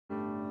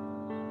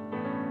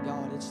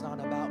It's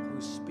not about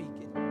who's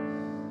speaking.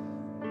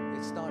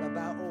 It's not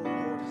about, oh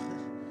Lord,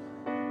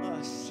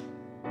 us.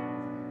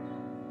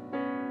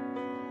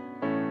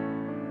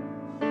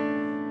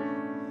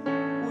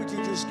 Would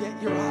you just get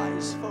your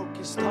eyes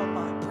focused on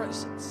my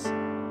presence?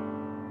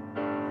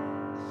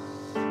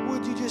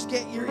 Would you just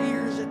get your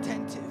ears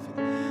attentive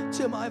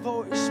to my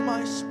voice,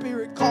 my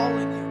spirit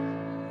calling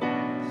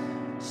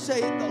you?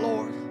 Saith the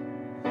Lord.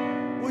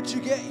 Would you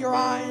get your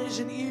eyes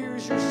and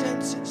ears, your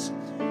senses,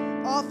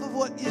 off of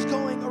what is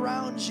going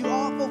around you,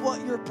 off of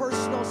what your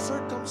personal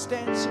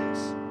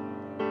circumstances?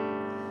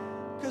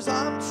 Because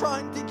I'm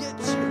trying to get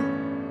you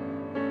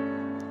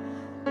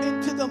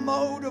into the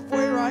mode of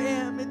where I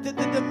am, into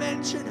the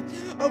dimension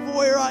of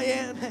where I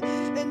am.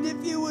 And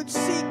if you would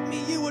seek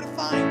me, you would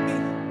find me.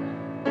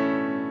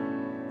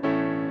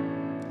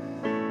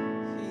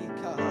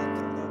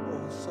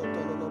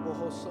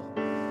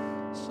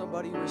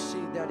 Somebody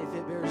receive that if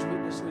it bears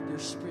witness with your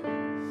spirit.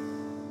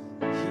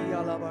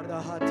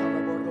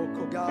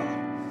 God,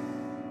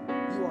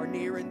 you are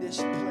near in this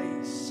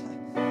place.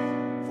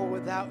 For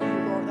without you,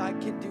 Lord, I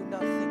can do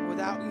nothing.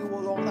 Without you, oh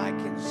Lord, I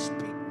can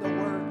speak the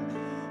word.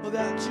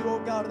 Without you, oh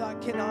God, I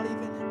cannot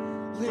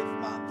even lift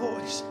my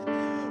voice.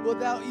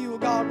 Without you, oh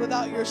God,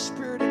 without your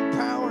spirit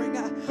empowering,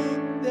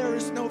 there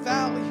is no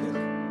value.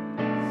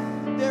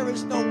 There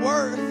is no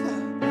worth.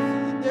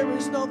 There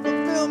is no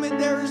fulfillment.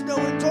 There is no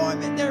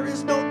enjoyment. There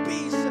is no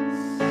peace.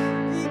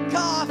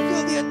 I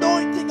feel the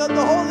anointing of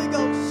the Holy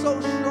Ghost so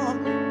strong.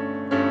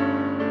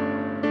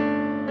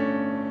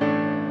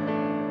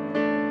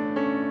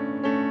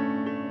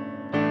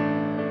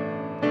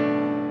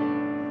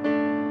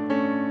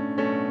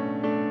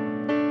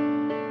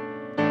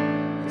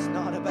 It's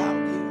not about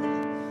you.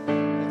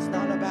 It's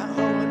not about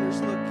how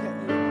others look at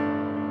you.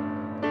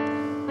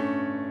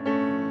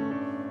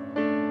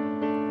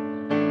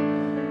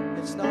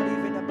 It's not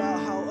even about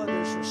how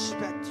others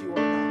respect you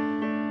or not.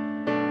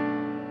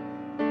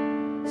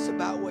 It's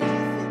about what he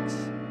thinks.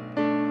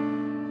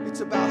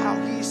 It's about how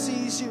he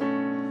sees you,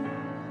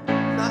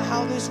 not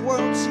how this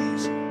world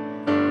sees you.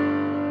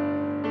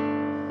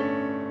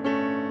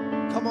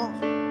 Come on.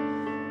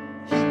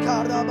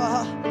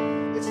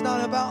 It's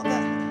not about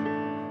that.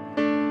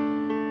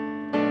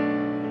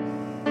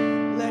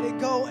 Let it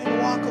go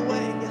and walk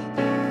away.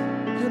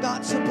 You're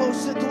not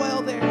supposed to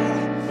dwell there.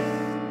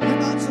 You're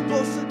not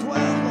supposed to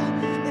dwell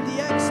in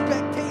the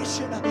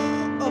expectation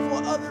of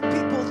what other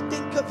people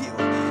think of you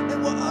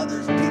and what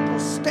other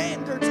people's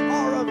standards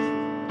are of you.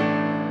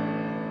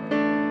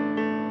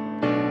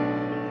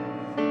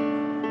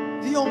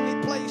 The only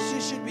place you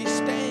should be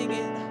staying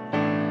in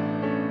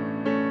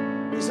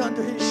is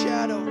under his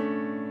shadow.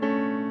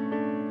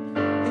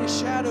 His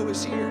shadow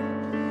is here.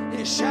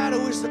 His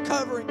shadow is the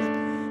covering.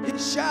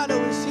 His shadow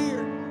is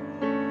here.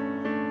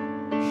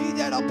 He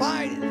that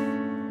abideth.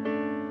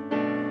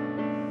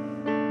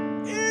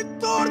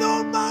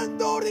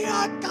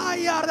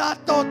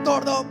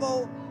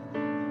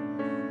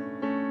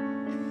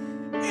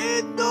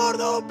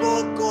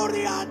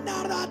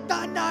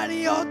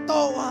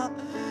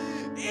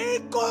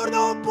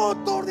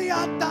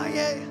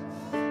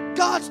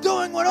 God's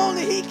doing what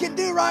only he can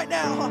do right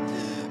now.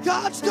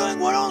 God's doing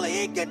what only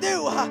he can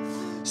do. I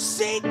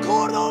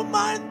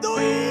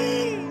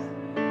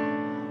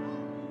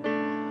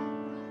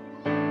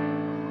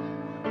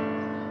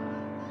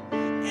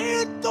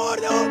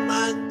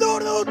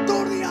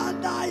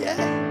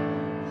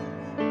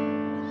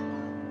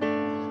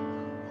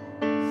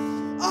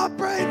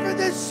pray for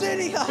this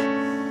city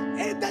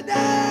in the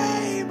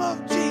name of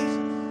Jesus.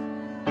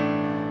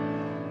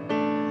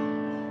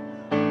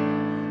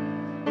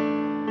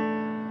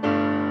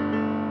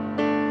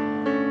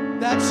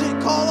 That's it,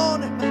 call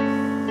on him.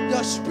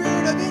 The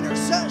spirit of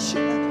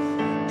intercession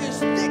is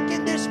thick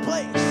in this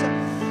place.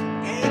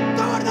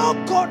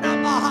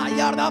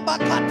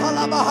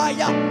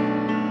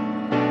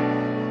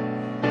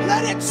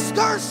 Let it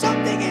stir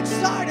something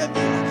inside of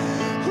you.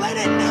 Let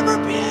it never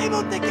be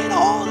able to get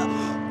off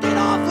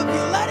of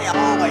you. Let it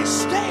always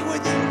stay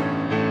with you.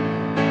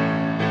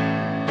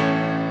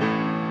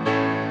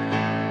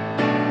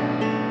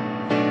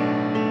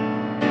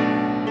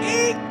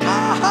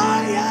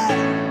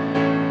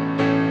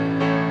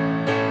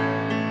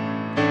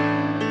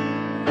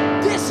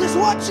 This is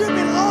what you've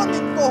been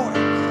longing for.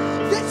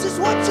 This is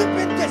what you've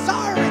been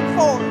desiring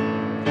for.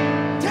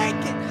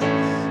 Take it.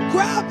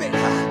 Grab it.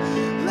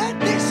 Let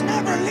this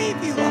never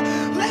leave you.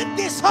 Let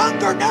this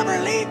hunger never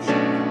leave you.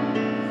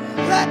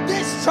 Let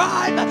this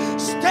tribe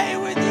stay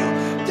with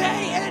you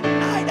day and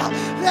night.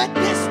 Let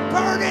this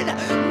burden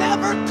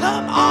never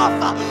come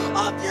off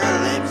of your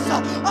lips,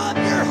 of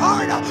your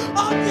heart,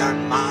 of your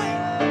mind.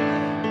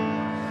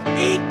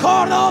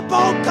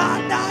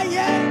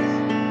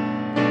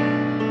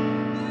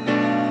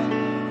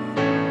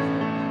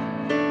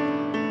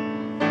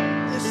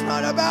 It's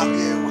not about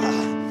you.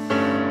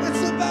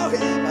 It's about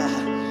him.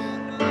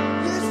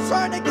 He's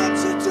trying to get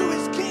you to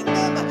his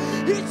kingdom.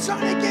 He's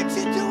trying to get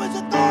you to his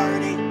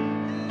authority.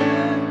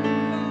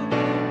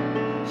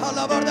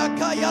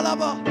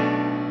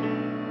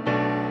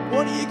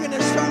 When are you going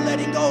to start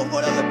letting go of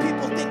what other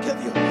people think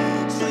of you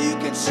so you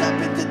can step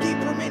into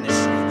deeper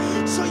ministry,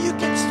 so you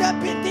can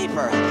step in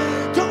deeper?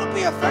 Don't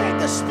be afraid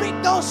to speak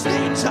those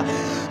things.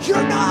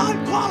 You're not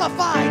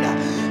unqualified.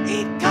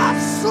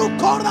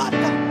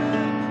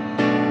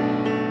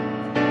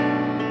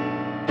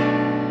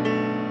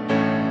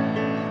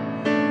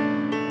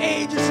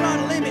 Age is not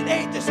a limit.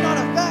 Age is not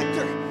a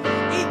factor.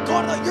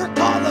 You're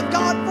called of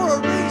God for a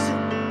reason.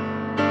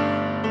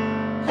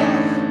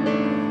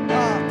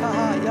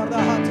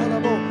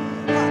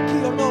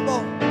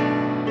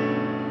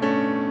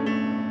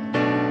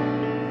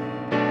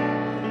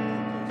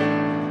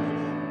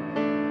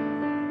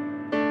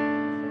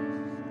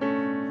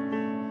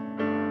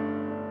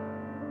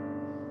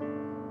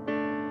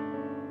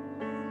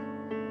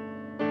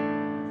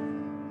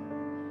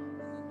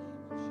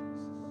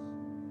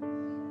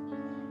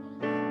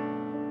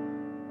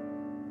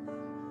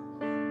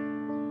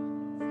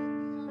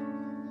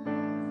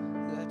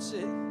 That's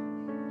it.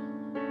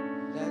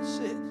 That's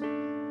it.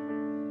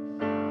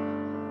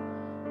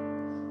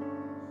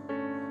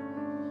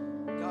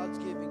 God's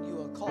giving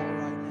you a call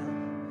right now.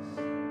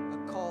 A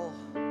call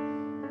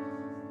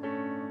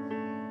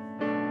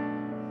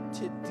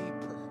to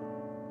deeper.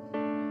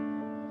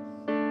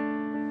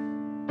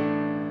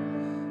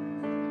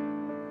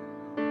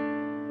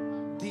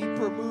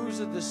 Deeper moves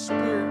of the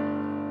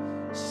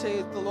Spirit,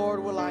 saith the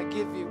Lord, will I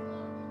give you,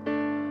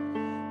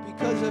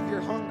 because of your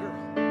hunger.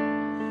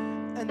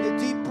 And the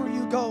deeper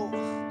you go,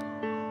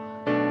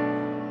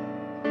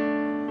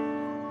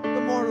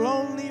 the more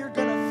lonely you're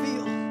going to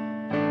feel.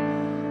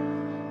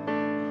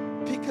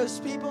 Because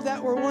people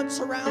that were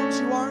once around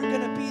you aren't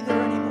going to be there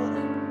anymore.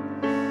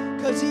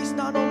 Because He's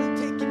not only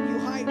taking you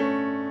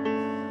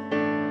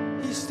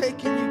higher, He's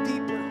taking you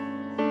deeper.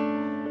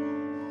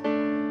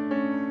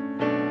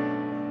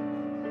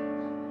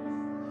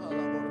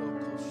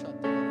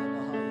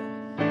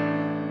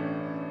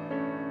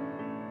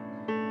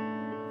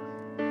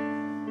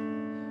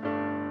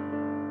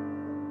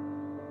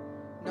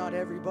 Not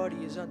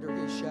everybody is under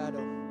His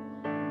shadow.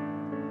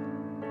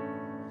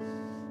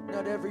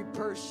 Not every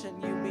person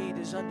you meet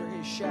is under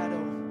His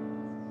shadow.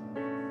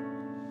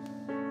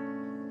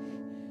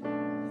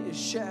 His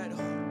shadow.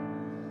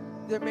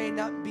 There may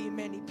not be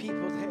many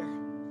people there,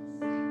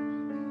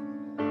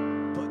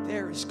 but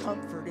there is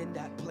comfort in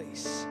that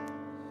place.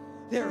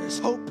 There is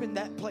hope in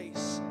that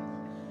place.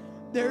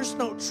 There's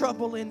no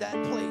trouble in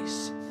that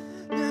place.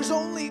 There's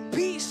only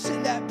peace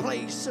in that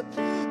place.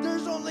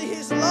 There's only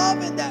His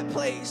love in that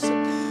place.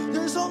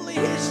 There's only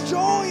His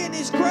joy and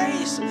His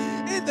grace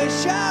in the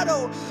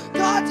shadow.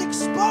 God's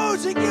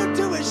exposing you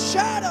to His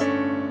shadow.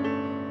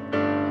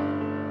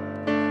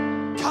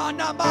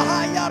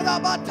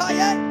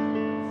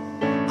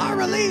 I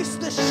release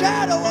the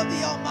shadow of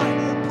the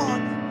Almighty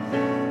upon you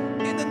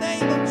in the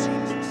name of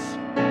Jesus.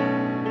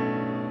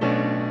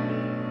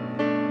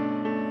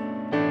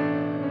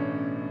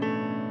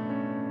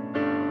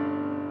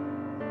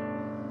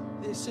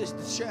 This is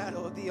the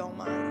shadow of the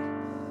Almighty.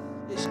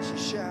 This is a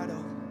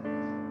shadow.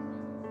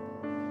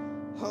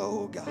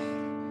 Oh God.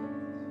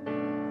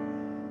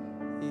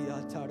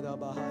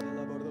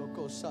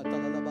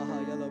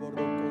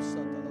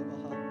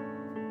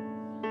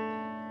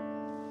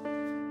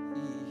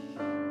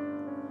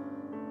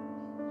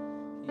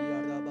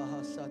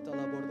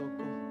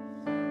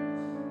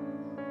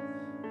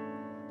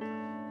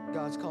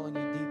 God's calling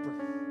you deeper.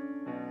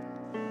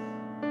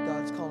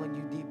 God's calling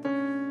you deeper.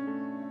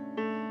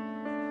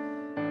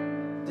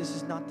 This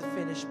is not the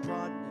finished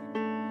product.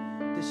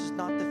 This is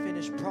not the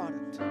finished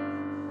product.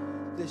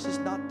 This is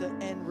not the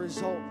end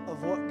result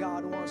of what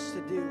God wants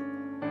to do.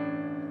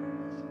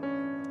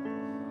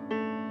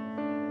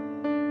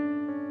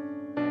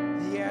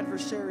 The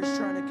adversary is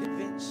trying to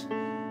convince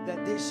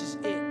that this is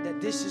it,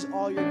 that this is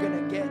all you're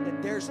going to get,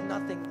 that there's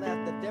nothing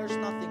left, that there's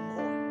nothing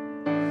more.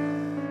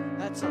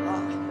 That's a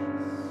lie.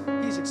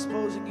 He's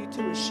exposing you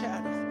to His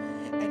shadow.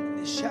 And in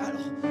His shadow,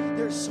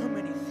 there's so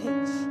many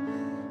things.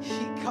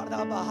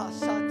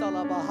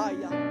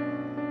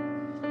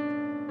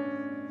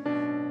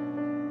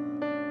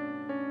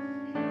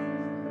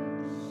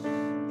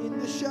 In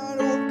the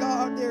shadow of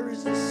God, there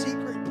is the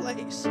secret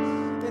place.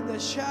 In the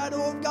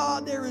shadow of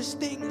God, there is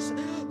things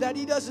that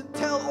He doesn't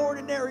tell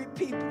ordinary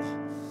people.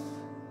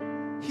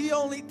 He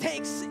only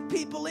takes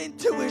people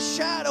into His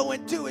shadow,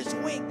 into His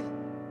wing.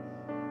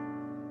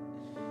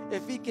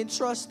 If He can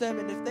trust them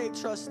and if they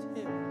trust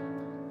Him.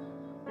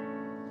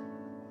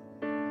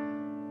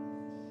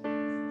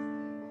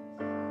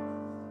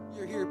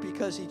 You're here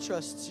because He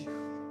trusts you.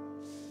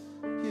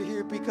 You're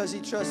here because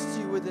He trusts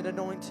you with an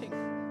anointing.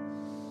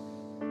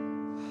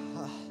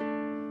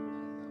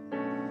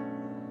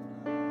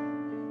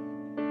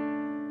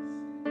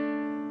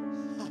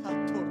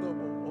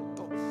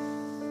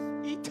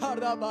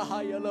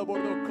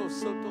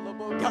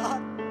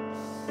 God,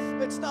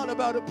 it's not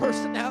about a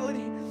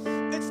personality.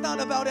 It's not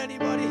about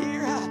anybody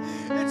here.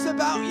 It's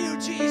about you,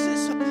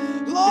 Jesus.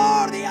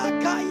 Lord,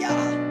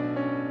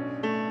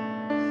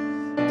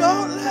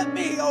 don't let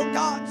me, oh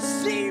God,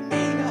 see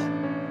me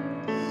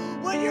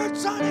when you're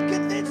trying to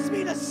convince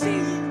me to see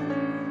you.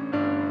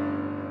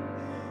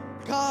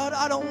 God,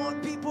 I don't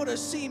want people to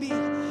see me.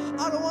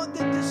 I don't want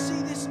them to see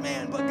this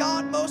man. But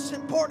God, most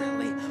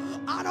importantly,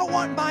 I don't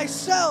want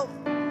myself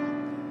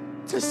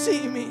to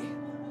see me.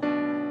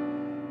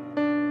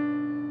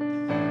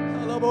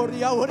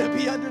 I want to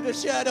be under the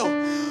shadow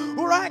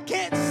where I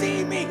can't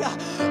see me.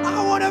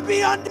 I want to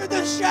be under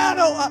the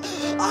shadow.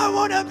 I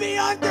want to be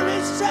under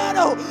His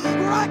shadow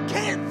where I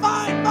can't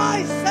find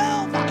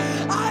myself.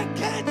 I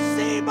can't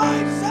see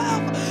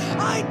myself.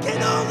 I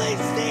can only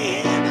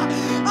see Him.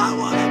 I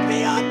want to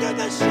be under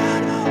the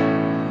shadow.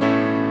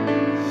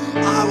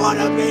 I want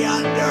to be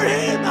under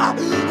Him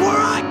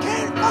where I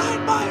can't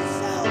find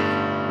myself.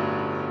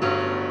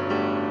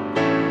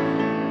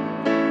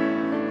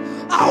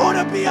 I want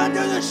to be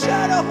under the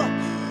shadow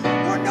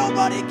where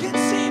nobody can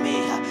see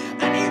me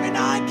and even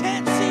I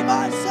can't see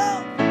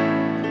myself.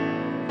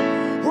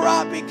 Where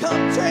I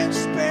become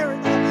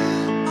transparent,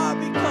 I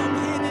become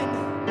hidden.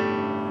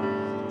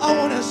 I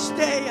want to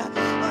stay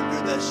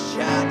under the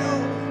shadow.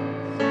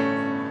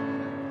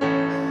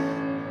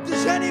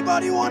 Does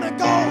anybody want to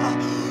go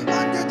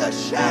under the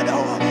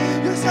shadow?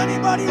 Does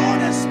anybody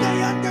want to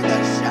stay under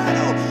the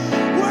shadow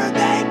where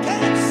they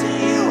can't see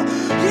you?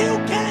 You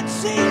can't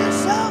see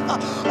yourself.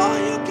 All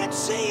you can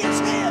see is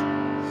Him.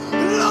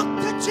 Look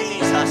to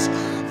Jesus.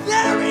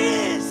 There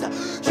He is.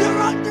 You're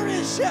under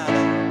His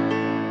shadow.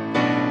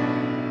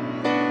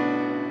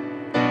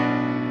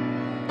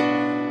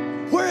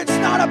 Where it's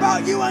not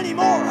about you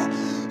anymore.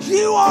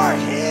 You are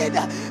hid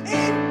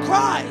in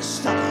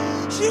Christ.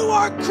 You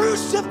are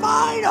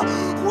crucified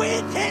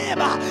with Him.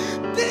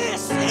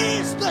 This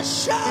is the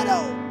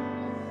shadow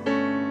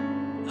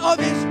of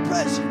His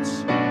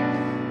presence.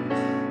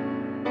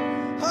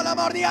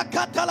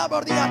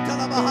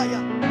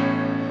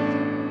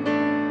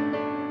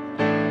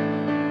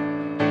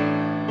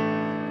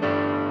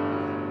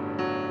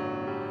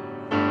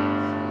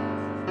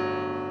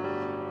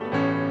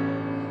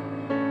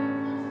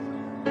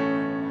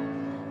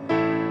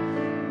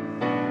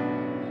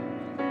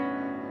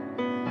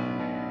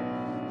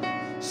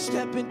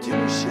 Step into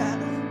His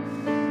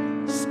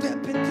shadow.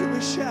 Step into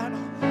His shadow.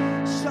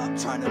 Stop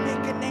trying to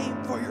make a name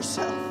for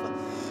yourself.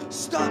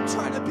 Stop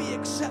trying to be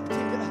accepted.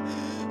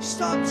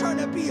 Stop trying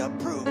to be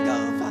approved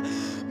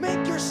of.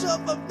 Make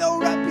yourself of no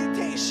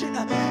reputation.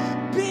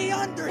 Be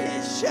under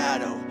His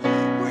shadow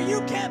where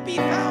you can't be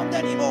found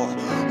anymore.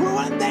 Where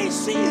when they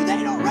see you,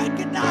 they don't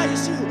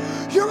recognize you.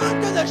 You're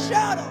under the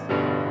shadow.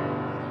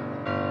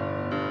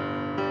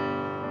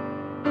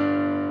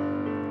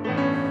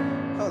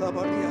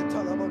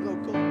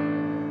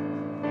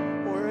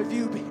 Where have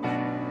you been?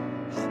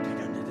 I've been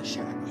under the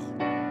shadow.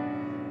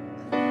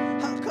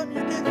 How come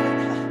you're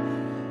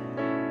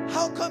different?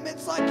 How come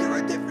it's like you're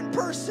a different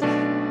person?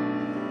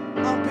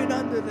 I've been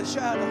under the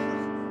shadow.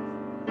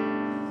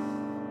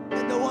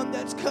 And the one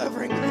that's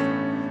covering me.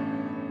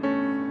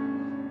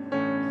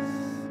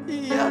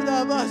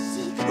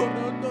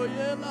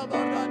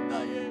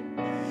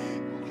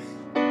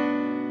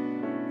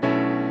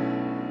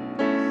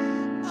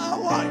 I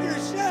want your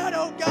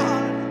shadow,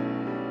 God.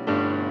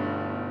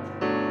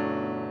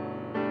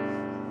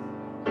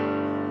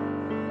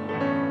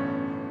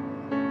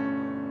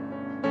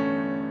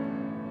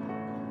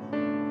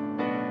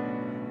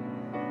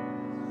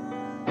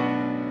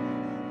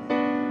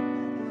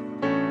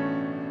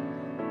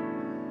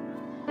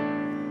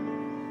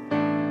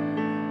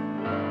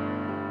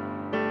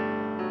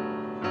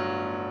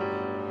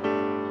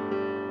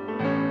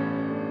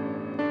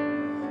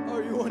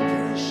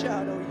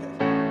 Shadow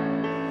yet?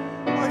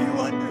 Are you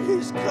under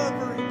His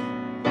covering?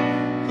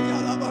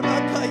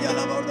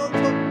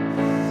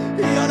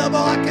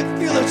 I can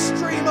feel a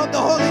stream of the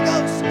Holy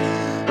Ghost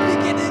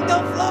beginning to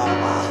flow.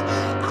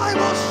 I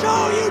will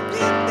show you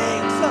deep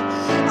things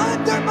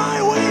under my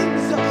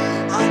wings,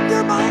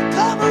 under my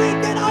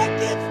covering that I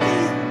give to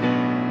you.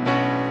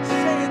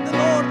 Saying the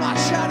Lord, my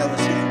shadow is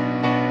here.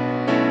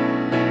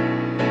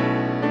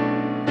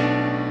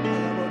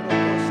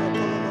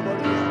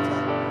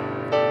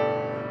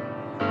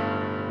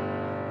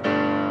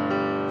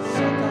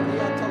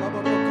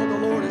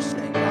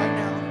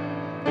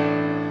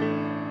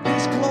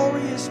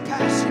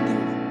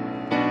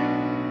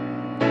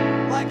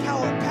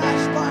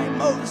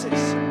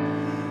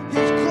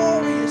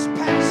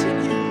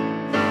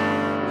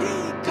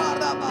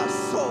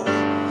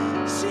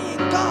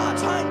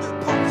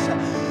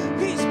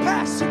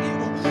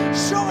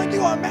 Showing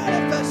you a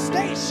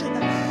manifestation.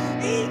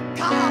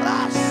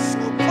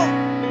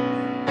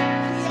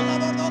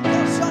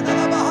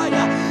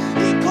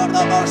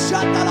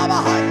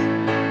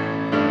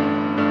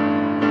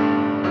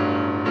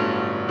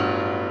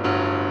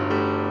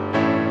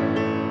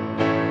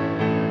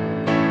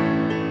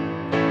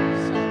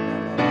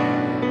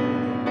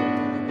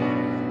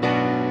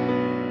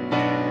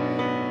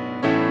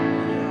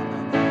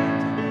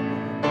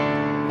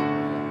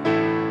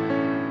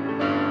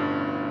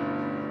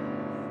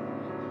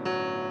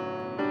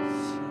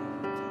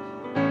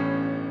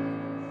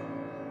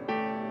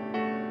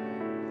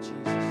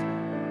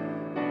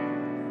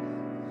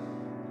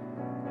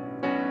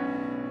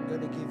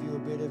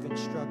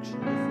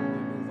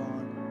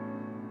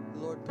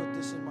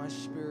 my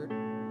spirit.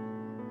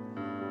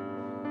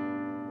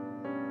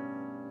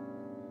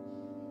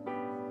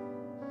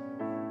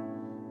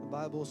 The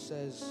Bible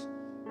says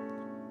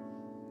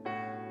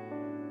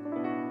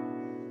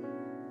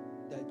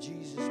that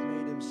Jesus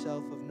made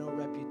himself of no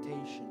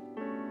reputation.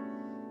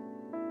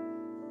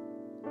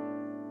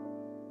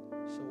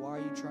 So why are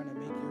you trying to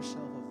make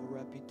yourself of a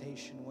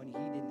reputation when he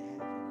didn't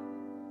have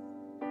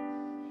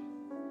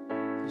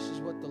it? This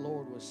is what the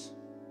Lord was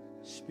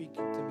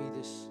speaking to me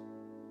this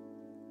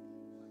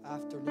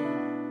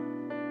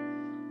afternoon.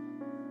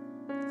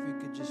 If you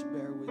could just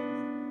bear with me. I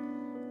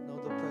know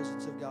the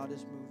presence of God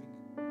is moving,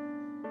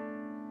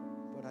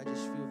 but I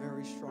just feel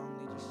very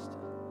strongly just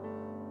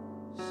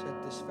to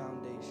set this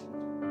foundation.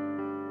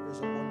 There's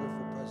a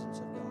wonderful presence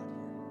of God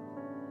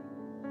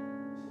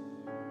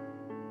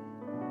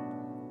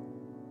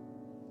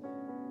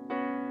here.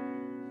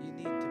 You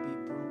need to be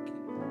broken.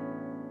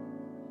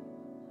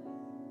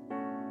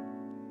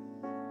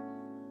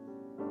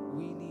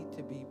 We need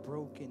to be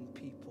broken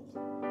people.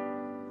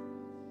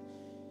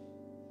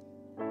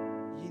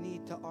 You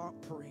need to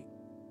operate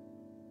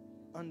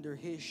under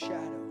his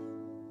shadow,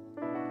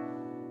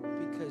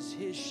 because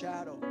his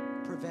shadow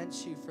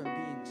prevents you from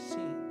being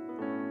seen.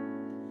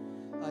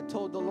 I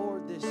told the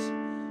Lord this.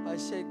 I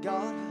said,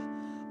 God,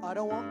 I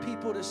don't want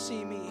people to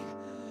see me,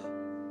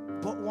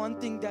 but one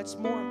thing that's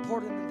more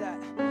important than that,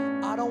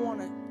 I don't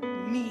want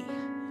me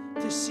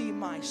to see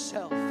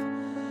myself.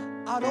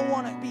 I don't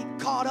want to be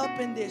caught up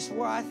in this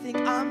where I think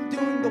I'm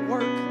doing the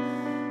work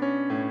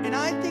and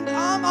I think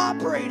I'm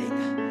operating,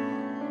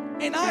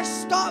 and I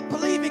stop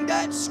believing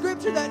that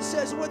scripture that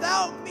says,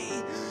 without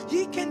me,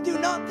 ye can do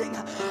nothing.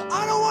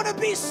 I don't want to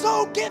be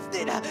so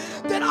gifted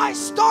that I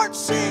start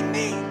seeing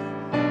me.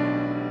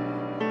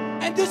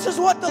 And this is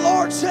what the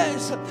Lord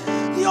says.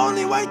 The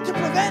only way to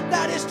prevent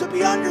that is to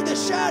be under the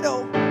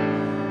shadow.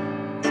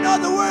 In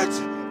other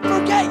words,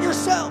 forget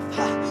yourself.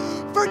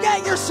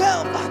 Forget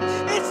yourself.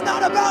 It's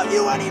not about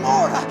you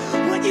anymore.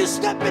 When you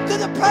step into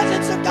the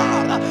presence of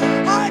God,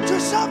 hide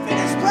yourself in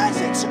his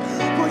presence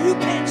where you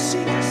can't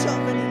see yourself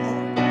anymore.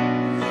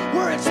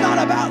 Where it's not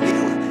about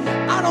you.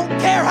 I don't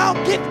care how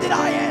gifted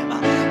I am.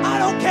 I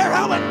don't care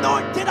how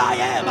anointed I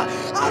am.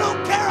 I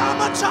don't care how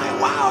much I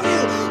wow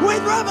you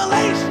with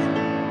revelation.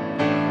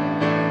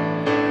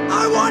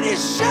 I want his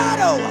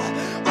shadow.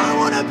 I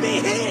want to be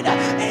hid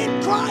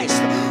in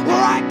Christ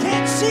where I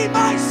can't see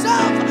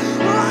myself,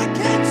 where I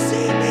can't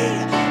see me.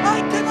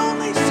 I can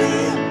only see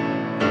him.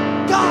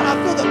 God, I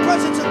feel the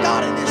presence of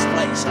God in this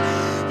place.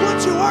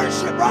 Would you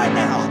worship right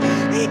now?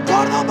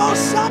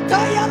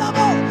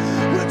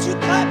 Would you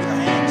clap your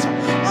hands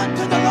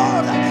unto the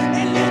Lord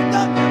and lift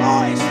up your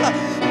voice?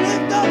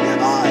 Lift up your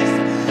voice.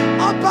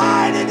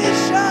 Abide in his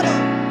shadow.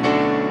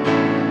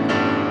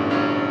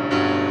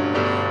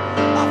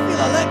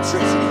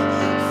 Electricity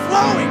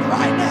flowing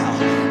right now.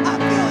 I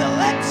feel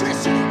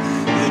electricity.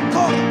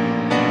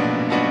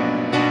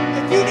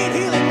 If you need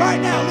healing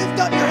right now, lift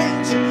up your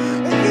hands.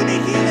 If you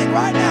need healing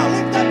right now,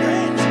 lift up your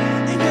hands.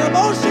 In your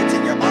emotions,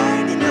 in your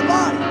mind, in your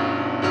body.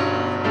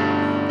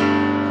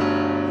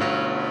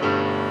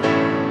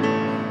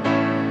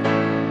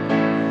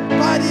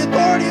 By the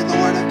authority of the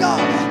Word of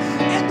God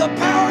and the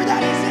power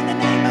that is in the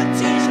name of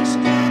Jesus,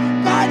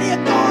 by the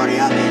authority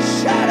of his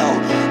shadow,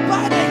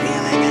 by the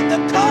healing and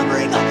the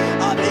covering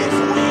of his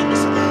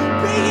wings,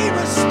 be ye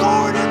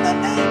restored in the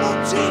name of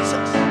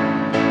Jesus.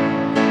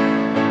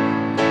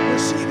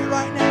 Receive it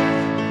right now.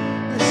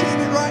 Receive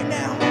it right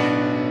now.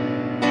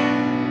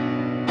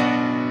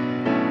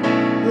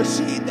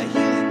 Receive the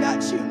healing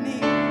that you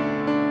need.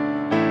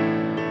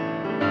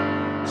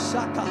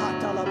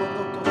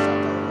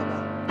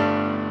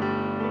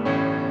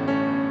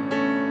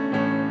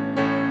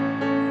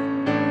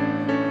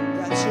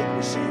 That's it.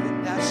 Receive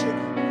it. That's it.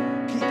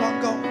 Keep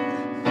on going.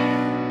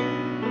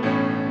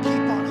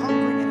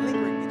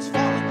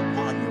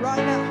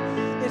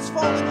 It's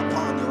falling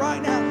upon you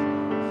right now.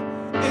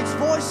 It's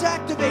voice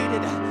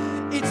activated.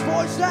 It's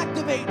voice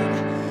activated.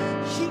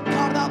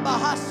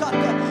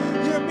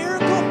 Your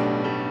miracle,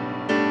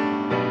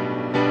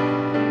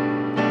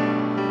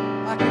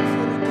 I can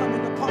feel it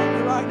coming upon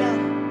you right now.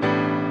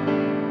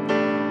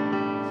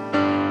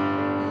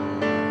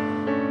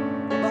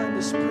 I bind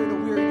the spirit of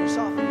weariness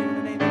off of you in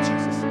the name of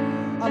Jesus.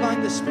 I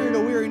bind the spirit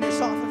of weariness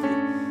off of you.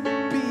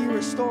 Be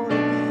restored and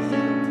be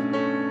healed.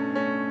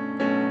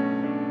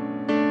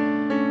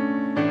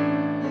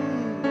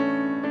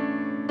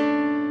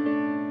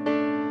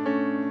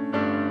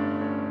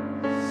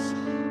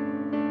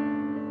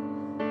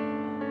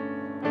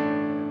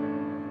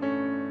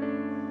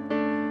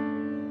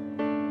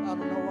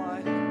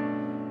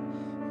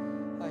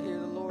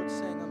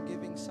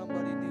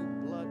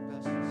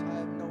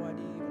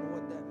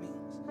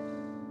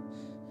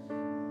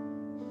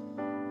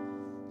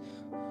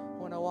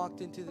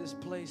 Into this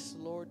place,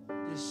 the Lord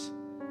just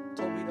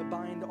told me to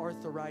bind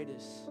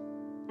arthritis.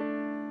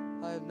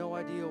 I have no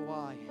idea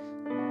why.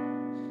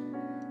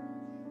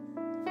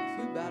 If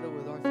you battle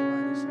with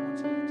arthritis, I want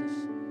you to just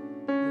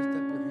lift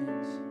up your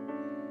hands.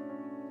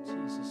 In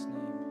Jesus'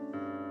 name.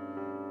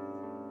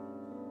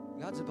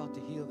 God's about to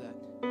heal that.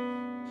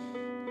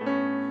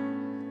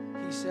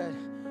 He said,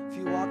 if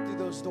you walk through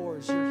those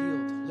doors, you're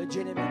healed.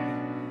 Legitimately,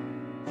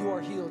 you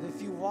are healed.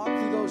 If you walk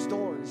through those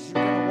doors,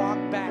 you're going to walk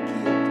back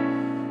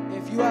healed.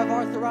 If you have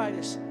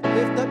arthritis,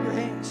 lift up your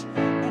hands.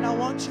 And I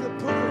want you to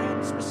put your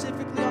hands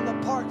specifically on the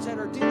parts that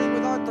are dealing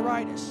with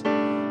arthritis.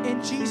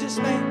 In Jesus'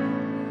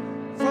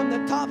 name, from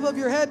the top of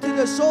your head to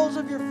the soles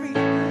of your feet,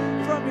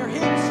 from your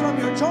hips, from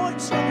your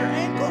joints, from your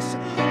ankles,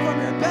 from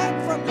your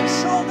back, from your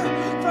shoulder,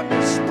 from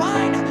your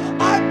spine,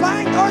 I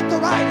bind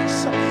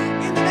arthritis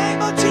in the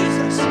name of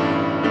Jesus.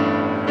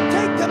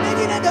 Take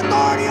dominion and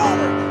authority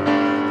over it.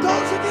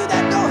 Those of you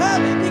that don't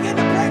have it, begin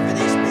to pray for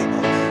these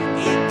people.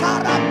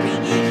 Be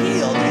ye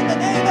healed in the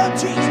name of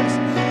Jesus.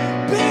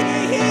 Be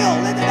ye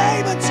healed in the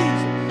name of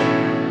Jesus.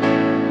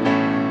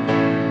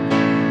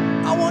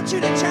 I want you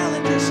to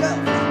challenge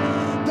yourself.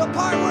 The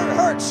part where it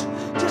hurts,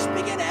 just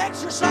begin to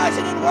exercise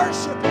it in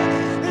worship.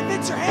 If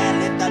it's your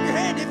hand, lift up your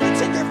hand. If it's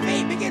in your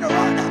feet, begin to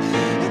run.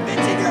 If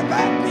it's in your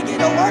back, begin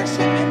to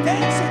worship and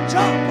dance and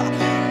jump.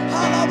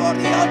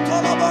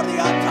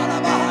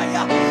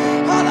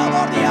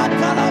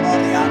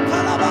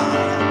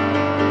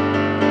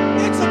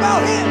 It's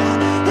about Him.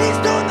 He's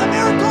doing the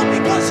miracle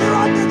because you're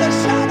under the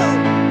shadow.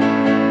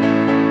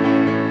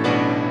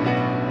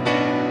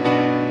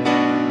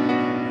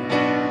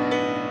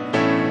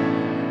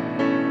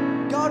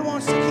 God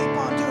wants to keep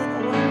on doing the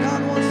work.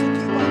 God wants to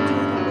keep on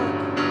doing the work.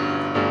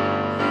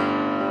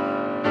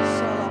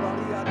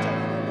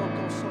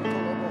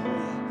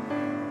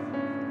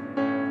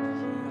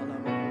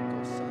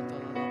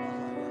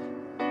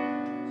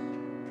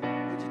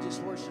 Would you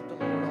just worship the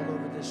Lord all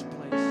over this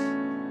place?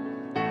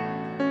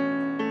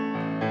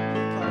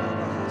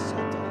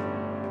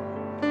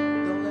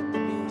 Don't let the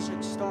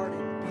music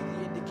starting be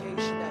the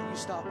indication that you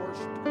stop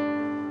worshiping.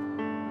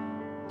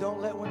 Don't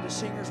let when the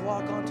singers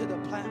walk onto the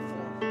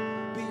platform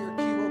be your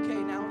cue.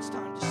 Okay, now it's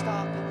time to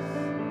stop.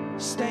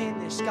 Stay in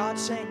this.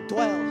 God's saying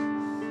dwell.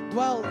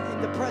 Dwell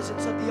in the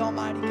presence of the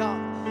Almighty God.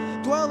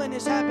 Dwell in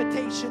His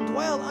habitation.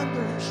 Dwell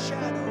under His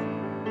shadow.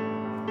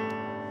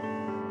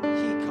 I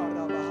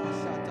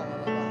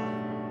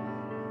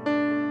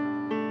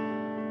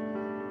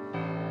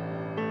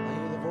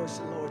hear the voice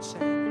of the Lord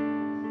saying,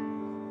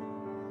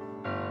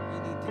 you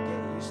need to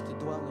get used to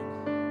dwelling.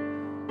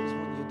 Because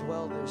when you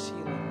dwell, there's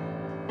healing.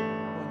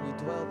 When you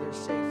dwell, there's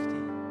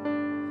safety.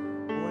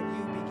 When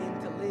you begin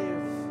to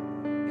live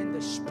in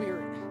the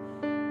Spirit,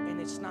 and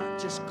it's not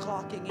just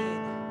clocking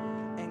in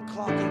and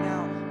clocking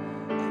out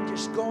and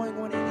just going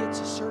when it hits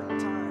a certain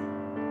time.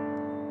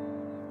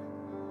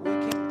 We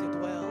came to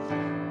dwell.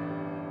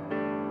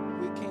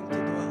 We came to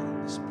dwell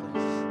in this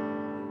place.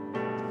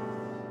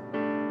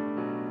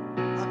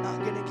 I'm not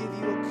going to give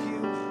you a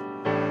cue.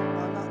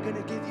 I'm not going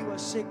to give you a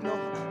signal.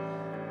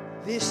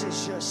 This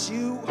is just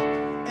you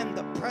and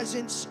the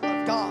presence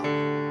of God.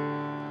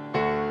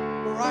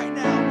 Right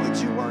now, would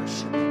you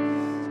worship?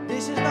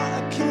 This is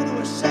not a cue to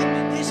a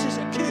segment. This is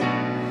a cue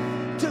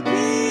to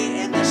be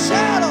in the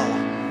shadow,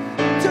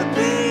 to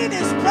be in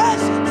His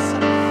presence.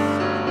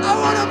 I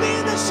want to be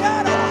in the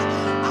shadow. I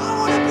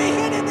want to be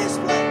hid in this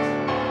place.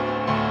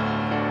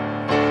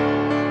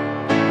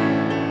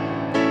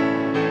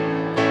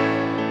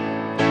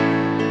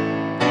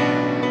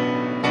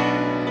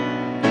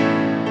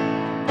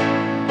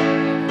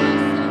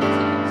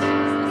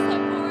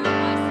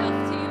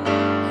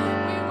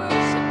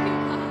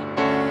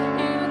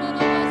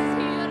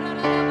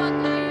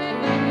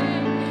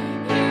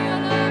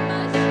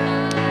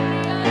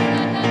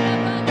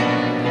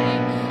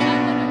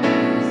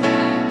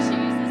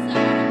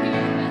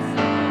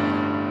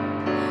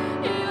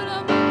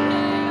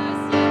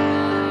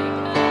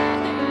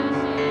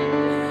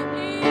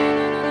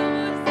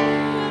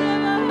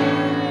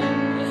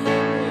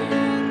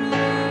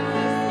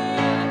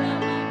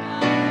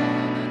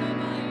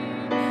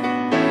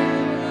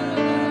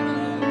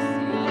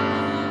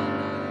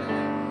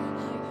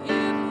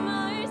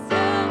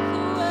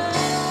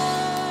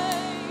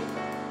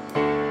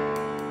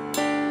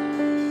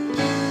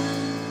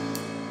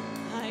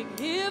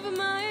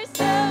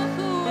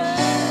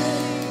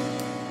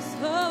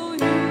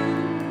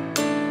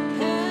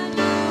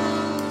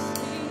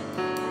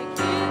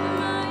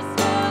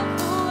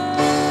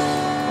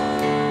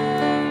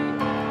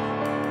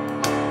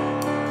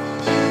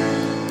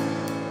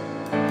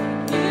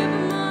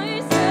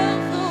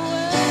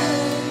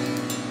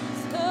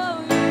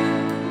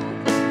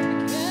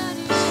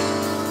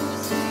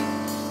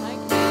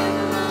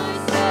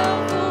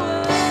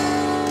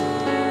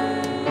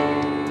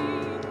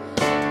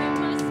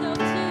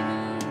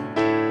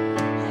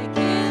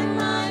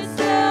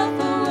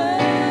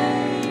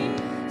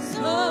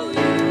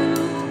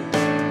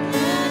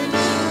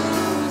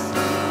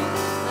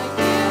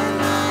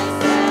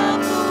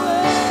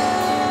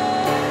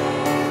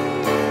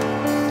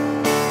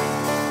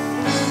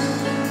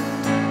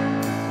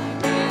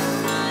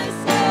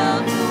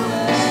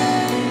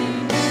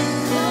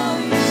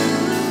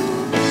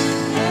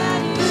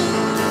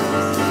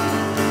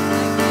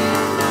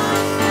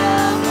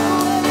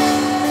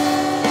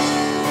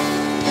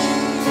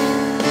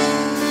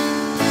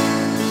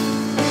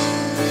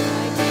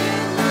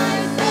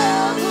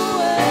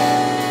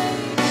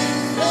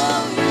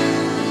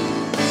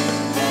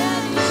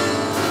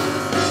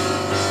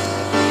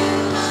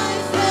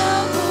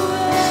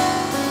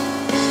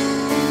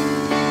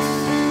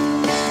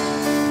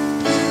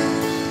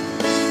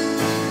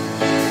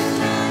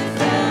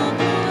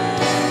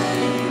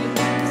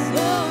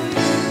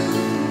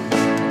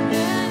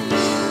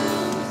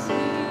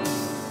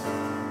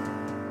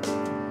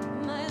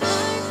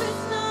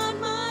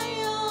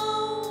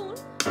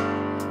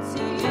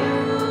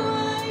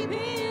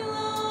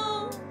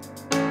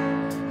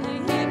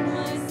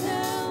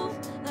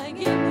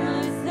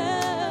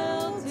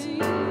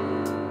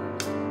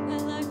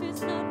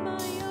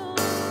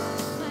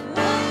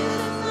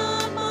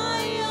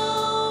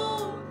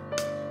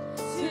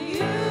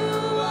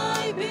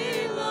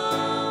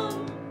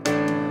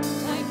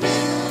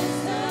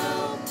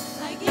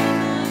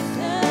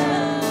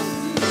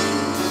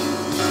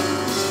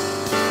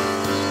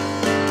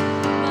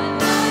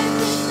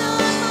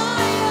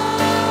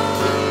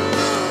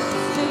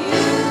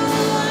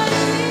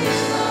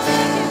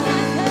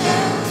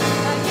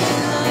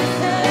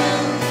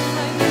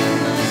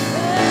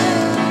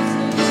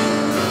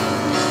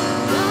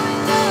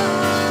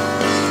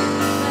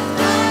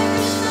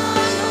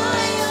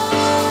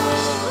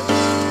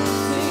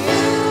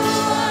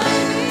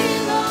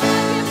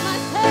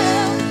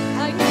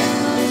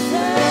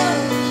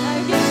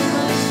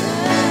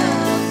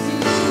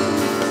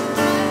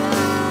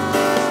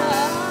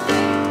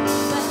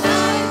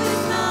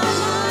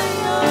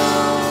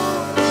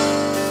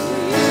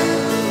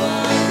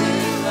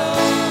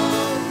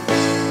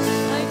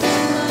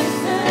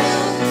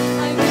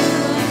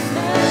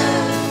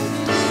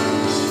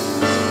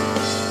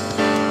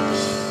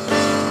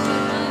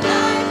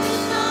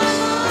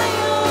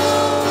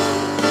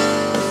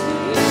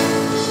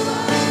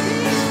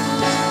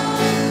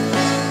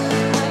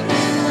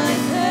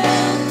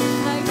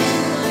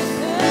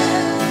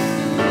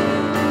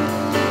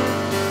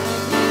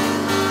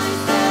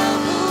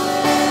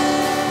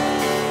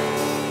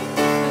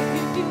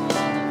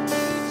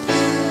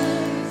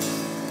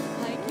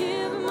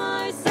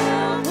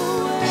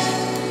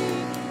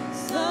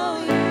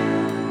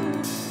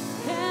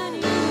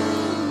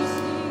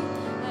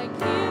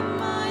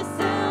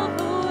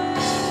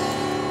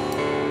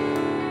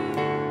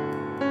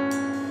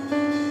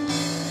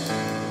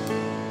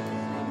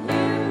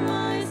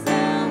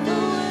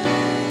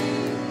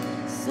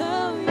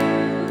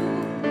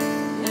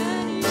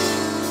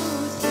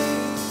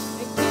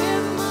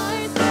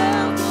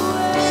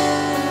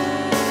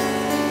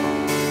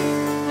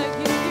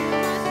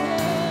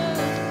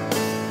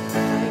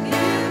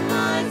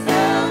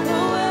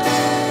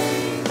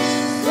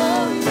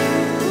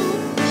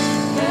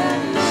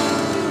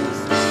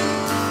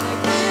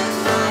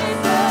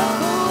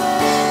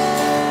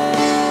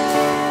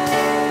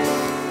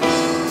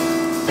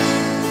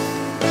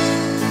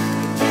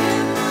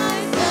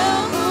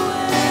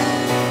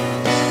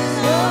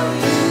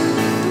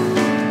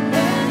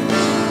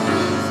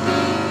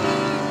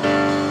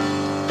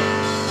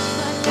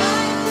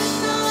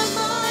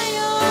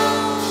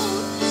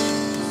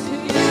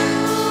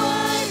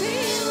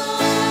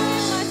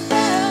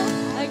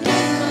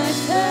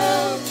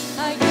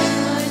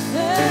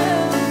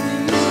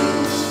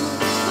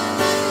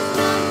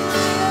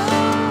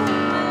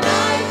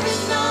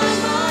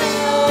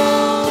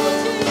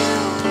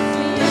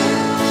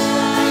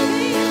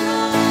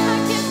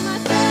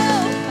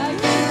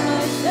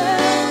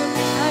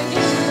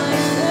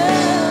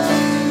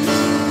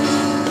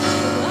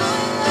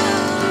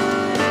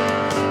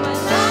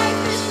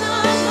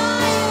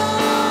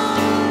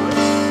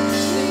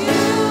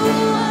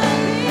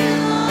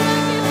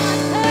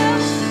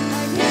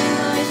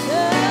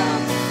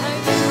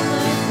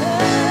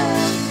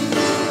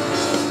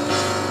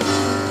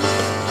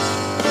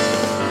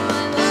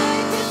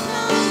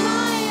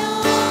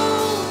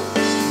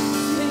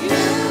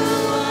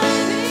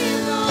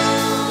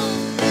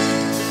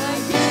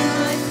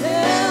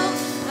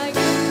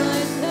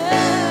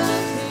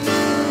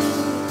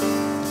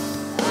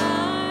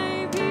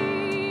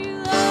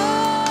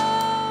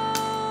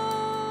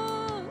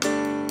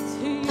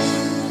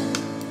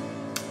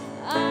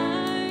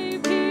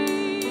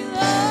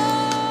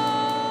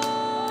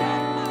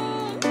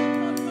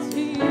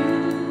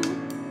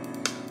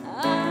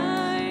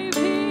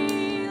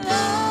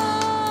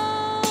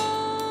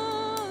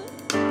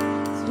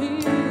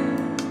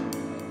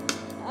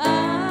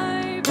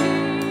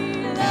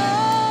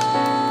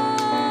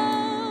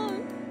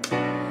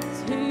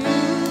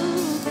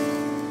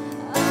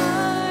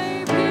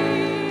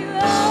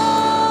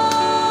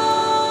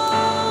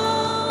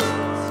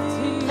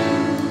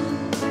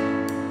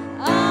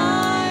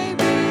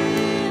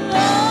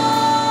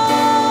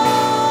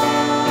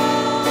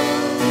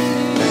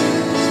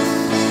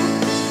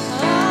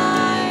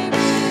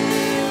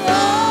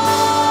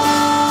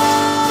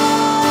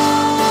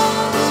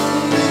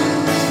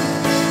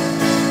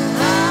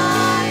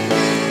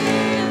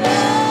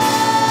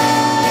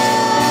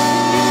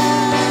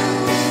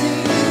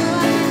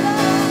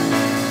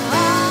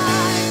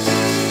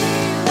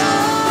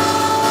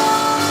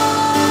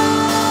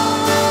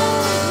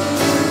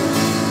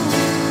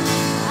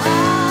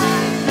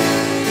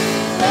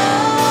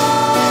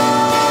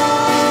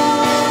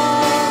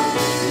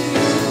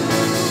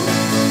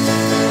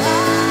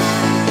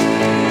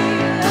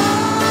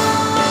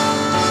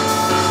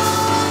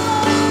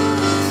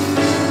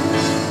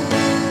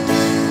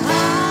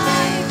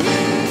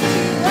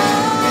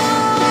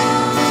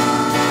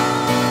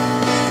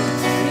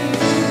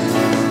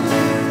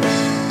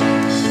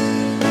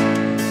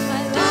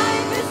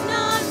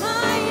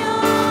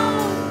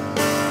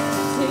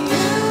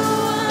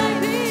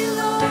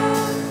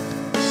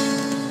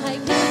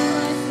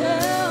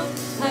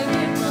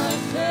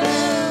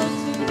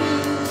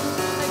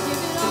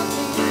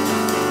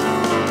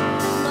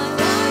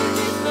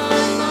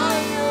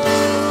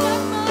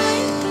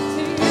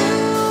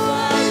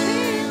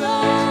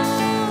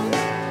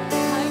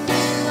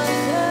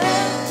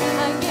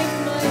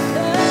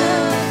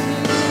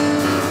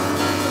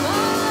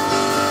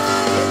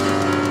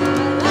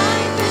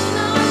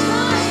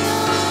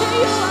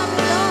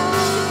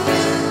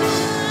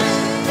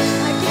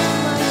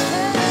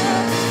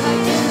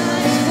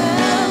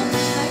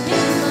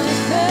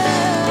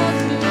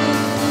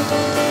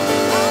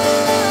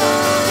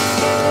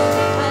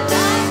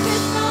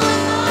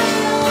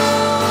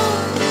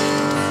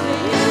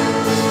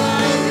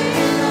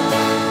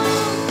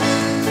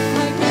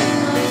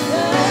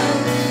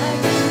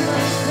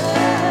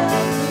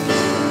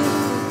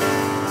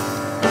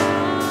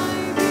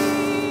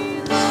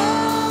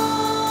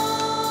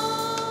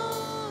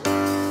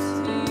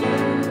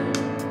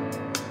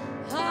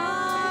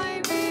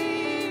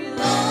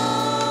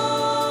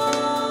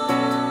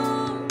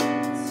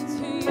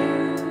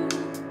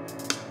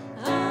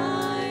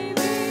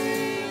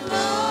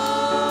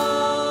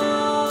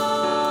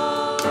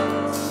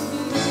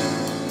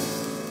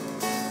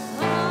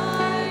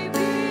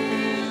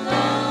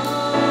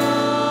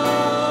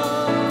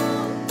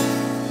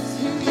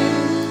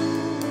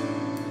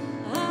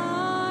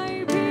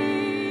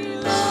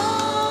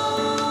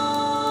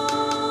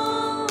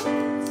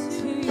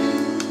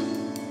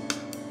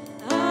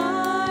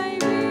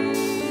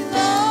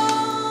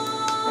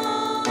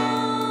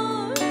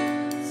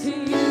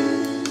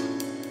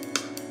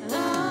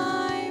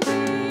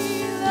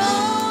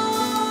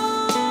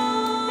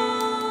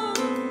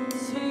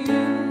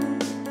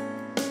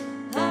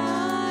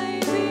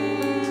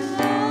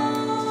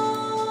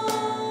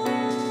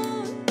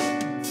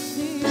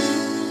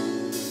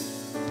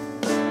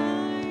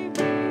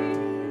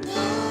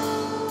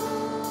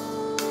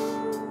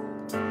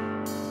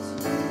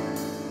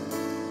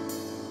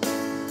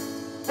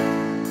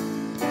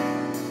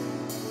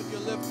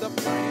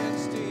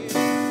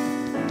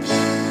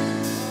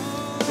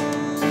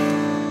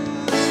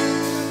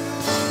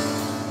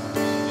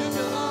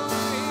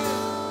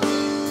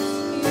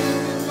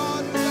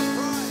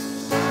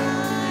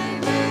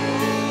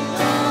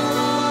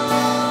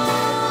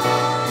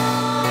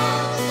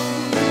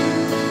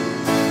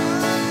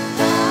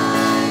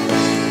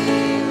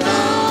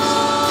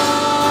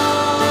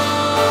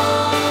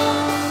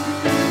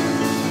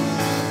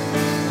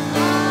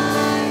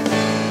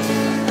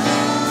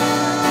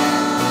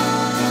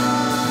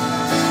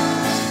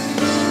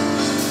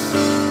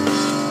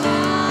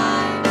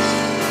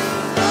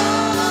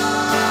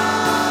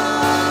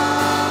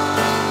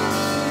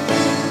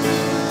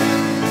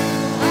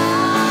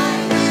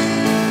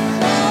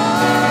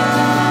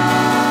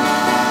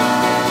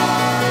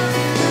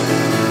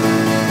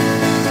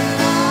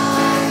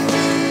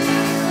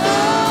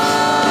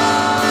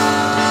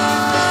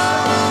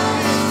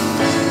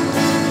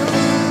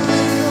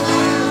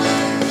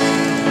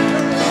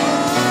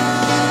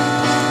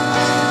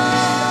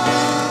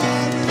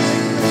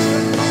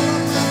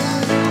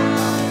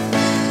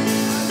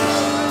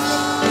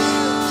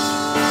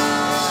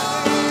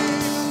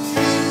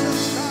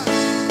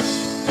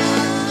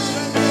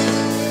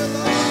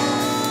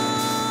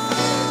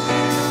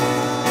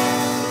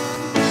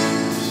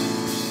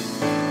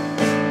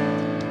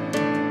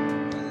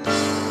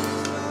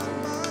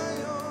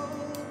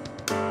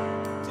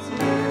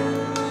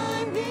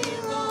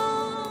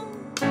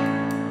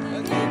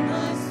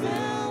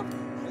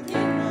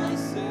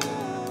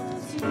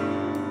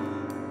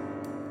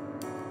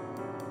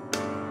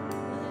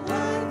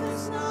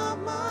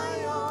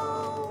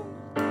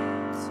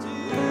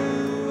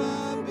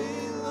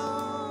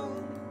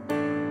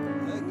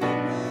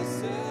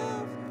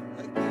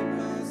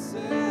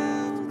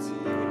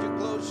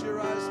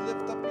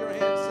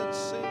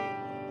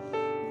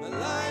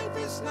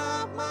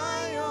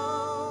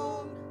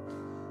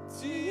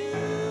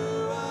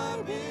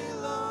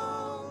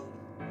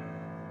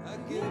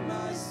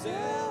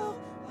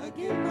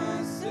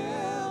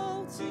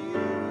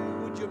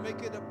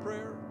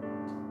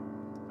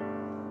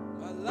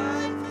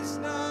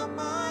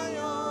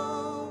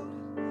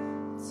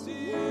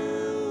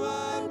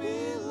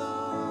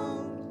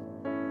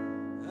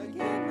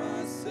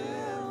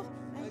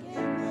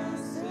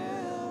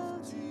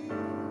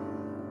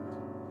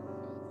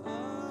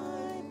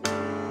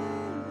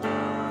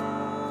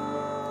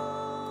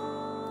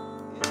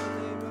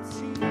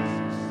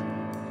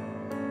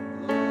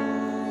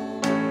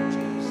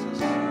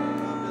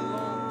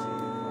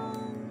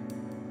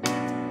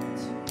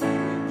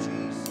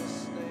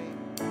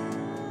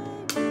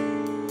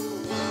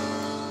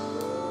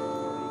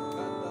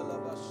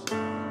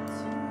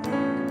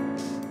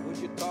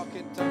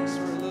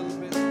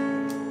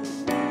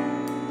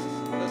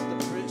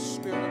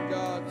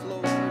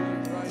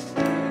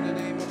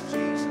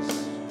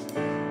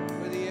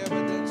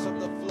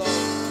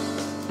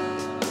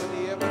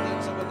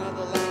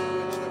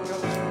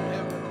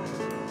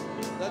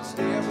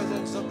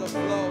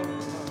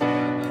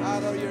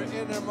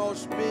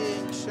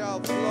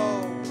 yourself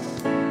flow.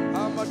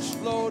 How much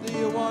flow do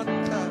you want?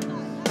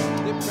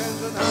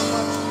 Depends on how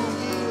much you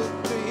yield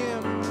to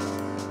Him.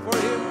 For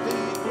Him to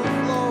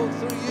flow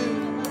through you.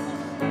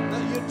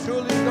 That you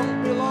truly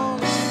don't belong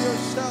to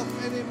yourself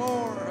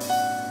anymore.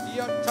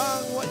 Your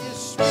tongue, what you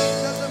speak,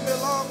 doesn't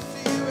belong to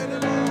you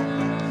anymore.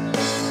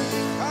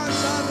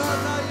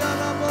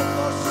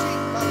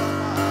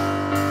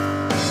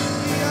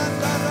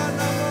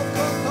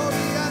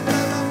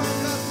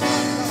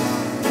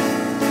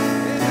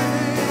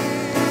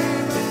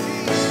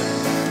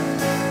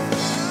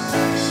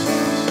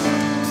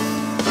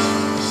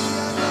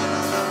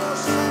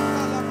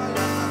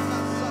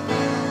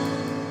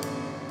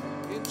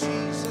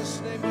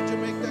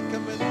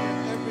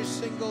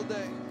 Single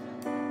day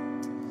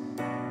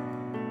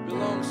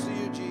belongs to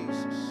you,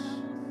 Jesus.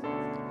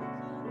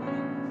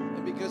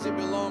 And because it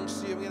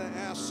belongs to you, I'm going to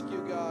ask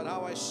you, God,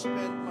 how I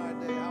spend my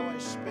day, how I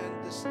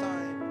spend this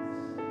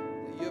time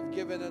that you have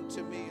given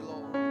unto me,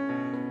 Lord.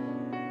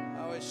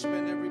 How I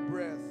spend every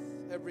breath,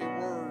 every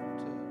word,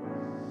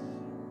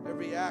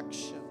 every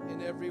action,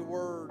 in every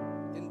word,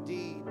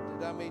 indeed,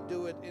 that I may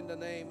do it in the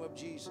name of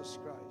Jesus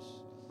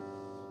Christ.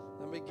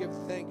 Let me give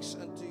thanks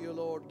unto you,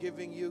 Lord,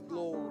 giving you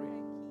glory,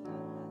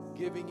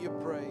 giving you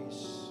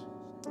praise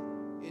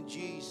in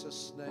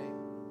Jesus' name.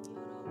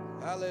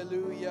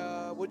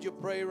 Hallelujah. Would you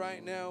pray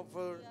right now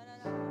for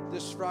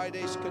this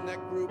Friday's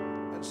Connect group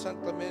and San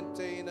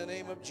Clemente in the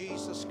name of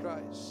Jesus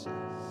Christ?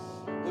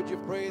 Would you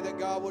pray that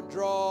God would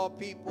draw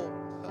people?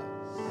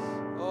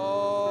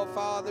 Oh,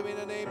 Father, in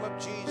the name of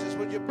Jesus,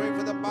 would you pray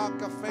for the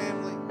Baca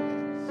family?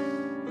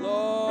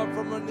 Lord,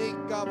 for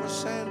Monique, God, for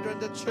Sandra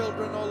and the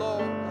children, oh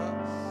Lord.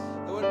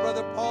 When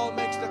Brother Paul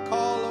makes the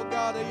call, oh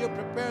God, that you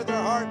prepare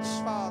their hearts,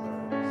 Father.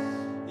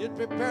 You'd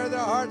prepare their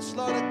hearts,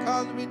 Lord, to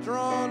come to be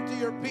drawn to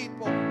your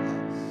people.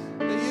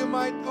 That you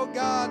might, oh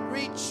God,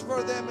 reach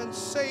for them and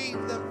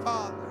save them,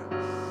 Father.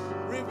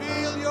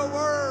 Reveal your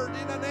word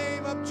in the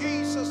name of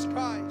Jesus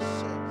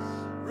Christ.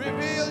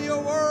 Reveal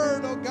your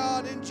word, oh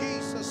God, in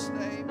Jesus'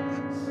 name.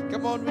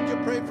 Come on, would you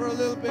pray for a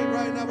little bit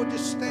right now? Would you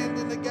stand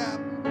in the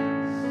gap?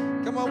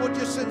 Come on, would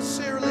you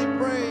sincerely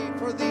pray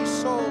for these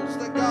souls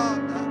that God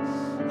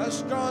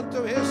has drawn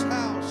to His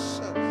house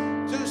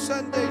 2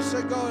 Sundays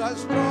ago,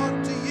 has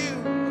drawn to you.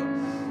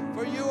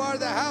 For you are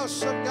the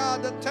house of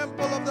God, the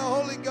temple of the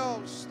Holy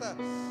Ghost.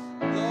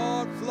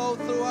 Lord, flow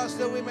through us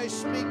that we may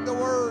speak the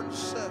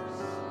words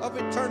of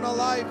eternal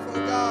life, oh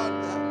God.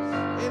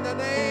 In the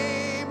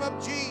name of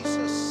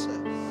Jesus.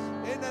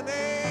 In the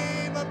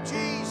name of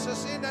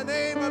Jesus. In the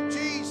name of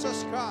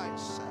Jesus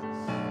Christ.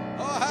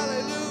 Oh,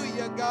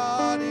 hallelujah,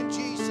 God, in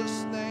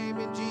Jesus' name.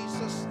 In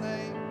Jesus'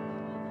 name.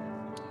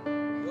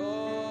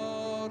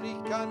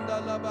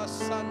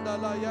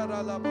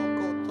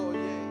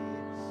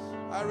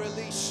 I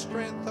release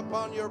strength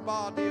upon your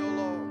body, O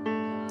Lord.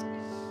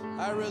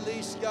 I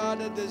release, God,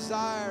 a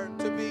desire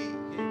to be,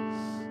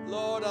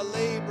 Lord, a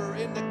labor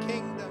in the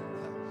kingdom,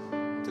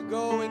 to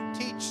go and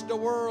teach the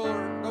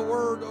word,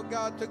 oh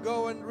God, to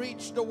go and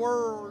reach the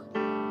world,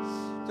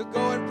 to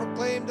go and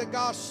proclaim the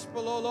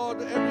gospel, oh Lord,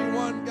 to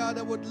everyone, God,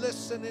 that would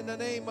listen in the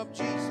name of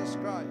Jesus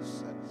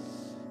Christ.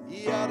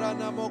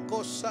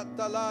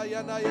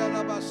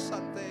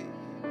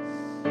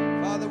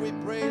 Father, we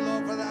pray,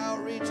 Lord, for the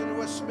outreach in the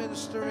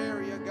Westminster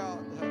area, God,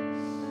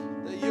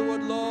 that you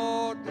would,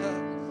 Lord,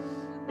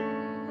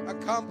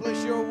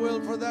 accomplish your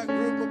will for that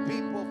group of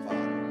people,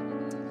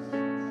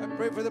 Father. I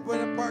pray for the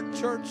Buena Park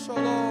Church, oh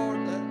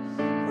Lord,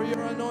 for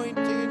your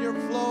anointing and your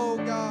flow,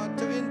 God,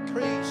 to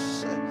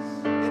increase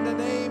in the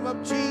name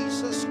of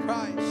Jesus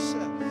Christ.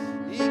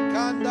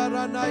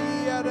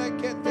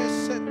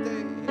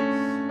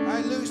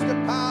 I loose the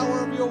power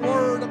of your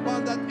word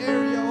upon that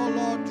area, oh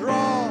Lord.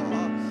 Draw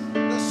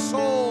the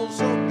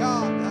souls, oh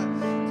God,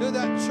 to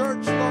that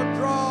church, Lord.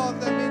 Draw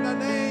them in the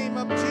name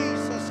of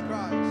Jesus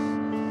Christ.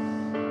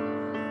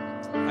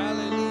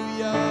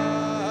 Hallelujah,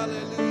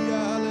 hallelujah,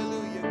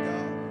 hallelujah,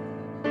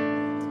 God.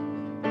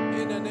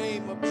 In the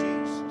name of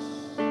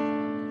Jesus.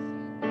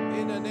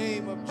 In the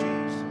name of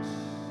Jesus.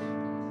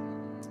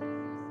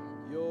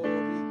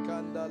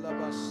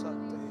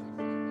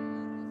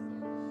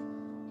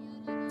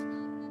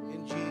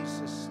 In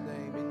Jesus'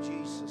 name, in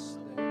Jesus'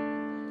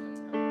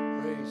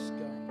 name. Praise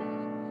God.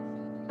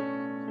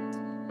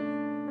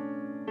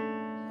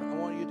 I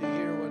want you to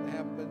hear what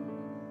happened.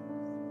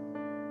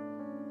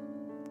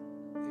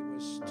 It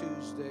was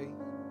Tuesday,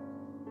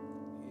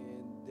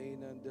 and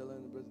Dana and Dylan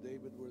and Brother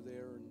David were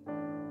there, and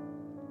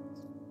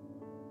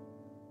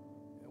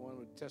I want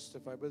to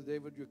testify. Brother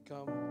David, you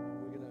come.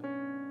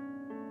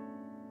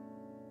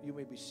 You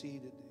may be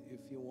seated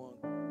if you want.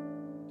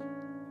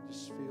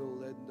 Just feel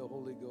led in the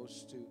Holy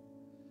Ghost to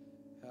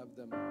have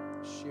them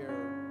share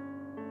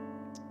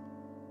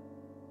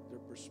their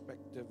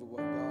perspective of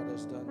what God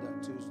has done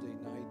that Tuesday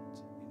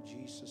night. In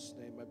Jesus'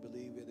 name, I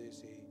believe it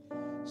is a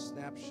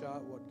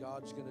snapshot what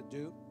God's going to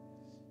do,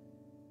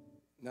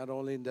 not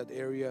only in that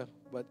area,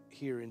 but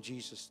here in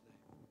Jesus' name.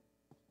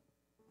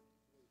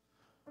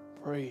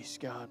 Praise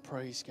God,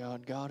 praise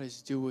God. God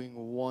is doing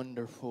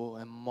wonderful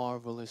and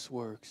marvelous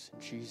works in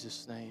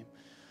Jesus' name.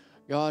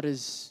 God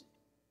is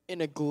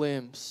in a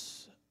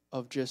glimpse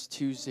of just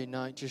Tuesday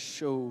night, just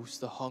shows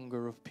the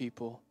hunger of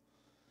people.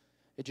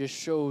 It just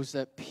shows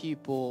that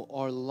people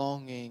are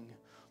longing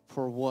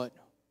for what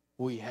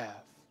we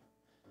have.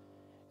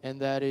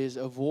 And that is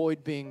a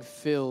void being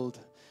filled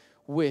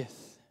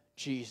with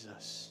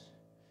Jesus.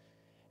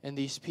 And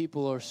these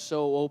people are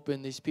so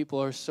open. These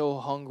people are so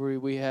hungry.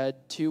 We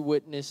had 2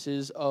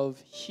 witnesses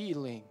of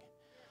healing.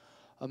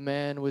 A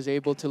man was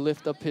able to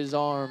lift up his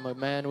arm. A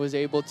man was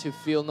able to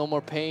feel no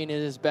more pain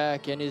in his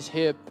back and his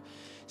hip.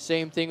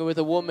 Same thing with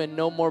a woman,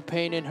 no more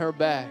pain in her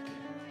back.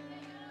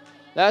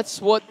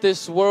 That's what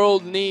this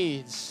world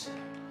needs.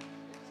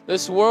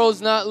 This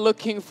world's not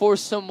looking for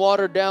some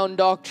watered down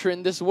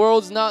doctrine. This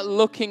world's not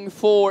looking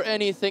for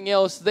anything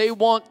else. They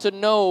want to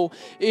know,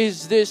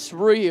 is this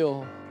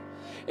real?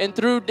 And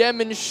through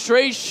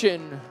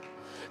demonstration,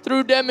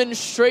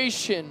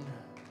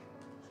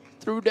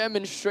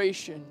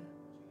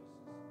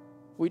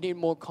 we need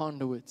more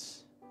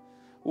conduits.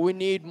 We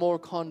need more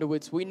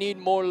conduits. We need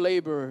more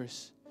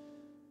laborers.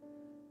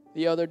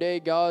 The other day,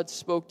 God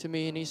spoke to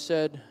me and He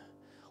said,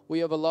 we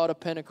have a lot of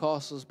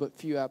Pentecostals, but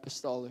few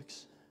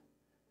apostolics.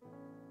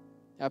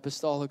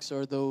 Apostolics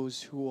are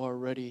those who are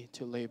ready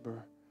to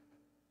labor.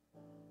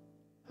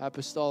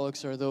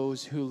 Apostolics are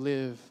those who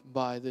live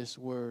by this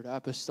word.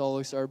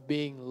 Apostolics are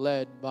being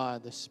led by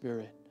the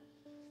Spirit.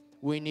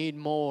 We need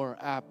more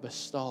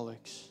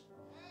apostolics.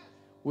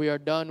 We are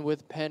done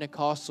with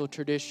Pentecostal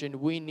tradition.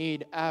 We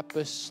need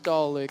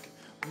apostolic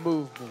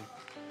movement.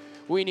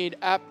 We need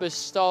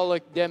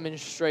apostolic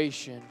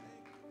demonstration.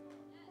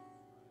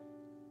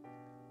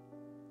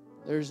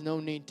 There's no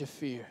need to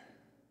fear.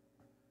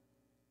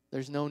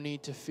 There's no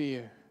need to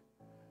fear.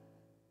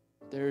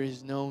 There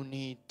is no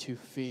need to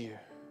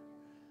fear.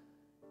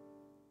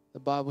 The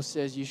Bible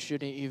says you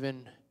shouldn't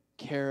even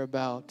care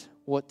about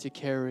what to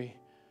carry,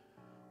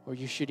 or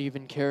you should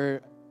even carry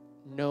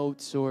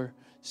notes or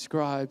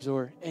scribes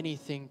or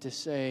anything to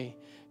say.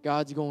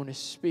 God's going to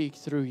speak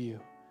through you.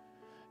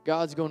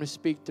 God's going to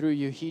speak through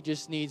you. He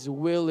just needs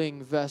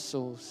willing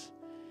vessels.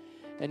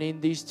 And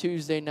in these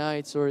Tuesday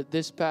nights, or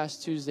this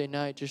past Tuesday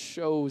night, just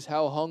shows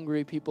how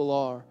hungry people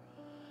are.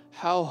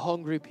 How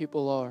hungry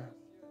people are.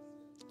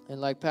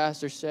 And like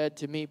Pastor said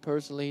to me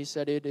personally, he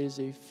said it is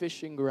a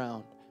fishing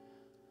ground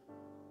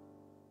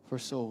for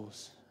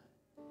souls.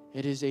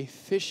 It is a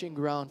fishing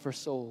ground for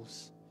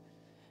souls.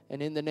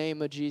 And in the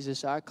name of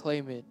Jesus, I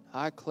claim it.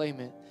 I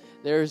claim it.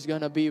 There is going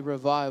to be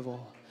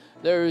revival.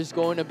 There is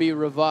going to be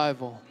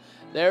revival.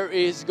 There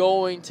is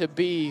going to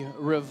be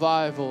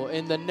revival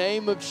in the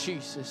name of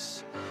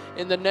Jesus.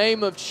 In the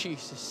name of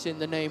Jesus. In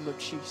the name of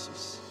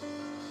Jesus.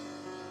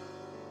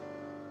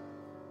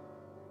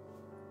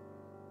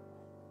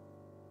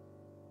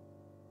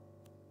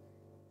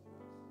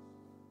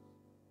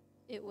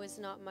 It was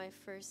not my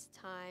first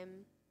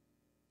time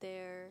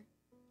there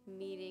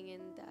meeting in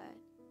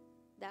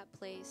that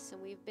place,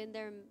 and we've been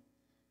there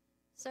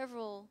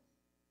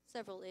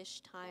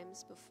several-ish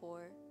times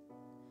before.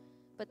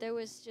 But there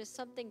was just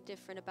something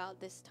different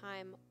about this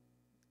time.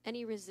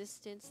 Any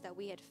resistance that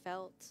we had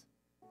felt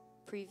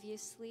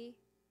previously,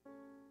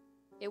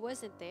 it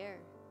wasn't there.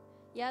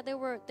 Yeah, there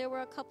were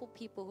a couple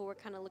people who were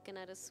kind of looking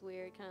at us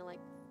weird, kind of like,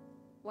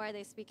 why are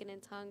they speaking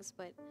in tongues?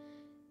 But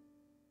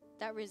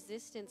that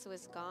resistance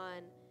was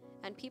gone,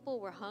 and people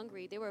were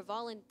hungry. They were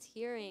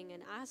volunteering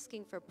and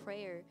asking for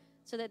prayer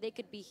so that they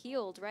could be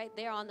healed right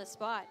there on the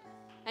spot.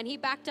 And He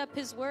backed up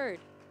His word.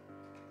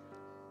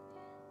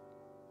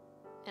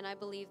 And I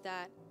believe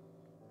that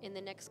in the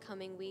next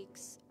coming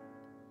weeks,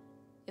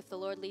 if the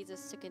Lord leads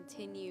us to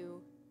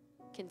continue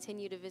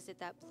to visit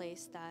that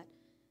place, that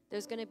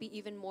there's going to be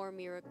even more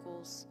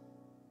miracles.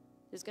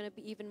 There's going to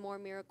be even more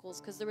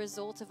miracles because the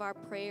results of our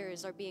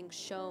prayers are being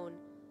shown.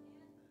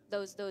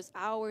 Those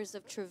hours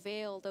of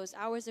travail, those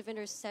hours of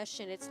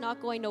intercession, it's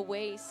not going to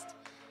waste.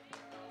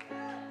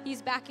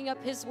 He's backing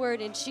up His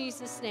word in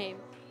Jesus' name.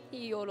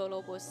 I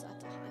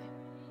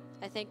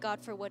thank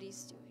God for what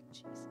He's doing,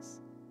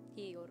 Jesus.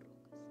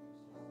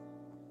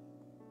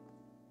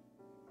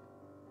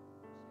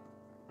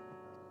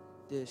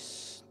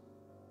 This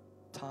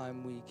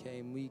time we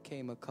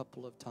came a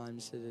couple of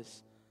times to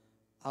this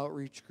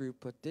outreach group,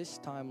 but this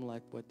time,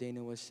 like what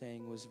Dana was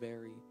saying, was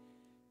very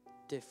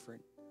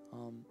different.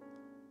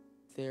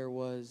 There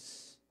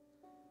was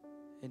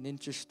an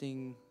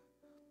interesting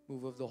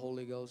move of the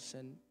Holy Ghost,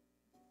 and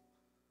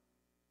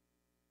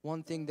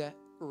one thing that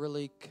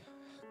really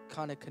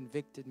kind of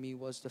convicted me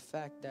was the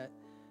fact that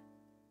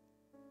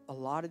a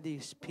lot of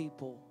these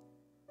people,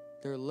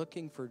 they're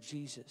looking for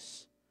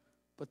Jesus,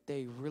 but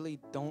they really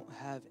don't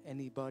have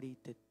anybody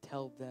to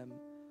tell them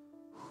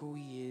who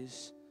He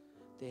is.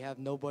 They have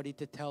nobody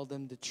to tell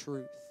them the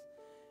truth.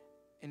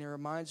 And it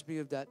reminds me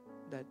of that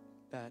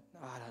I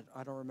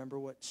don't remember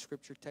what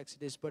scripture text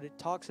it is, but it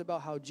talks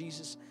about how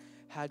Jesus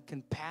had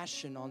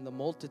compassion on the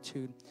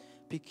multitude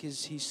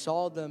because He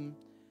saw them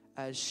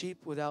as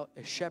sheep without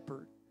a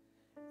shepherd.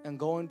 And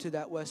going to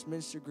that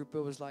Westminster group, it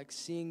was like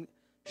seeing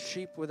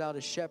sheep without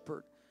a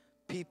shepherd.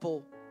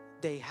 People,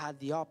 they had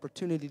the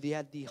opportunity, they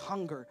had the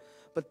hunger,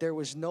 but there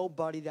was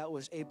nobody that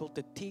was able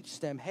to teach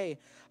them, hey,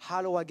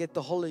 how do I get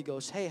the Holy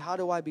Ghost? Hey, how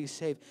do I be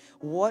saved?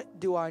 What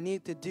do I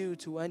need to do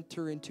to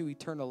enter into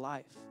eternal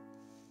life?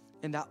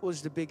 And that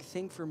was the big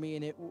thing for me.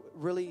 And it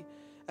really,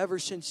 ever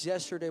since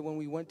yesterday when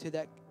we went to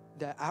that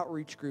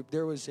outreach group,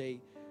 there was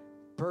a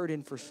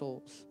burden for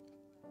souls.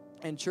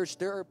 And church,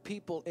 there are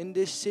people in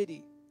this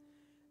city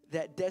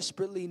that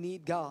desperately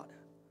need God.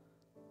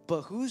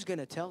 But who's going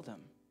to tell them?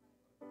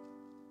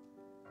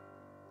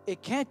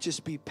 It can't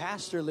just be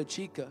Pastor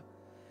Lachica.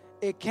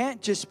 It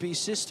can't just be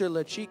Sister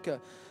Lachica.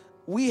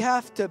 We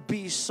have to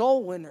be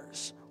soul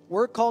winners.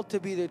 We're called to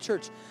be the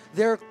church.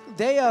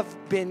 They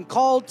have been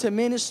called to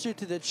minister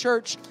to the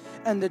church,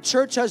 and the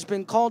church has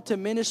been called to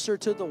minister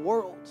to the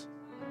world.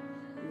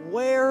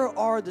 Where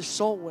are the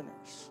soul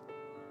winners?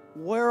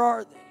 Where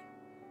are they?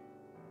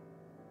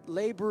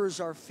 Laborers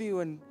are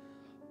few, and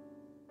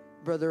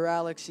Brother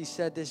Alex, he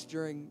said this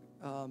during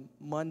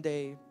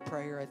Monday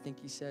prayer. I think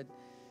he said,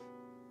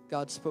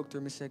 God spoke to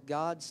him and said,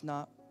 God's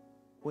not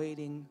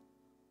waiting.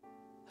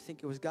 I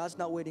think it was God's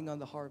not waiting on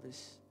the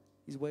harvest.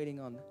 He's waiting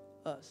on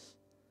us.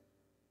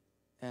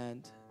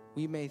 And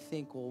we may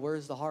think, well,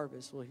 where's the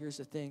harvest? Well, here's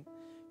the thing.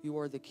 You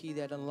are the key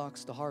that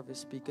unlocks the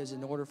harvest, because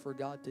in order for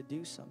God to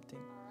do something,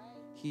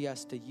 He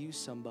has to use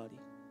somebody.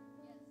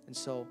 And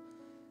so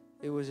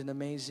it was an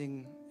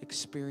amazing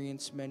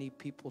experience. Many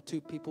people,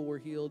 2 people were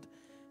healed,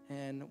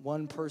 and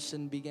 1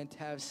 person began to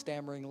have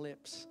stammering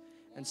lips.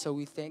 And so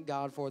we thank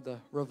God for the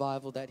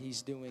revival that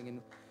He's doing.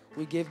 And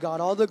we give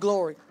God all the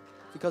glory,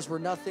 because we're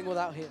nothing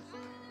without Him.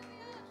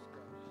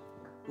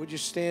 Would you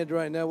stand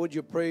right now? Would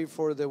you pray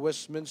for the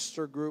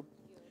Westminster group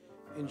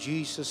in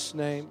Jesus'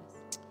 name?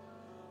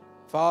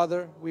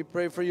 Father, we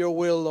pray for your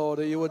will, Lord,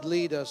 that you would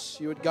lead us,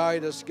 you would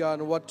guide us,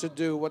 God, on what to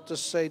do, what to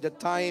say, the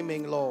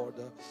timing, Lord,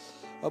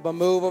 of a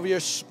move of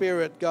your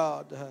Spirit,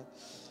 God.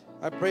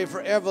 I pray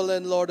for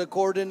Evelyn, Lord, the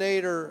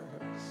coordinator,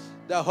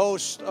 the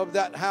host of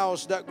that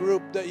house, that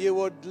group, that you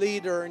would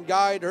lead her and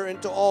guide her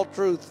into all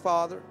truth,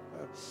 Father.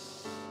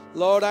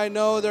 Lord, I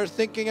know they're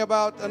thinking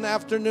about an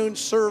afternoon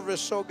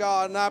service, oh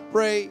God, and I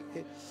pray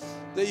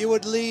that you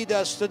would lead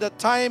us to the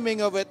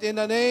timing of it in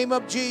the name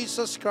of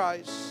Jesus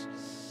Christ.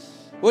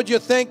 Would you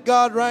thank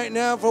God right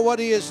now for what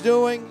He is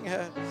doing?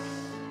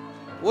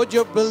 Would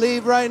you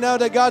believe right now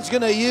that God's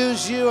going to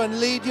use you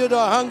and lead you to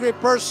a hungry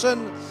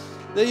person,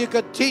 that you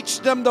could teach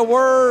them the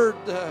Word,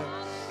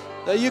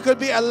 that you could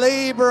be a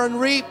laborer and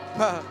reap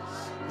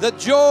the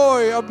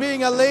joy of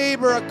being a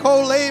laborer, a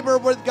co-laborer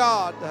with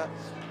God,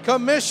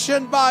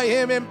 commissioned by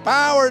Him,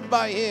 empowered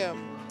by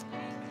Him.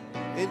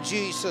 In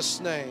Jesus'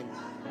 name.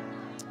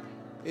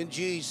 In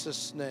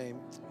Jesus' name.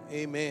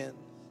 Amen.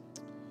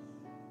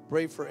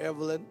 Pray for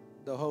Evelyn,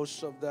 the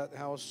host of that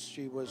house.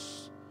 She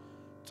was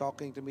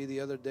talking to me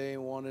the other day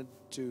and wanted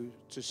to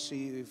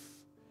see if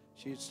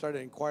she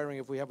started inquiring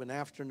if we have an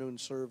afternoon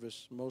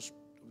service. Most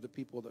of the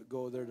people that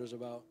go there's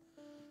about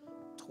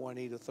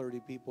 20 to 30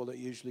 people that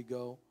usually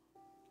go.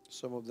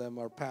 Some of them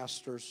are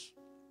pastors.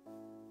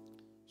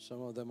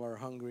 Some of them are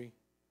hungry.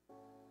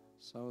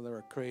 Some of them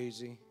are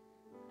crazy.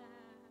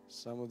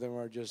 Some of them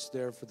are just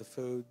there for the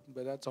food,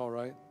 but that's all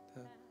right.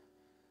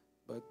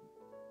 But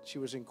she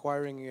was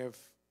inquiring if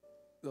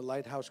the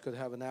Lighthouse could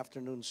have an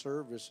afternoon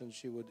service, and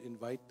she would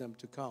invite them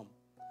to come.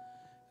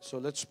 So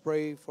let's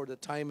pray for the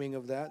timing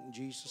of that in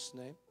Jesus'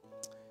 name.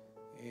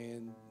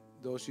 And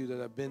those of you that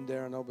have been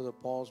there, I know Brother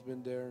Paul's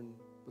been there, and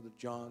Brother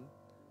John,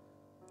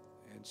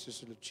 and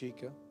Sister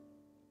Lachica.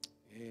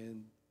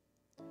 And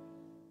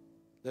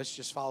let's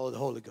just follow the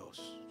Holy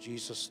Ghost. In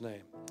Jesus'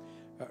 name.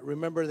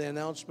 Remember the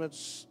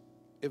announcements,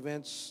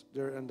 events,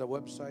 they're on the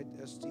website,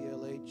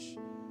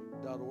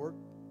 stlh.org.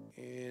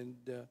 And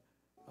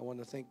I want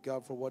to thank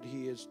God for what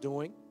He is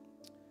doing.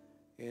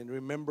 And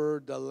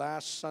remember, the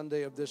last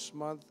Sunday of this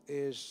month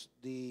is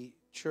the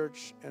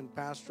church and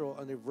pastoral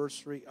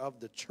anniversary of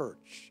the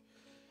church,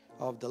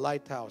 of the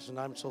Lighthouse. And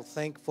I'm so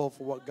thankful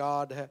for what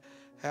God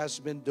has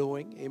been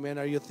doing. Amen.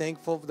 Are you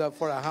thankful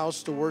for a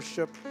house to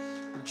worship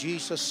in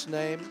Jesus'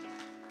 name?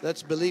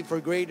 Let's believe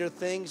for greater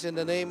things in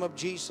the name of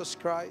Jesus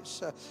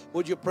Christ.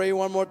 Would you pray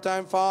one more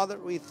time, Father?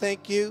 We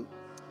thank you.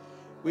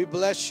 We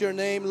bless your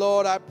name,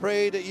 Lord. I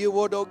pray that you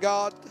would, oh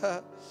God,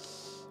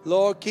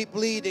 Lord, keep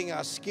leading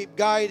us, keep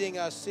guiding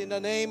us in the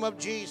name of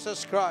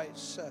Jesus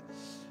Christ.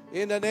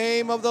 In the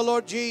name of the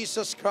Lord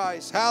Jesus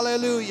Christ.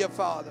 Hallelujah,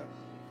 Father.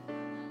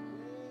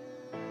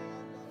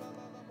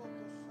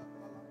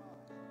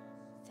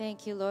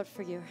 Thank you, Lord,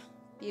 for your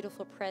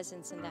beautiful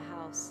presence in the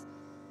house.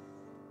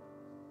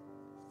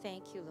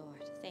 Thank you,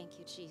 Lord. Thank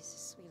you,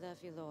 Jesus. We love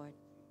you, Lord.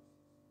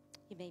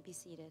 You may be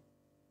seated.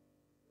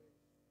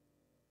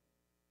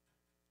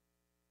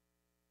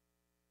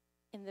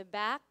 In the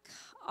back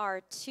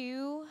are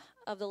 2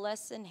 of the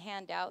lesson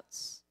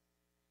handouts,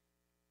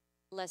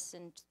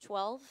 lesson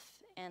 12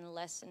 and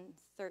lesson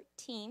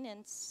 13,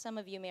 and some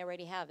of you may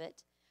already have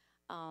it.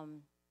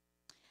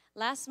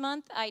 Last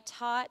month, I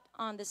taught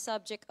on the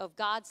subject of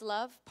God's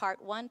love,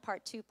 part 1,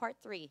 part 2, part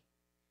 3.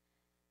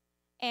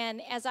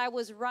 And as I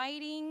was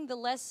writing the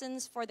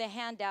lessons for the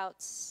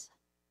handouts,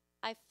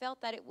 I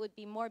felt that it would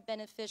be more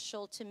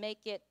beneficial to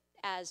make it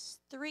as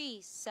 3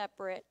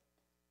 separate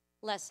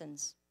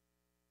lessons.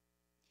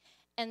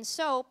 And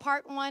so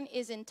part 1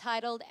 is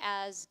entitled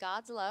as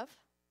God's love.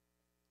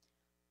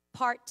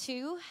 Part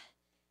 2,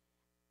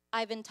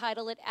 I've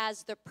entitled it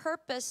as the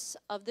purpose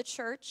of the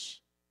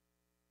church.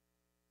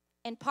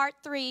 And part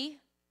 3,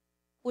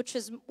 which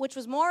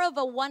was more of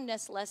a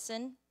oneness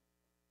lesson,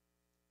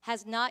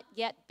 has not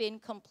yet been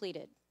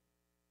completed.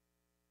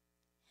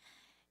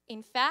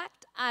 In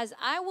fact, as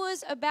I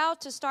was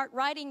about to start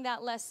writing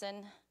that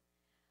lesson,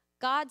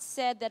 God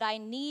said that I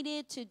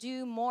needed to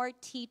do more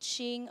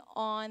teaching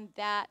on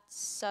that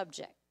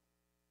subject.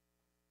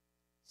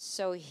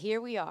 So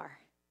here we are.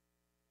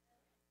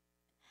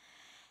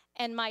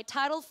 And my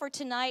title for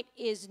tonight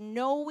is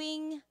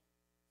Knowing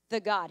the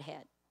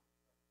Godhead.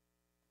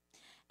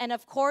 And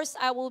of course,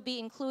 I will be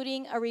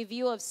including a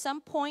review of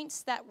some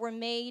points that were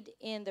made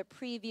in the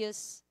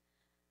previous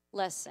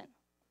lesson.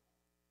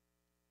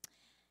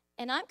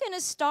 And I'm going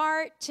to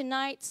start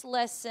tonight's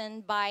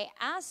lesson by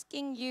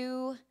asking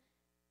you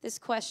this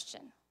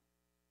question.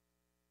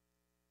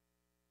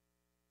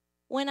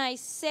 When I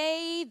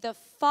say the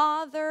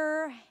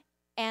Father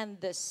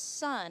and the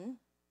Son,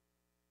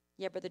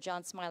 yeah, Brother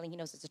John's smiling. He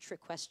knows it's a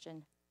trick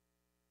question.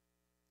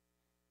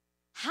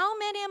 How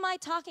many am I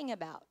talking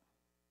about?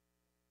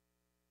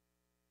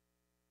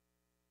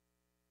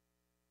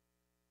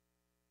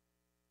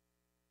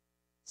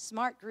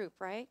 Smart group,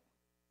 right?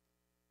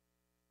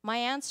 My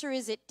answer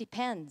is it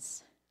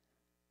depends.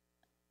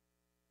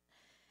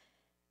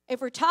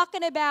 If we're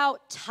talking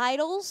about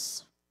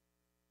titles,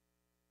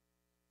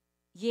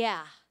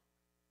 yeah,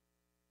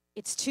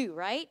 it's 2,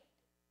 right?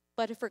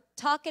 But if we're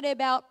talking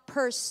about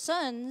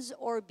persons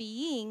or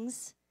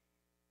beings,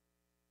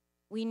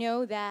 we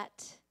know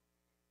that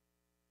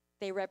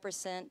they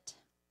represent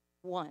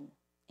 1.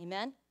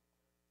 Amen?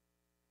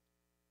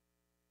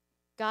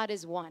 God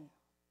is 1.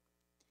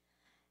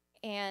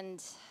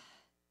 And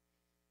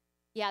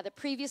yeah, the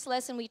previous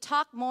lesson we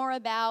talked more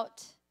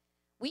about,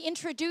 we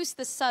introduced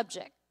the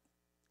subject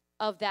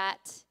of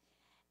that.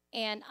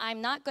 And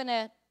I'm not going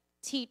to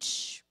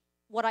teach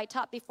what I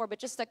taught before, but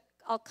just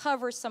I'll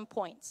cover some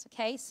points,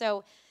 okay?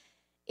 So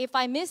if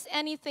I miss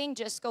anything,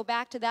 just go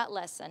back to that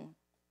lesson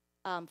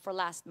for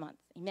last month.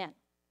 Amen.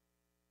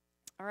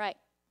 All right.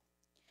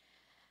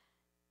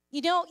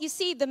 You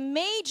see, the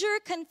major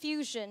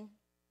confusion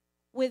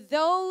with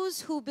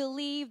those who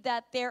believe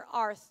that there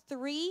are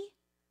 3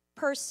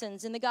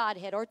 persons in the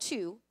Godhead, or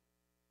 2.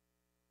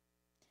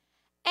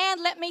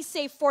 And let me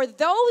say, for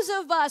those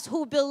of us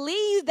who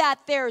believe that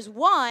there's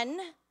 1,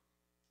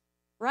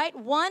 right,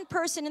 1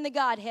 person in the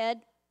Godhead,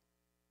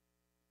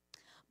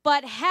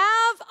 but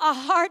have a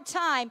hard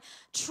time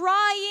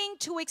trying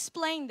to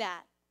explain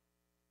that,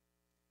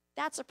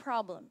 that's a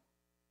problem.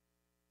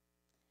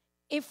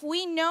 If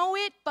we know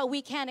it, but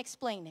we can't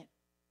explain it.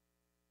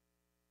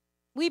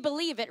 We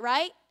believe it,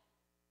 right?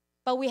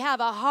 But we have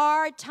a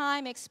hard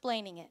time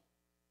explaining it.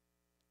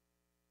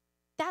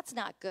 That's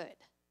not good.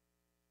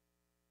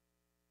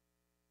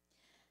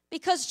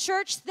 Because,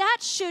 church, that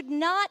should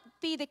not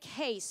be the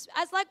case.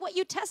 As like what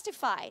you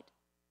testified.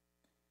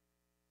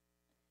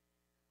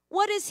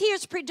 What is here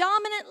is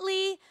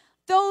predominantly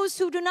those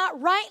who do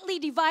not rightly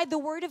divide the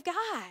word of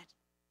God.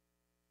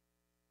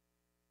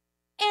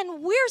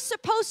 And we're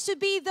supposed to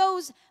be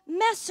those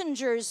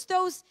messengers,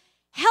 those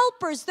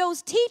helpers,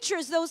 those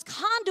teachers, those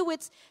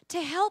conduits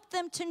to help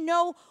them to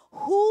know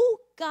who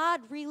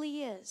God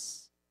really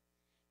is.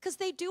 Because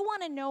they do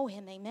want to know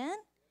Him, amen?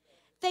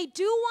 They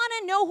do want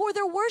to know who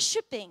they're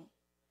worshiping.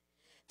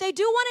 They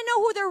do want to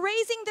know who they're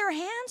raising their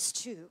hands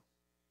to.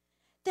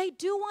 They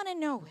do want to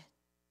know it.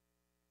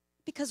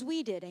 Because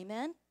we did,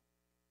 amen?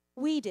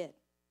 We did.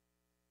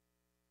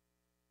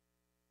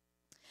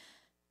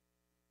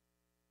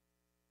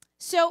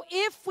 So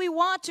if we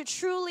want to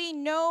truly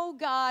know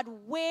God,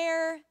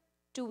 where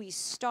do we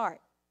start?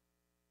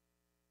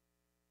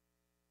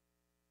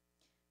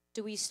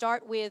 Do we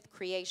start with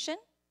creation?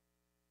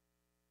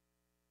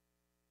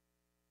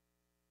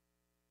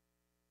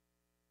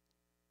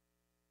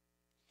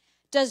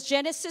 Does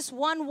Genesis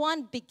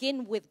 1:1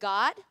 begin with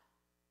God?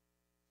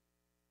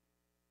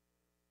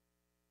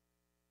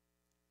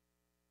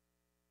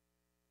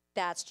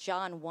 That's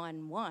John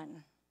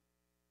 1:1,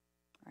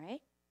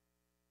 right?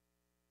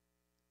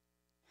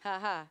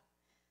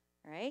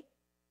 Right?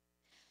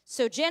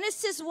 So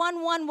Genesis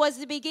 1:1 was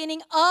the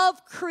beginning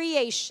of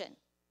creation.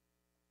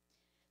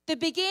 The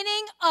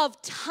beginning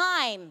of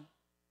time.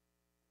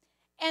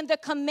 And the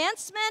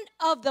commencement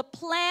of the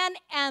plan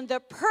and the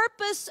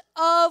purpose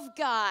of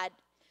God.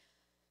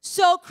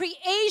 So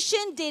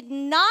creation did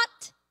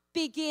not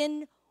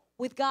begin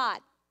with God.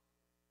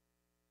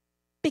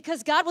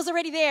 Because God was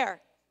already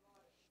there.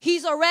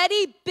 He's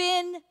already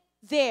been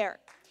there.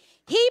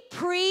 He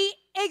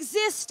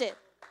pre-existed.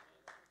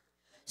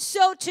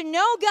 So to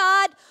know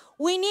God,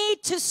 we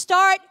need to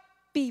start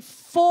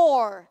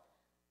before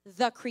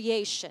the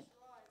creation.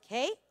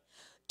 Okay?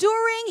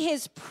 During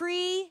his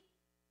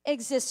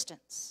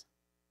pre-existence.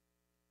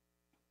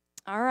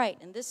 All right,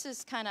 and this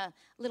is kind of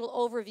a little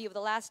overview of the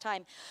last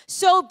time.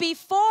 So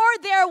before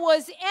there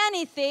was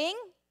anything,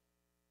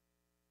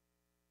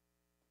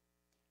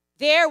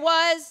 there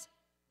was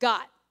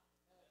God.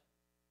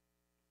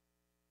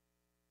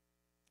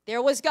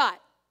 There was God.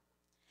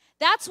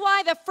 That's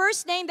why the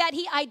first name that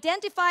he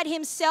identified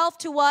himself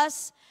to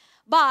us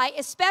by,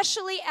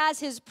 especially as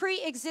his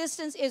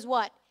pre-existence, is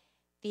what?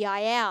 The I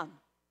am,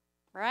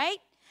 right?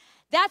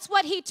 That's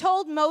what he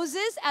told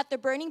Moses at the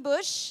burning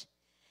bush.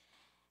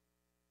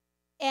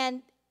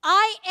 And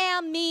I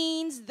am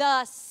means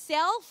the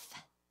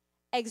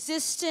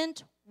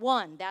self-existent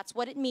one. That's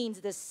what it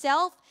means, the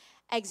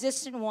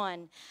self-existent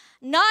one.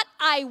 Not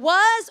I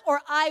was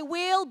or I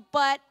will,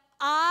 but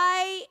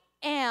I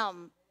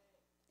am.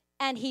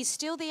 And he's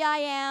still the I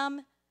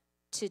am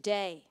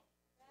today.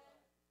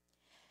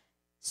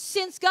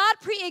 Since God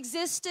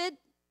pre-existed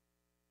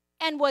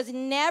and was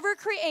never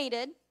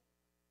created,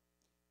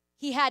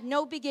 he had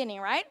no beginning,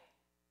 right?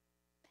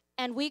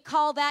 And we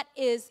call that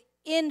is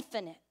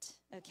infinite,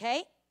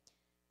 okay?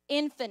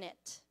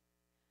 Infinite.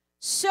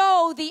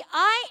 So the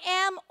I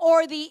am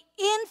or the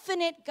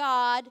infinite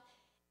God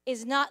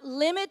is not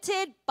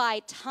limited by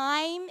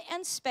time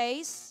and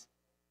space,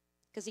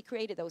 because he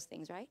created those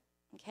things, right?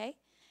 Okay?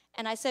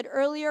 And I said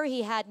earlier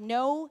he had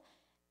no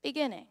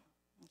beginning,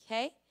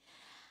 okay?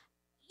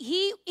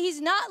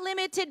 He's not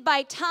limited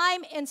by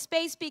time and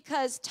space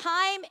because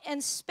time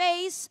and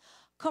space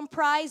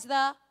comprise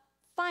the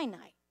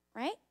finite,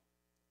 right?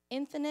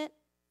 Infinite,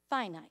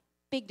 finite.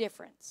 Big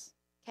difference,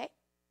 okay?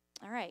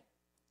 All right.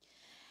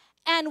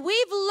 And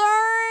we've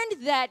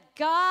learned that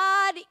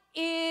God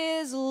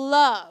is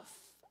love,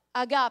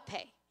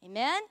 agape,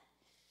 amen?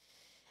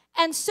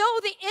 And so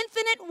the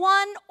infinite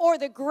one or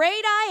the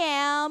great I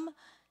am,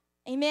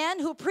 amen,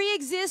 who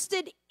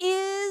pre-existed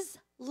is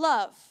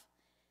love.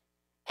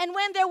 And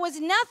when there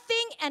was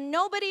nothing and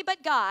nobody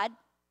but God,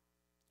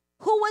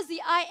 who was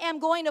the I am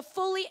going to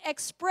fully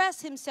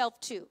express himself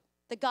to?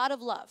 The God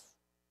of love,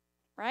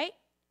 right?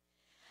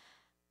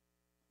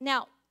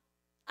 Now,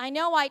 I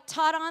know I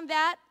taught on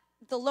that,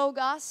 the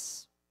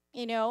Logos,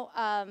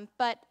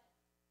 but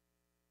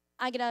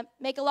I'm going to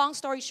make a long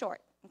story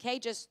short, okay?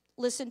 Just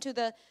listen to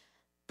the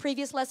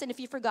previous lesson if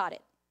you forgot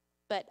it.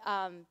 But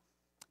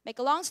make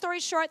a long story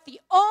short, the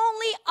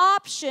only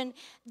option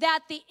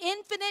that the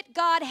infinite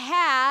God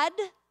had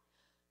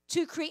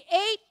to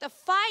create the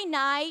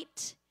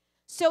finite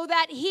so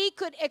that he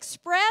could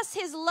express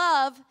his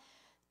love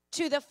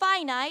to the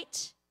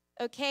finite,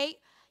 okay?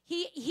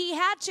 He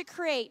had to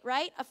create,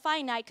 right, a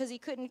finite because he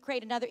couldn't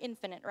create another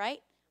infinite, right?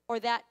 Or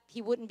that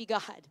he wouldn't be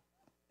God,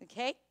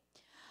 okay?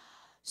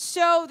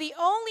 So the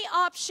only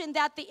option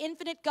that the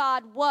infinite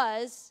God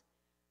was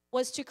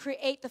to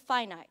create the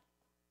finite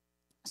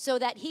so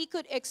that he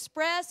could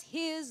express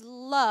his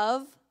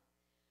love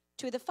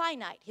to the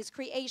finite, his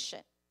creation.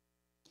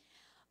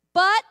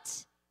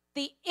 But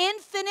the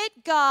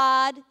infinite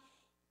God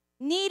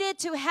needed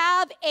to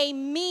have a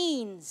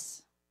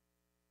means,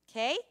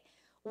 okay,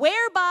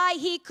 whereby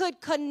he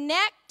could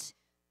connect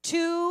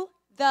to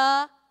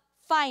the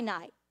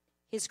finite,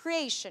 his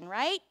creation,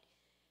 right?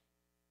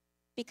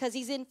 Because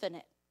he's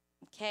infinite,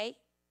 okay?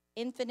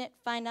 Infinite,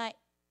 finite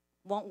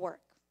won't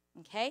work,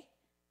 okay?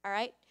 All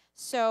right?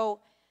 So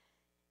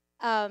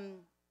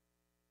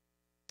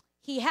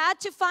he had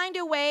to find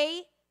a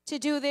way to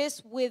do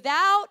this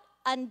without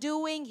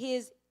undoing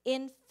his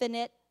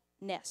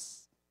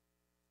infiniteness.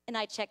 And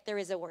I checked, there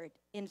is a word,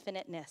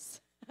 infiniteness.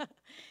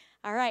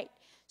 All right.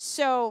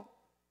 So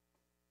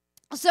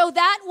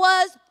that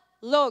was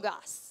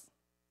Logos.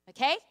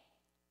 Okay?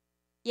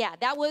 Yeah,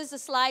 that was a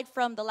slide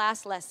from the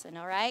last lesson,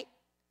 all right?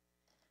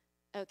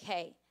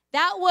 Okay.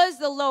 That was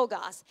the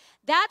Logos.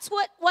 That's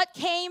what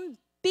came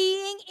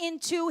being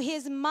into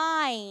his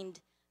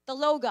mind, the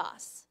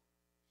Logos.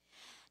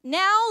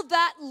 Now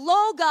that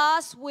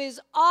Logos was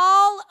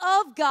all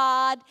of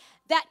God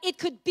that it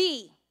could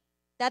be,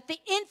 that the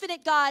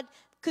infinite God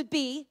could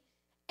be,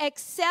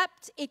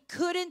 except it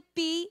couldn't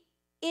be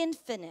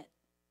infinite,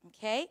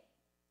 okay?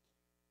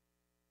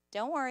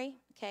 Don't worry,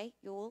 okay?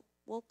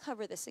 We'll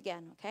cover this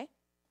again, okay?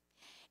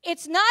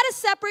 It's not a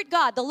separate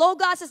God. The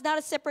Logos is not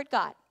a separate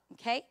God,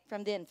 okay,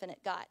 from the infinite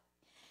God.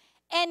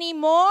 Any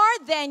more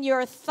than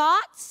your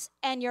thoughts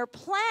and your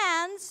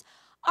plans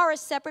are a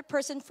separate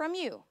person from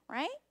you,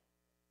 right?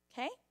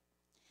 Okay?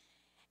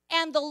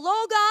 And the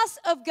Logos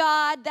of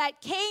God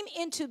that came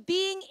into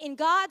being in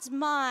God's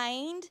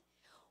mind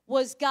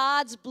was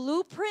God's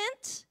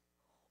blueprint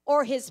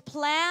or his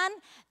plan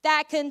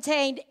that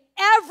contained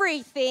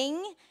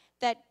everything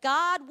that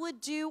God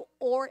would do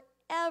or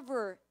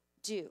ever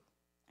do.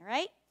 All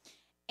right?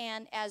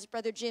 And as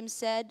Brother Jim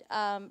said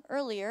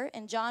earlier,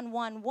 in John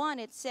 1:1,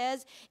 it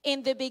says,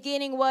 in the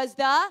beginning was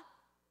the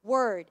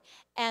Word,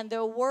 and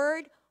the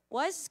Word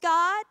was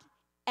God,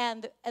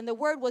 and the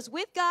Word was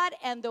with God,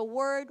 and the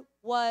Word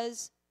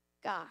was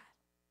God.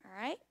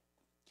 All right?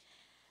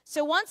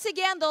 So once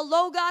again, the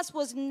Logos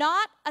was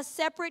not a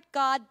separate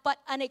God, but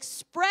an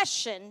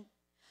expression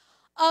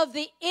of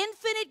the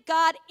infinite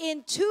God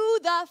into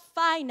the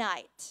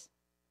finite.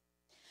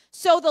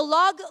 So the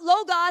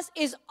Logos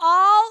is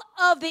all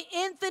of the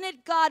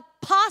infinite God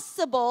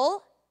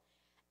possible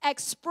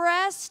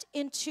expressed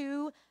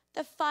into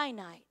the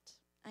finite.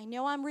 I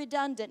know I'm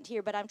redundant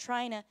here, but I'm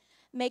trying to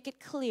make it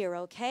clear,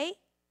 okay?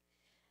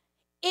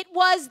 It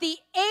was the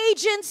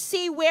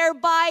agency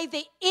whereby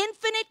the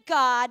infinite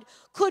God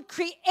could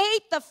create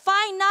the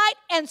finite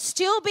and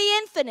still be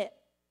infinite.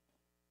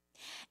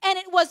 And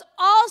it was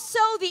also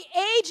the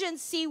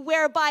agency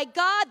whereby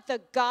God,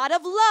 the God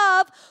of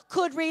love,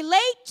 could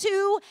relate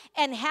to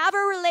and have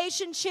a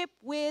relationship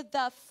with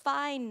the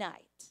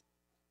finite.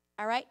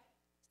 All right?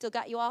 Still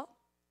got you all?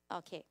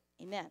 Okay.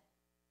 Amen.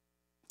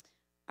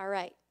 All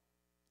right.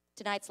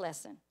 Tonight's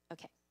lesson.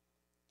 Okay.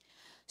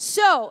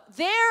 So,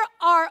 there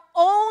are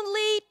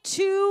only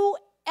two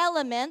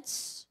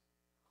elements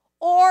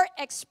or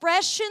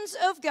expressions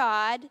of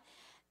God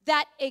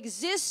that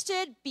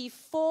existed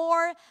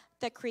before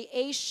the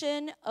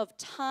creation of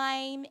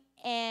time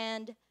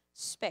and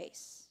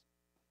space.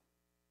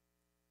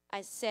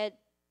 I said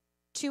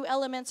two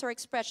elements or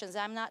expressions.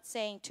 I'm not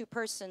saying two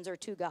persons or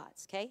two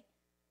gods, okay?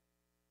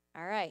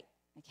 All right,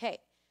 okay.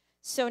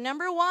 So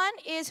number one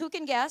is, who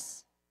can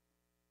guess?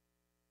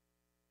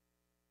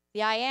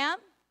 The I am.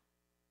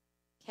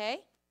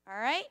 Okay, all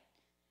right.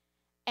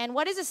 And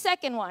what is the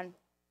second one?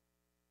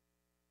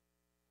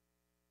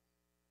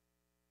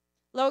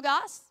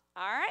 Logos.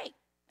 All right,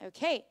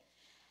 okay.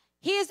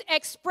 His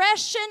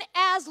expression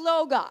as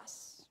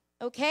Logos.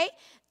 Okay,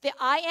 the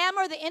I am,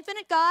 or the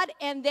infinite God,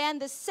 and then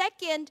the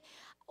second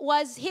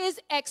was his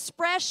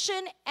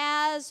expression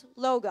as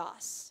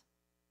Logos.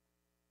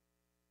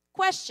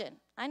 Question.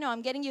 I know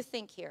I'm getting you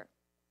think here.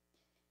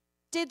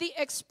 Did the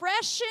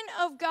expression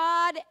of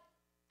God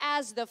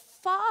as the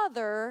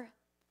Father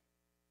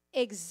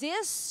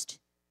exist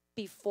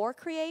before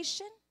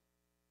creation?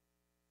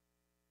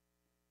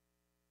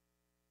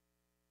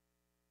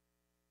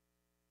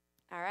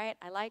 All right,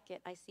 I like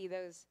it. I see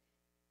those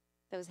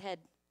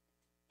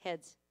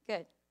heads.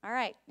 Good. All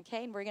right,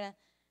 okay, and we're going to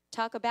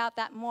talk about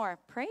that more.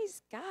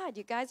 Praise God,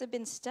 you guys have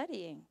been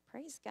studying.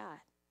 Praise God.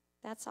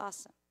 That's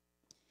awesome.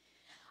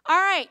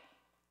 All right,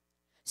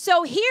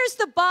 so here's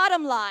the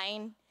bottom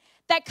line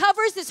that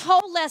covers this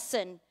whole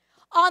lesson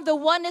on the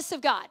oneness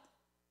of God.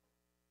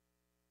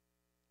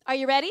 Are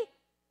you ready?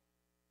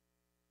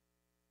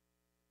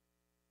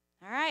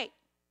 All right.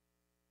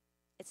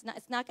 It's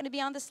not going to be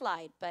on the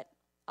slide, but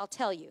I'll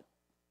tell you.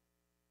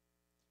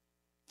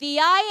 The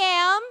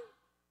I am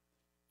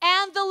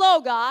and the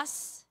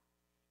Logos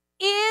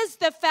is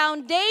the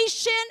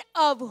foundation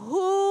of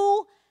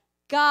who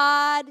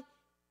God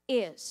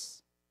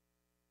is.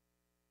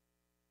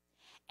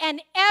 And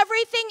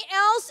everything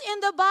else in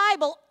the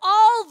Bible,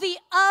 all the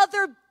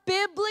other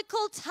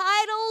biblical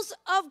titles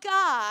of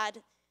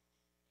God,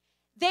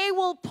 they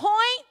will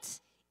point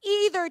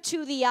either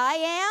to the I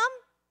am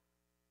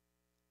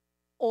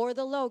or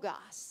the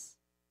Logos.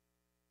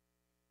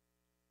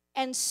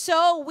 And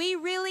so we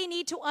really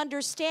need to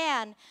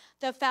understand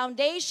the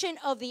foundation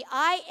of the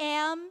I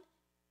am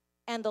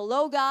and the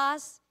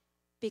Logos,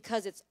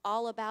 because it's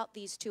all about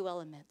these two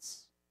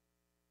elements.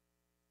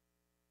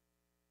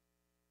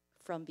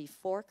 From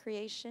before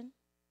creation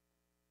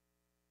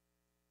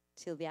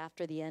till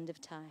after the end of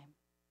time.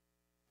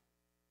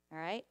 All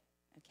right?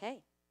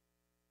 Okay.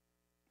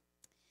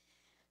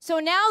 So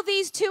now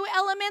these two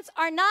elements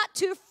are not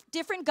two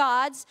different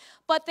gods,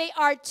 but they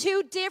are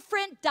two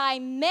different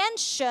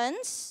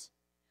dimensions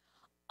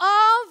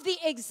of the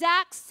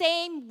exact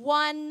same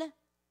one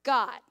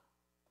God.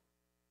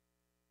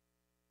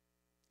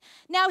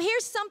 Now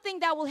here's something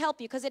that will help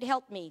you, because it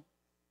helped me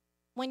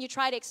when you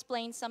try to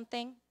explain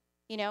something,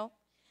 you know.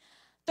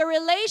 The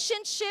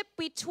relationship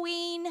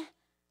between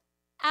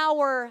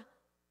our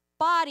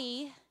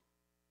body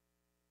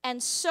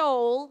and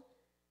soul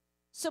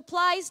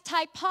supplies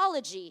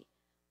typology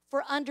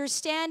for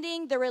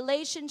understanding the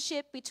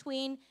relationship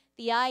between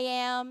the I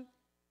am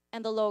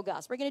and the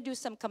Logos. We're going to do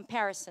some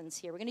comparisons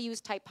here. We're going to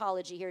use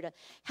typology here to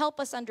help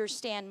us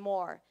understand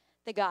more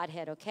the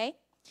Godhead, okay?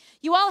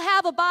 You all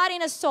have a body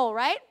and a soul,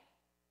 right?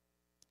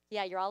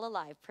 Yeah, you're all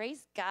alive.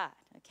 Praise God,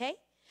 okay?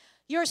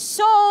 Your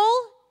soul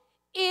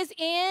is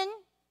in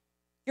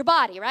your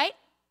body, right?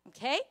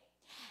 Okay?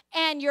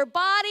 And your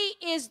body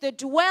is the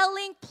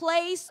dwelling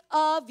place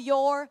of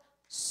your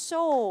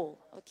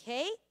soul,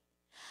 okay?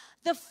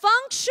 The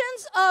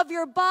functions of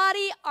your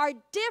body are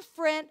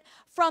different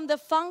from the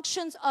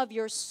functions of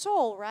your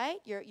soul, right?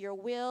 Your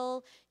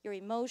will, your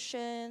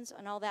emotions,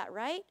 and all that,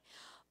 right?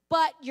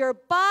 But your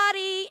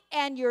body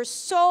and your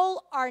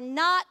soul are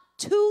not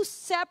two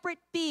separate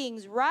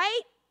beings,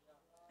 right?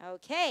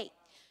 Okay.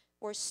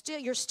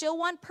 You're still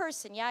one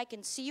person. Yeah, I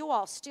can see you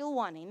all. Still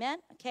one. Amen?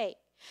 Okay.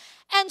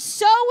 And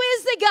so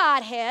is the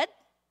Godhead,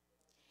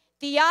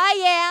 the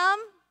I am,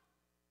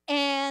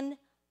 and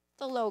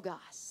the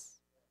Logos.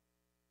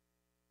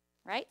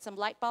 Right? Some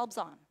light bulbs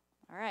on.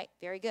 All right.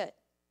 Very good.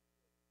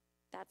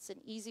 That's an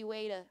easy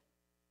way to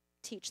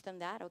teach them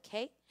that,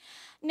 okay?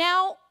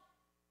 Now,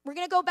 we're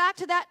going to go back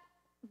to that,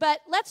 but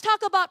let's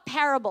talk about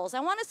parables. I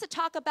want us to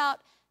talk about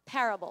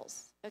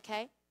parables,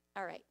 okay?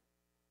 All right.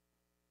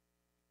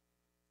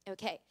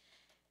 Okay.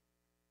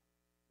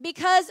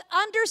 Because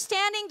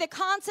understanding the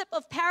concept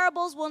of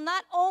parables will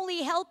not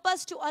only help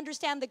us to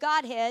understand the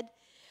Godhead,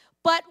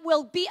 but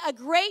will be a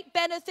great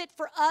benefit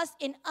for us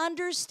in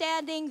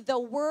understanding the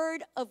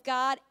Word of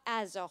God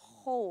as a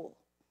whole.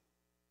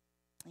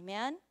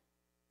 Amen?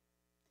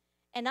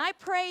 And I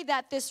pray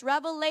that this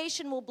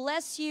revelation will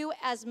bless you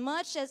as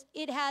much as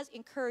it has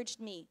encouraged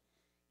me.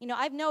 You know,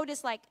 I've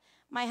noticed, like,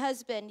 my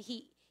husband,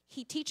 he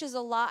teaches a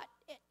lot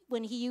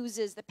when he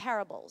uses the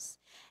parables.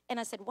 And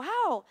I said,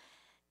 wow,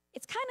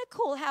 it's kind of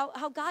cool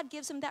how God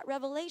gives him that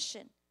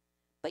revelation.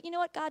 But you know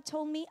what God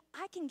told me?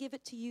 I can give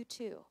it to you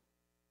too.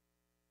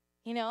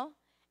 You know?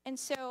 And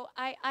so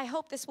I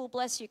hope this will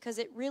bless you because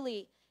it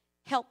really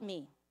helped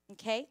me,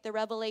 okay? The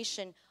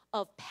revelation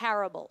of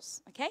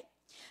parables, okay?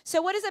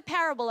 So what is a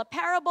parable? A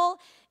parable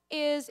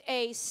is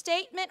a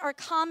statement or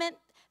comment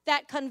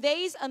that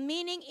conveys a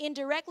meaning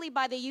indirectly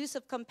by the use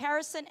of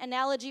comparison,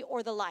 analogy,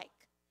 or the like.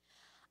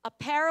 A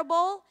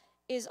parable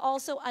is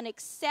also an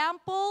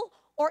example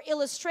or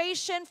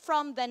illustration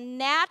from the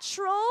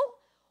natural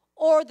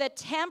or the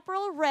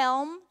temporal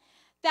realm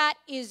that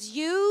is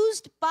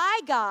used by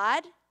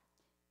God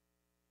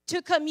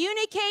to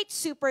communicate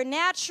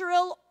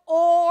supernatural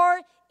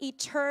or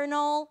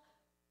eternal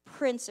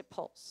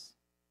principles.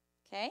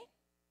 Okay?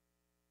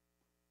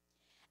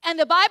 And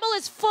the Bible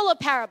is full of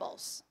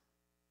parables.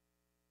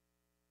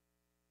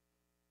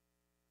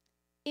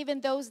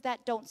 Even those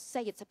that don't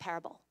say it's a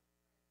parable.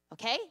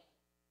 Okay?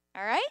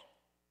 All right?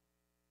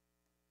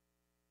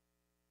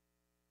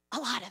 A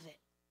lot of it.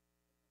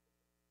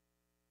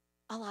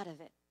 A lot of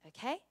it.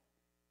 Okay?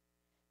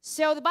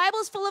 So the Bible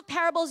is full of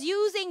parables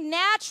using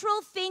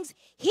natural things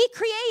He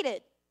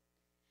created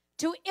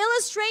to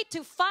illustrate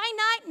to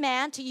finite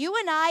man, to you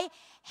and I,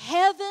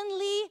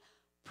 heavenly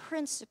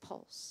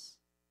principles.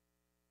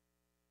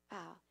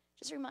 Wow.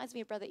 Just reminds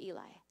me of Brother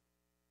Eli.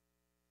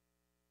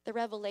 The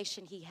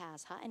revelation he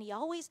has, huh? And he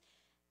always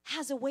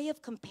has a way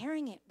of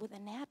comparing it with a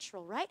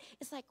natural, right?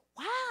 It's like,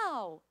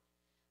 wow.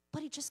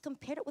 But he just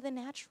compared it with a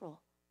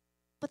natural.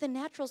 But the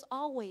natural's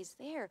always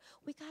there.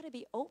 We got to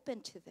be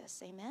open to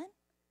this, amen?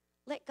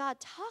 Let God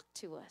talk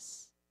to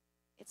us.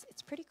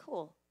 It's pretty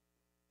cool.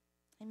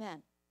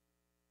 Amen.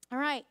 All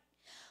right.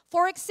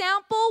 For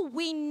example,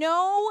 we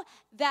know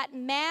that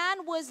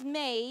man was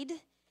made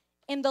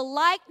in the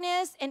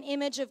likeness and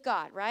image of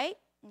God, right?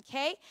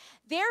 Okay?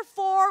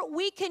 Therefore,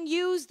 we can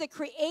use the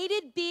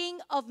created being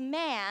of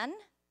man,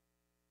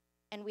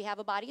 and we have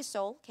a body, a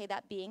soul, okay,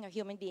 that being, a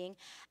human being,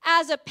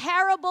 as a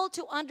parable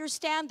to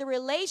understand the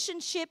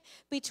relationship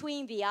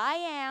between the I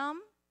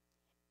am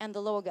and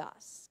the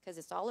Logos, because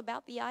it's all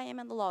about the I am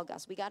and the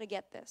Logos. We got to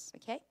get this,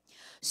 okay?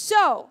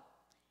 So,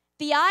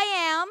 the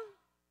I am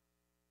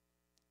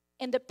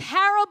in the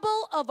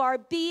parable of our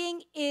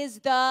being is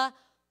the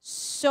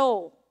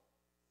soul.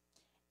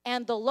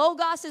 And the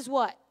Logos is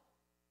what?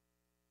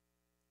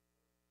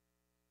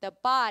 The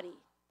body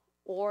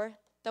or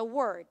the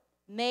Word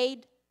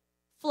made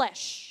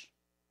flesh.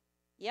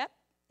 Yep,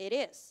 it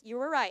is. You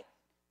were right.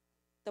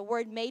 The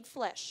Word made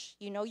flesh.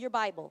 You know your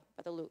Bible,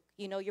 Brother Luke.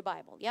 You know your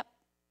Bible. Yep.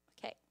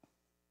 Okay.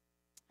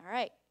 All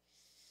right.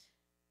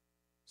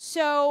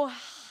 So,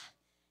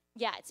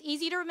 yeah, it's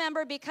easy to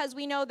remember because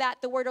we know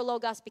that the Word or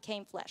Logos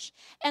became flesh.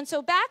 And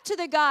so back to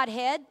the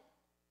Godhead.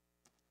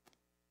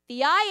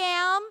 The I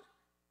am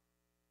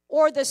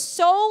or the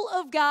soul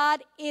of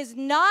God is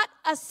not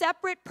a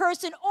separate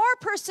person or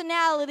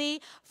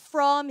personality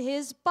from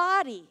His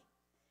body.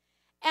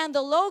 And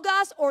the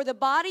Logos or the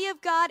body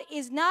of God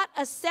is not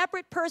a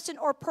separate person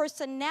or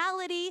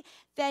personality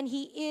than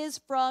He is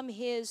from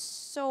His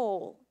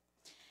soul,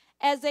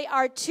 as they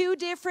are two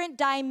different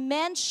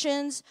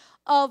dimensions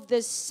of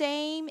the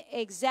same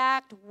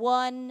exact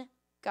one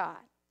God.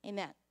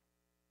 Amen.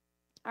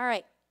 All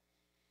right.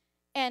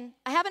 And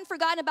I haven't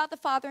forgotten about the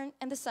Father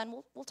and the Son.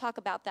 We'll talk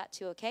about that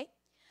too, okay?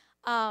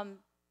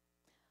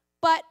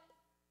 But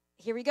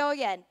here we go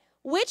again.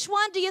 Which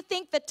one do you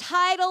think the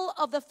title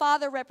of the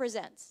Father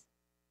represents?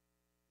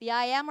 The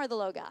I am or the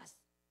Logos?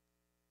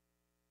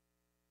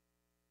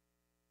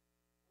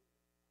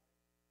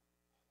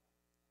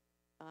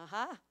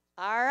 Uh-huh.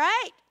 All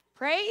right.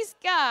 Praise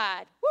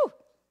God. Woo.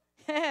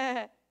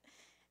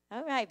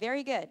 All right.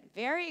 Very good.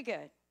 Very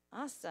good.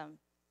 Awesome.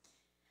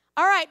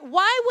 All right,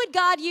 why would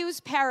God use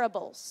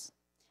parables?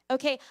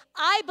 Okay,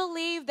 I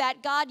believe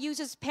that God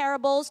uses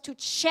parables to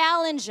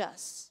challenge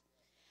us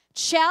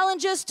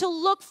to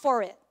look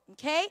for it,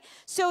 okay?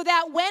 So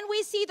that when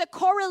we see the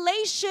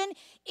correlation,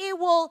 it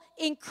will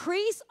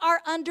increase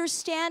our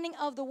understanding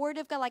of the Word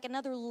of God like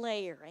another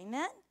layer,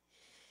 amen?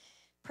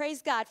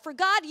 Praise God. For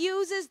God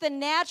uses the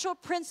natural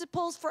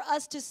principles for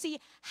us to see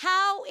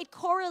how it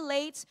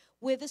correlates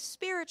with the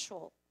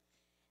spiritual,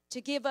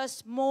 to give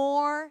us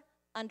more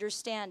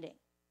understanding.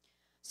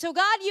 So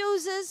God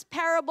uses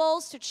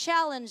parables to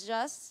challenge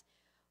us,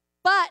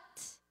 but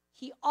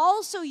He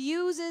also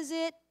uses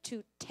it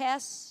to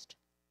test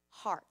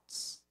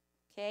hearts.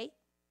 Okay?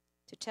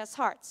 To test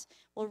hearts.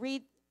 We'll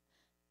read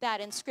that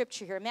in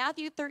scripture here.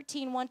 Matthew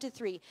 13,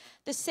 1-3.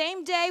 The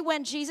same day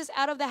went Jesus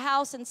out of the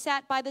house and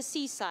sat by the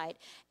seaside,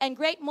 and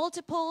great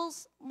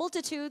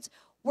multitudes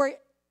were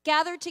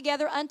gathered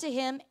together unto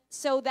him,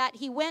 so that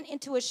he went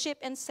into a ship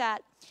and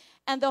sat.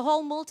 And the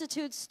whole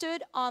multitude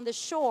stood on the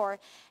shore.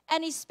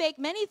 And he spake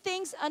many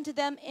things unto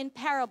them in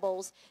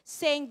parables,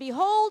 saying,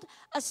 Behold,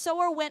 a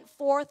sower went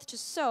forth to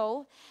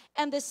sow.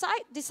 And the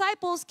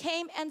disciples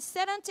came and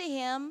said unto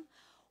him,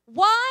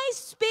 Why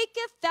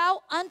speakest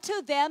thou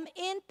unto them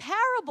in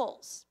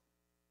parables?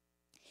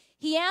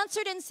 He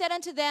answered and said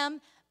unto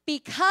them,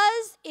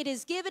 Because it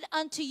is given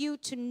unto you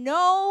to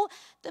know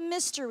the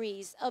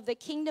mysteries of the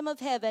kingdom of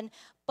heaven,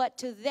 but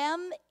to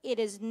them it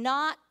is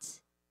not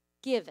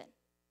given.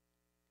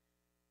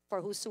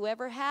 For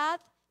whosoever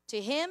hath,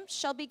 to him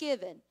shall be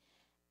given,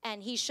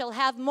 and he shall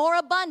have more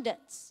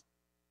abundance.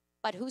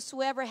 But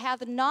whosoever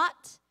hath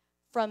not,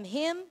 from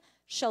him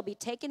shall be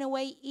taken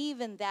away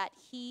even that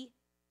he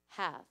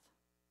have.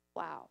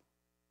 Wow.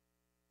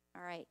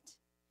 All right.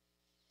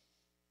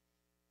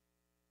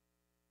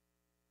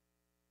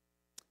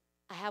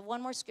 I have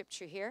one more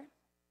scripture here.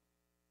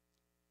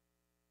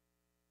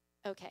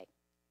 Okay.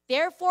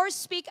 Therefore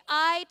speak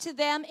I to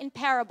them in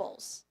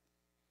parables,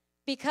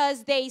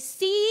 because they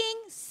seeing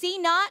see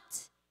not,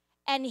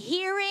 and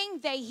hearing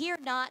they hear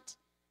not,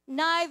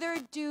 neither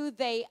do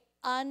they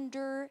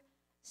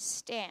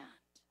understand.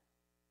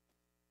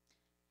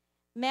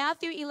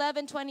 Matthew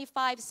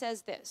 11:25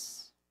 says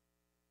this.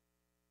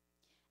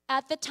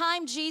 At the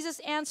time Jesus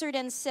answered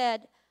and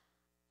said,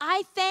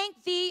 I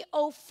thank thee,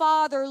 O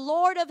Father,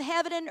 Lord of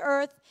heaven and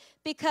earth,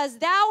 because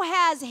thou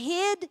hast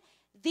hid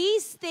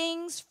these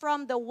things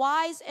from the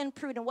wise and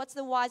prudent. What's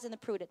the wise and the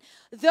prudent?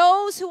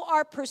 Those who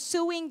are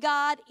pursuing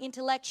God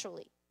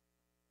intellectually.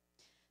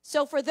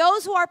 So for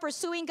those who are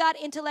pursuing God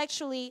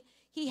intellectually,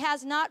 he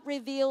has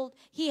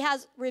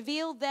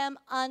revealed them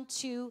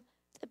unto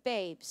the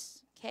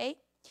babes. Okay?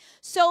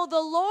 So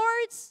the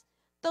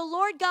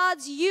Lord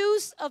God's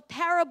use of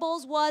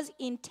parables was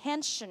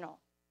intentional.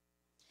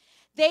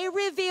 They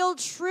revealed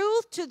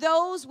truth to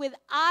those with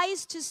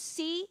eyes to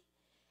see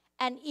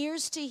and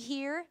ears to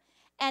hear,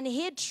 and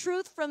hid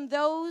truth from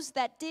those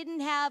that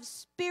didn't have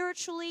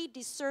spiritually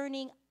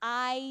discerning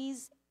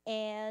eyes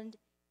and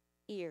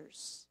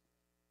ears.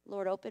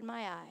 Lord, open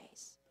my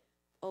eyes.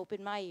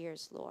 Open my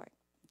ears, Lord.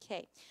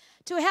 Okay.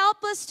 To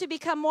help us to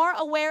become more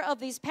aware of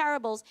these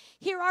parables,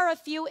 here are a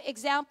few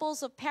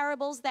examples of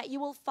parables that you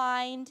will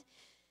find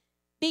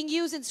being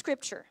used in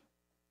Scripture.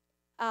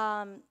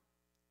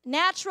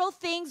 Natural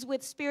things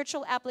with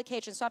spiritual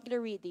application. So I'm going to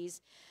read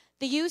these.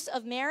 The use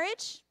of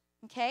marriage,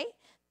 okay?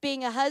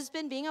 Being a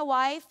husband, being a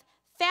wife,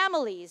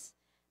 families,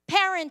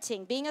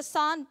 parenting, being a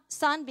son,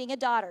 being a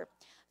daughter.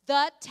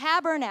 The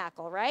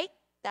tabernacle, right?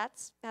 That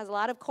has a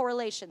lot of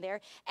correlation there.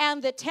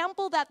 And the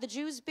temple that the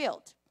Jews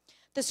built.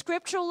 The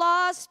scriptural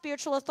laws,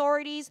 spiritual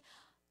authorities,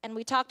 and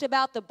we talked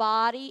about the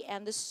body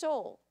and the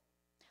soul.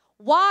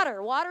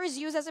 Water is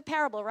used as a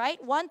parable,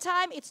 right? One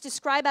time it's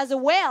described as a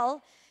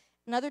well,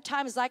 another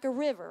time is like a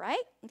river,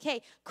 right?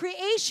 Okay,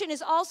 creation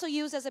is also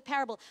used as a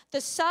parable.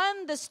 The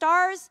sun, the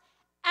stars,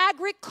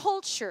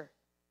 agriculture,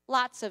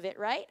 lots of it,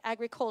 right?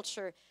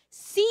 Agriculture,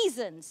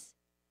 seasons,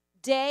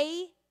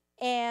 day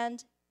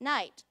and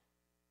night.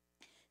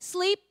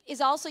 Sleep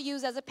is also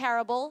used as a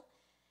parable.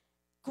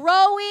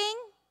 Growing,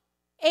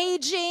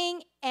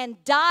 aging,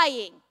 and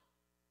dying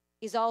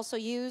is also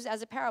used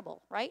as a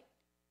parable, right?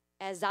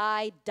 As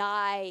I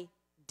die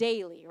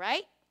daily,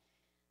 right?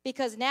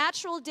 Because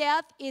natural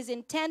death is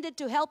intended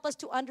to help us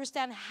to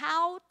understand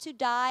how to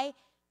die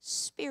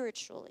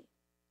spiritually.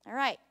 All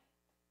right.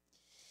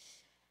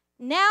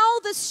 Now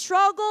the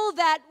struggle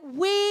that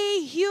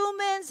we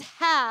humans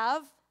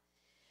have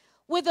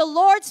with the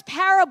Lord's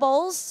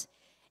parables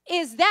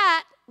is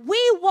that we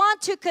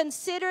want to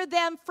consider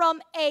them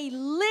from a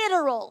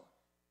literal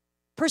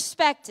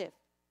perspective.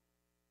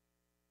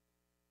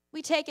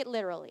 We take it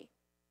literally.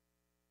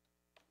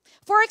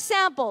 For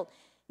example,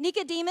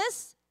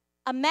 Nicodemus,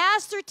 a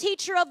master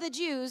teacher of the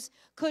Jews,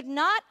 could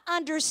not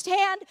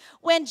understand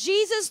when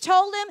Jesus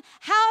told him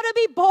how to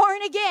be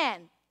born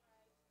again.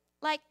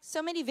 Like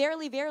so many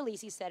verily,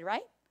 verilies, he said,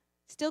 right?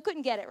 Still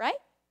couldn't get it, right?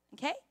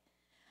 Okay.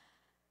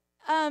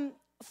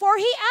 For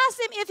he asked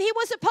him if he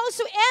was supposed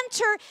to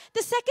enter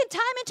the second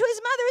time into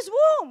his mother's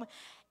womb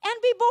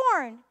and be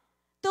born.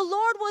 The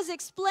Lord was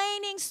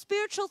explaining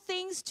spiritual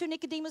things to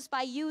Nicodemus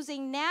by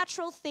using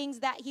natural things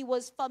that he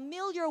was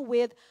familiar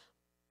with,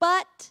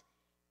 but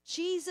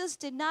Jesus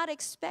did not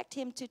expect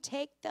him to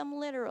take them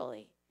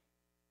literally.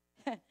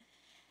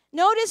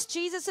 Notice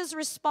Jesus'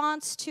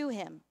 response to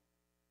him.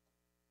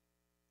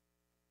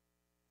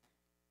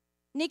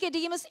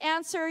 Nicodemus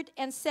answered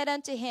and said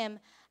unto him,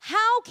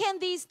 How can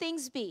these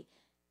things be?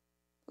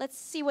 Let's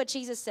see what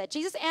Jesus said.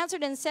 Jesus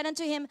answered and said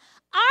unto him,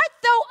 Art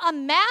thou a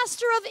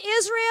master of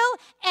Israel,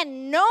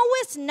 and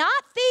knowest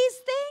not these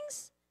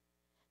things?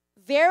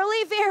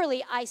 Verily,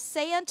 verily, I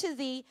say unto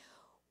thee,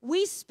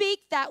 we speak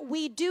that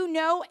we do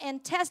know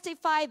and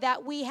testify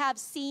that we have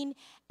seen,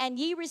 and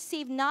ye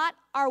receive not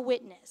our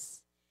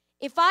witness.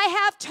 If I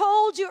have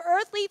told you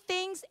earthly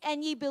things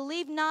and ye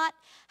believe not,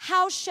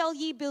 how shall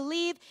ye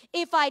believe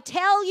if I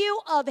tell you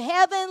of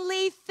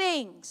heavenly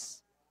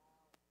things?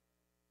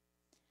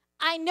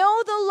 I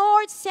know the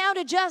Lord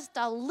sounded just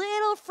a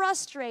little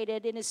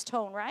frustrated in his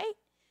tone, right?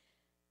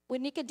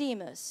 With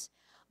Nicodemus.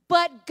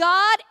 But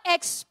God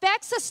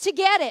expects us to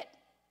get it.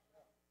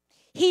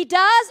 He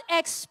does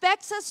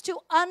expect us to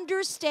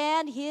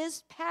understand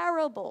his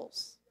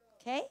parables.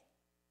 Okay?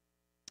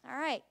 All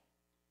right.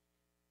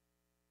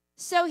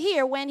 So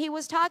here, when he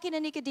was talking to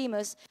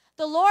Nicodemus,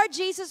 the Lord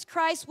Jesus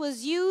Christ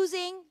was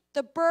using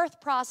the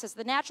birth process,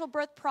 the natural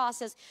birth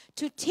process,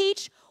 to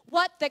teach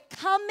what the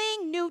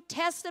coming New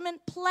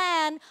Testament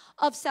plan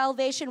of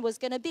salvation was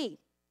going to be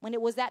when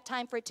it was that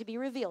time for it to be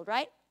revealed,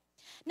 right?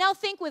 Now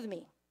think with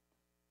me.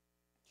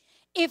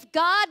 If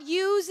God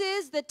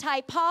uses the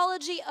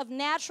typology of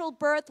natural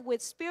birth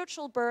with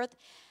spiritual birth,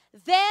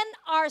 then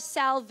our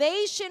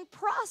salvation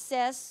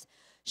process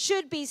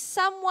should be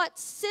somewhat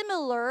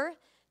similar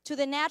to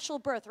the natural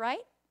birth, right?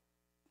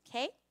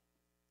 Okay?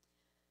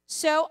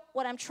 So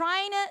what I'm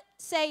trying to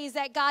say is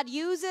that God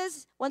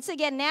uses, once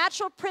again,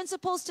 natural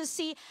principles to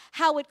see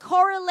how it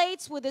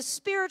correlates with the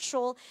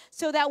spiritual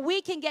so that we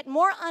can get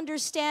more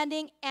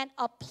understanding and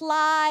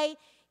apply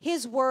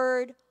his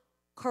word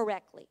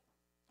correctly.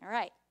 All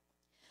right.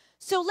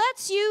 So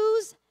let's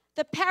use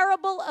the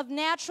parable of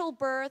natural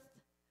birth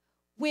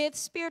with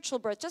spiritual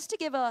birth, just to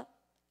give an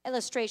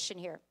illustration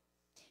here.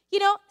 You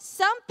know,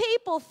 some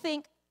people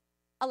think,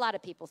 a lot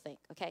of people think,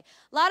 okay?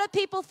 A lot of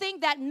people think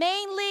that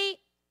mainly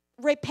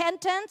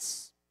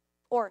repentance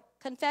or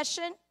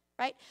confession,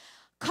 right,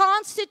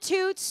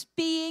 constitutes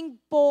being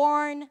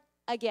born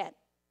again,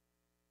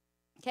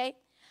 okay?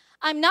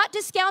 I'm not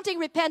discounting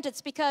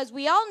repentance because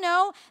we all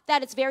know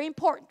that it's very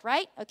important,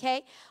 right?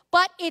 Okay?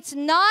 But it's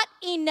not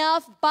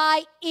enough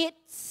by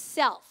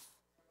itself,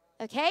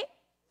 okay?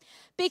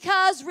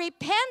 Because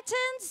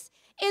repentance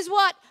is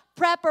what?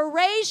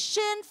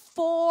 Preparation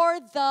for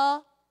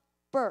the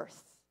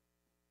birth,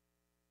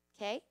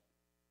 okay?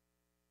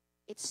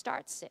 It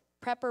starts it.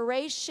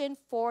 Preparation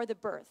for the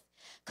birth.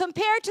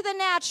 Compared to the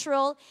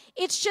natural,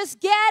 it's just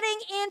getting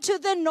into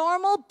the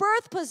normal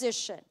birth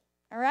position,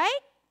 all right?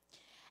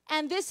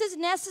 And this is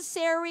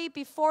necessary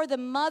before the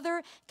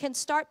mother can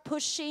start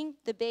pushing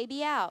the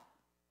baby out.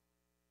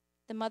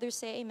 The mother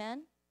say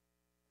amen?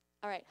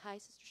 All right. Hi,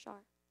 Sister Shar.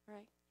 All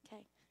right.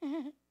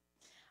 Okay.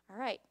 All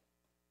right.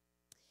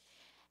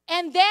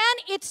 And then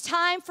it's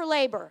time for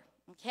labor.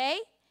 Okay?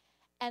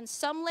 And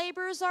some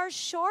labors are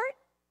short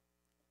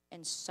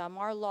and some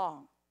are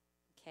long.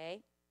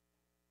 Okay?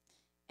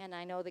 And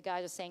I know the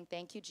guys are saying,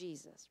 thank you,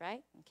 Jesus.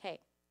 Right? Okay.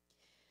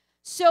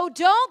 So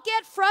don't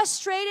get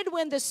frustrated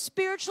when the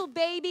spiritual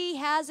baby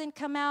hasn't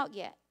come out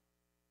yet,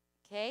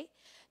 okay?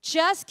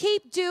 Just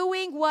keep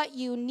doing what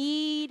you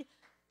need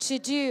to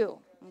do,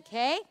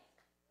 okay?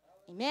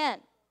 Amen.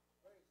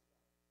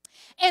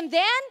 And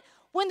then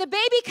when the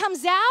baby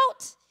comes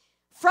out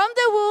from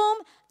the womb,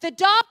 the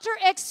doctor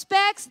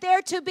expects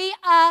there to be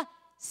a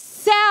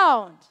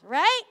sound,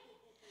 right?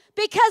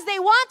 Because they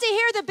want to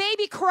hear the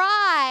baby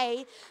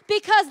cry,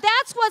 because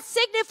that's what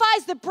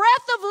signifies the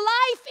breath of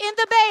life in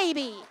the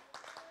baby.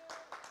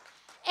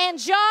 And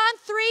John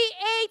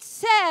 3:8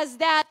 says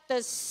that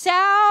the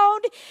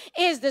sound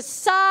is the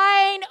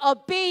sign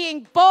of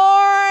being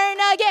born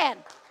again.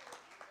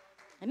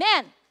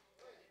 Amen.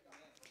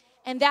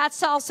 And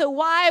that's also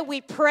why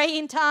we pray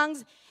in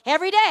tongues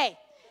every day.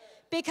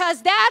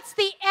 Because that's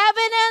the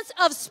evidence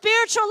of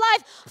spiritual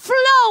life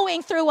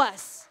flowing through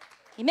us.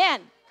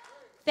 Amen.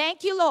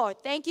 Thank you, Lord.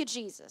 Thank you,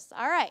 Jesus.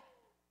 All right.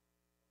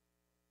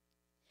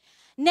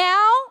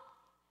 Now,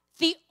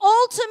 the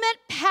ultimate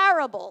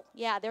parable.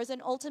 Yeah, there's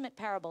an ultimate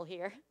parable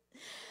here.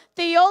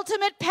 The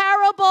ultimate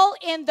parable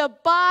in the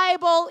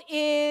Bible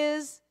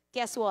is,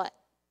 guess what?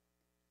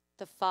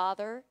 The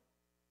Father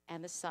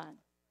and the Son.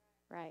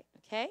 Right,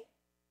 okay?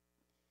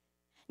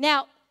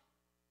 Now,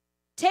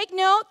 take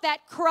note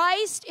that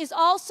Christ is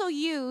also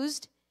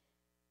used,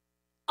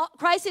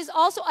 Christ is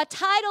also a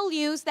title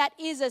used that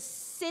is a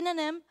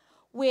synonym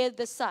with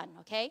the Son,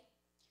 okay?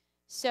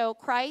 So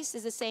Christ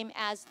is the same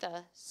as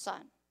the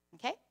Son,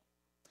 okay?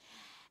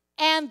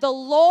 And the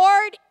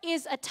Lord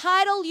is a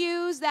title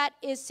used that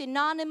is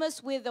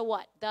synonymous with the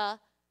what? The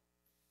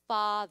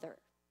Father.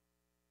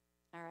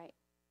 All right.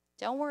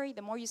 Don't worry.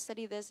 The more you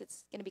study this,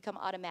 it's going to become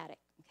automatic.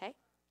 Okay?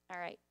 All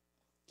right.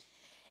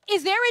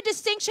 Is there a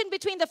distinction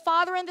between the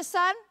Father and the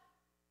Son?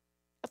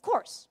 Of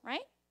course,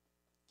 right?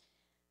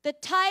 The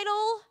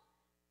title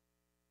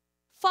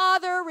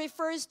Father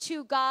refers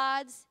to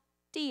God's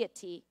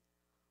deity,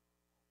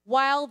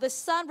 while the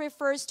Son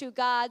refers to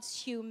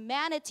God's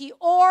humanity,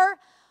 or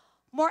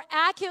more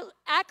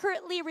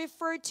accurately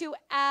referred to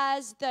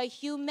as the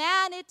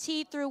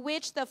humanity through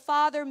which the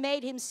Father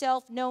made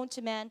himself known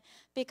to man,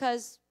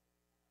 because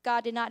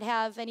God did not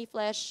have any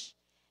flesh,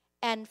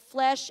 and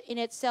flesh in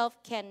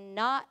itself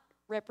cannot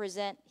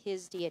represent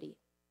his deity.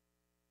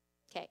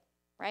 Okay,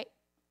 right?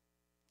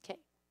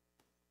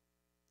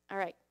 All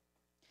right.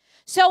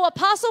 So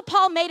Apostle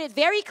Paul made it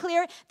very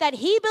clear that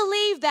he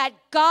believed that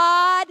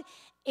God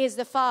is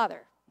the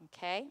Father.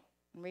 Okay?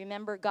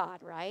 Remember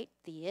God, right?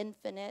 The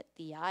infinite,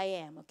 the I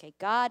am. Okay,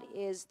 God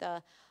is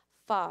the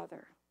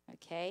Father.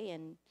 Okay,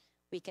 and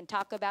we can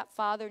talk about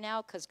Father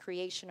now because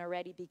creation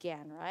already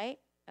began, right?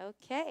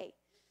 Okay.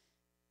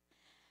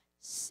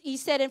 He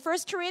said in 1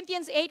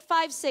 Corinthians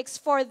 8:5-6,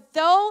 for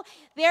though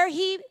there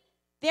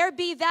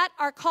be that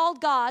are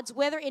called gods,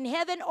 whether in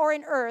heaven or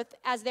in earth,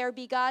 as there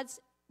be gods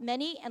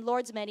many and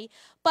lords many,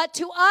 but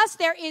to us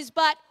there is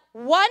but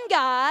one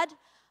God,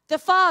 the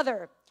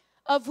Father,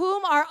 of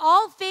whom are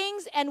all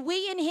things, and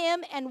we in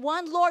him, and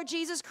one Lord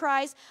Jesus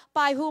Christ,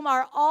 by whom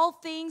are all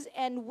things,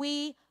 and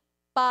we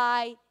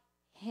by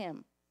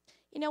him.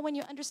 You know, when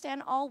you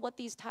understand all what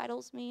these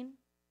titles mean,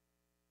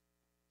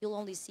 you'll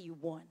only see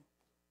one.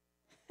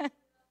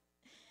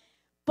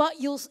 But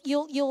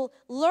you'll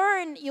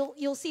learn,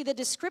 you'll see the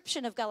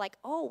description of God, like,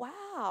 oh,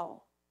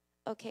 wow.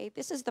 Okay,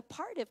 this is the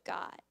part of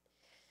God.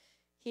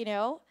 You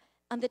know,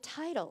 on the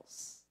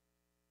titles.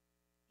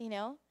 You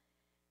know,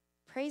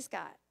 praise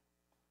God.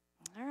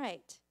 All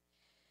right.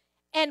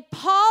 And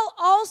Paul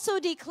also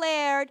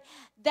declared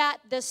that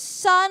the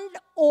Son,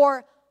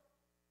 or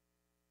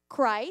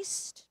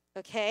Christ,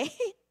 okay,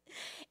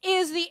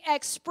 is the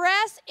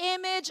express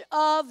image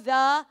of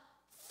the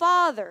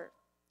Father,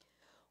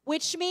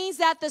 which means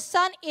that the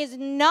Son is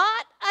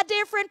not a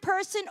different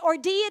person or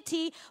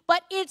deity,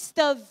 but it's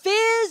the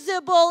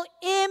visible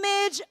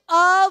image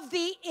of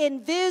the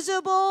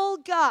invisible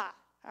God.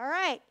 All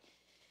right.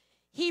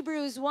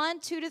 Hebrews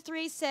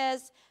 1:2-3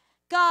 says,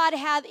 God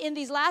hath in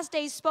these last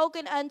days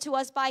spoken unto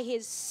us by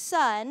his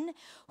Son,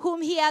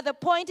 whom he hath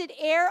appointed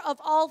heir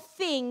of all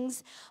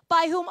things,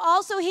 by whom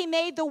also he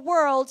made the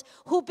world,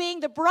 who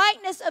being the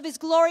brightness of his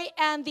glory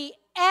and the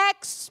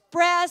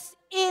express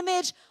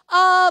image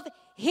of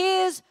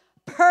his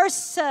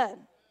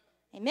person.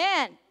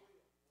 Amen.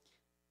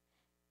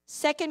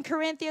 2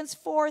 Corinthians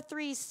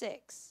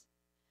 4:3-6.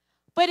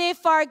 But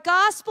if our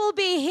gospel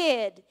be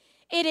hid,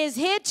 it is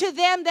hid to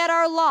them that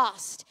are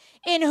lost,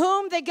 in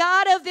whom the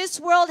God of this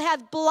world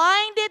hath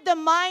blinded the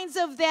minds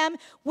of them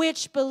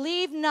which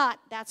believe not.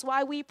 That's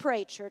why we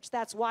pray, church.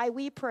 That's why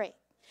we pray.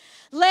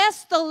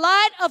 Lest the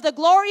light of the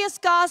glorious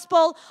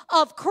gospel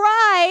of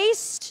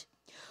Christ,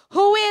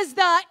 who is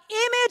the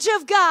image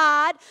of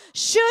God,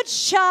 should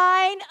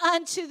shine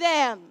unto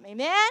them.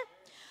 Amen?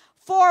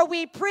 For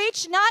we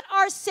preach not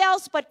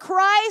ourselves, but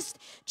Christ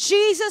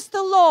Jesus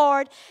the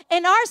Lord,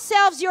 and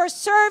ourselves your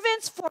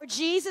servants for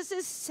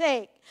Jesus'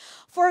 sake.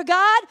 For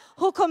God,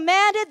 who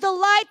commanded the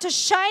light to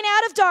shine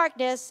out of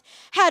darkness,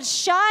 had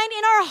shined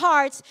in our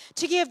hearts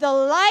to give the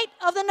light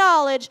of the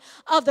knowledge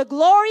of the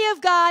glory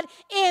of God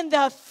in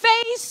the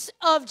face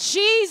of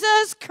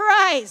Jesus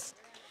Christ.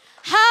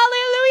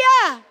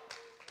 Hallelujah!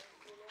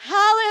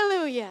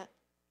 Hallelujah.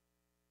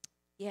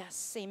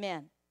 Yes,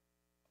 amen.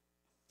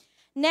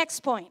 Next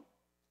point.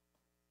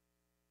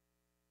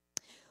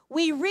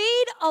 We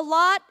read a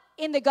lot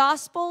in the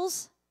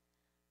Gospels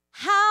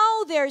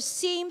how there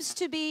seems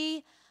to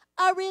be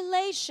a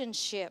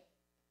relationship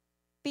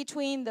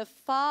between the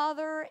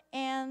Father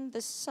and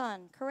the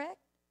Son, correct?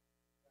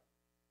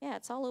 Yeah,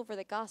 it's all over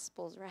the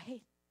Gospels,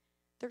 right?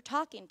 They're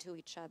talking to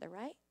each other,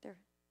 right?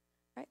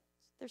 Right?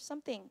 There's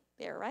something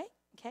there, right?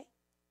 Okay?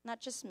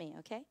 Not just me,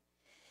 okay?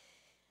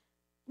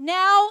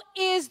 Now,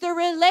 is the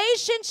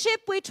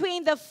relationship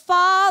between the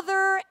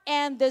Father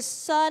and the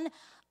Son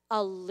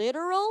a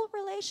literal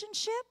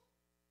relationship?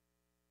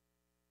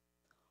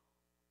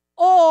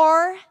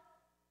 Or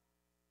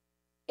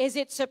is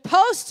it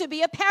supposed to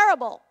be a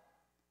parable?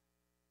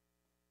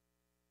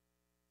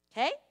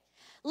 Okay?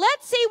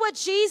 Let's see what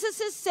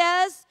Jesus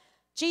says.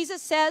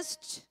 Jesus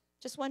says,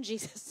 just one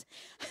Jesus.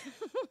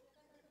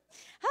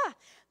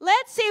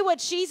 Let's see what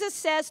Jesus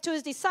says to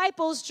his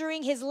disciples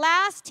during his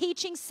last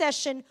teaching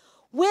session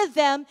with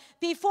them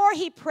before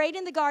he prayed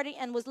in the garden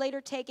and was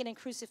later taken and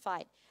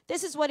crucified.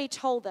 This is what he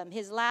told them,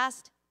 his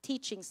last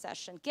teaching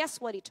session.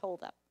 Guess what he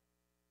told them?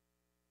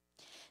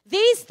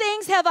 These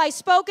things have I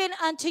spoken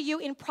unto you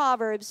in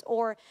Proverbs,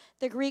 or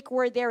the Greek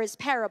word there is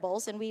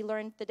parables, and we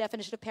learned the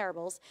definition of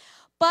parables.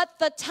 But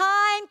the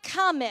time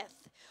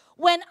cometh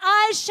when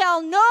I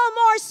shall no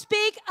more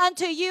speak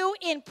unto you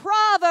in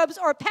proverbs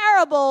or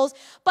parables,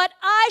 but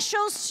I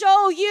shall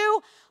show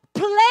you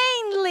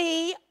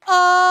plainly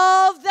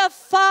of the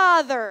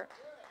Father.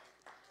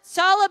 It's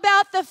all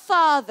about the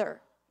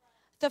Father.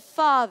 The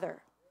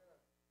Father.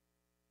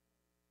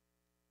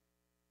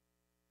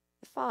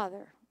 The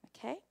Father,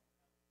 okay?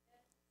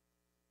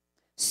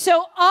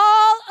 So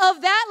all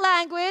of that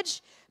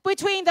language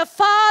between the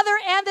Father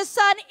and the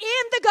Son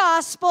in the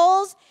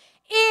Gospels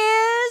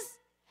is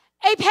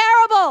a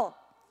parable,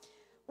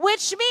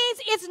 which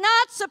means it's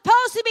not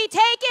supposed to be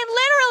taken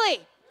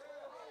literally.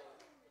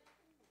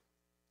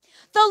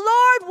 The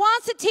Lord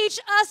wants to teach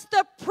us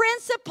the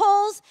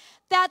principles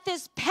that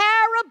this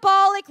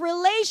parabolic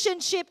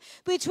relationship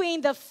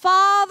between the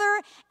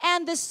Father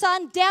and the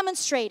Son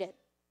demonstrated,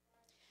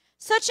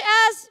 such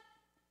as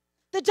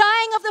the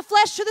dying of the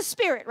flesh to the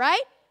Spirit,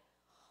 right?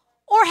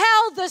 or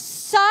how the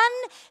Son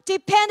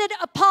depended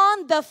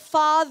upon the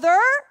Father,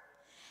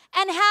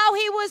 and how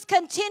he was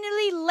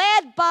continually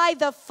led by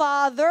the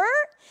Father,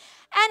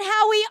 and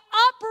how he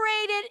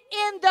operated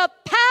in the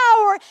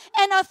power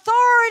and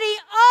authority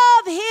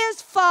of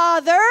his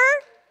Father?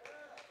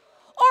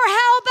 Or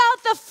how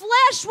about the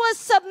flesh was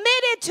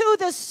submitted to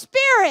the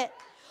Spirit?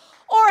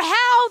 Or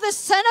how the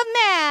Son of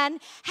Man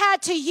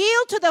had to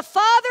yield to the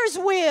Father's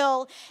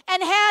will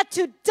and had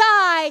to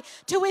die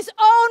to his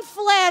own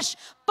flesh,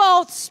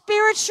 both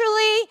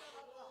spiritually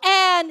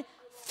and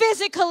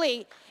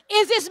physically.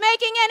 Is this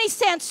making any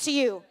sense to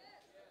you?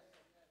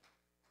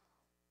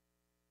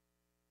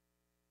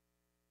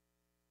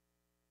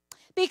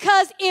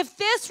 Because if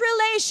this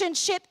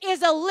relationship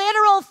is a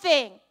literal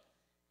thing,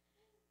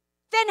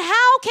 then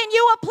how can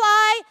you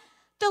apply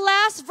the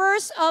last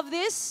verse of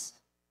this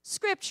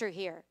scripture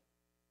here?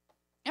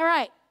 All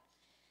right.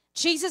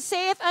 Jesus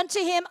saith unto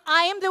him,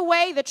 I am the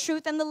way, the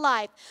truth, and the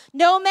life.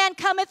 No man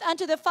cometh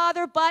unto the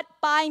Father but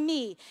by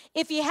me.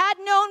 If ye had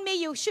known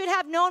me, you should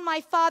have known my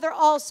Father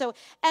also.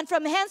 And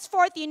from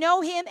henceforth ye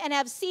know him and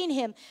have seen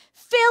him.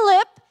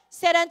 Philip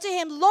said unto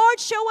him, Lord,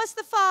 show us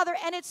the Father,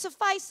 and it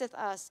sufficeth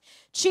us.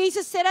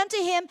 Jesus said unto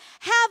him,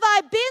 have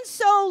I been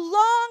so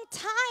long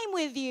time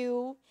with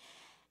you,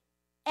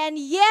 and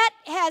yet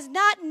has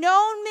not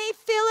known me,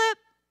 Philip?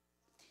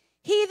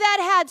 He that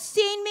had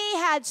seen me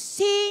had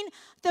seen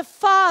the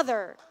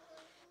Father.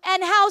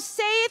 And how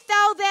sayest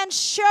thou then,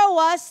 show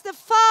us the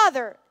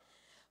Father?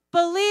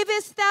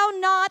 Believest thou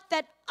not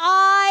that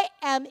I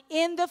am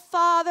in the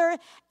Father,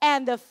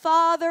 and the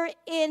Father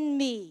in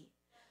me?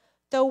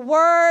 The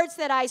words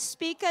that I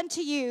speak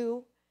unto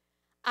you,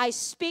 I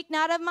speak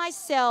not of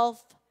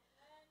myself,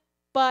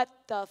 but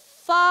the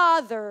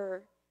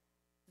Father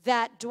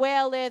that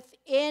dwelleth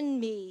in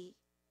me.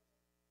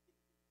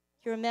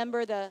 You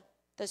remember the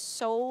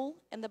soul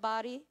and the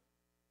body?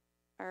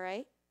 All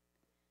right.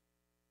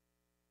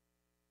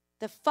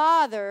 The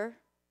Father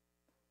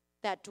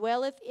that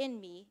dwelleth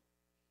in me,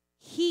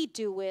 he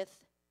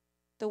doeth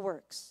the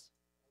works.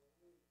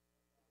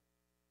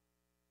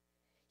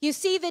 You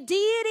see, the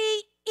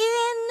deity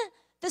in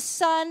the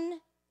Son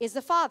is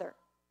the Father.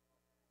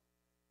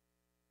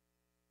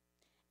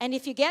 And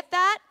if you get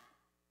that,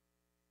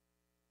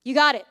 you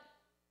got it.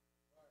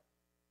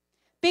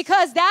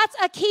 Because that's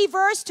a key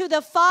verse to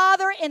the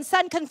Father and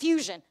Son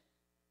confusion.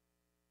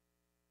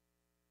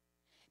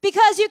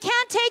 Because you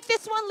can't take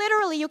this one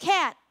literally. You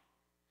can't.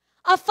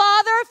 A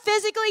father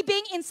physically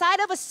being inside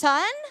of a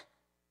son?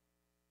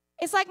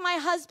 It's like my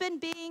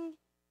husband being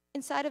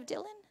inside of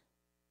Dylan.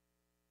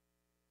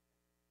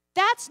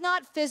 That's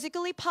not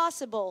physically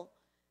possible.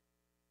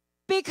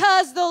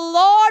 Because the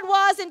Lord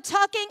wasn't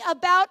talking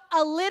about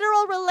a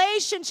literal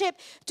relationship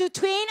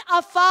between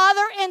a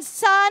father and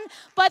son,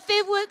 but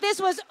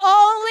this was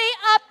only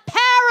a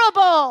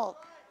parable.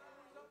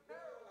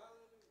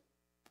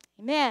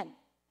 Amen.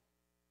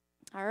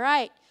 All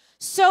right.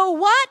 So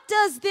what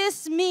does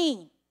this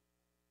mean?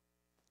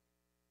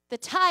 The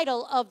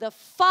title of the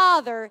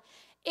Father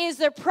is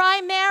the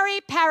primary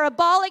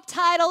parabolic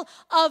title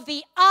of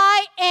the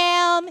I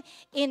am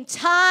in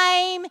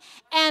time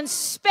and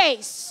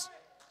space.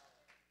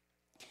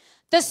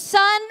 The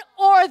Son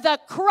or the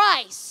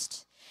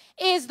Christ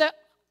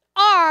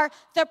are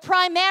the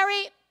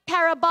primary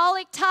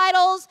parabolic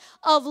titles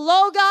of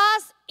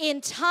Logos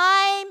in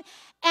time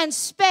and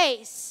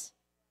space.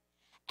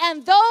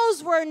 And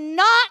those were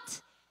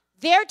not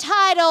their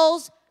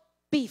titles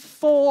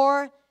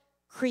before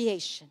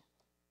creation.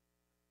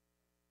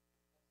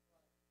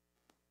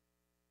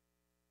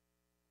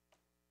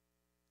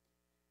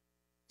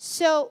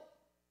 So,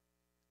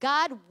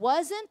 God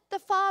wasn't the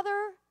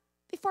Father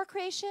before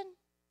creation?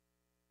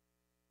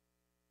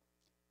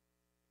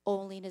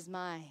 Only in his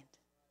mind.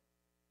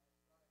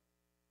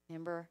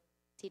 Remember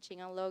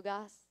teaching on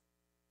Logos?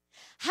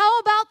 How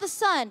about the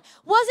Son?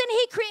 Wasn't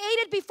he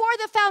created before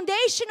the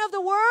foundation of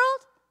the world?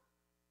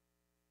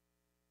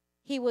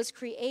 He was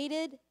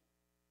created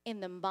in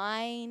the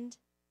mind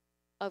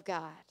of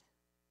God.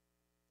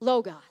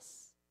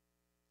 Logos.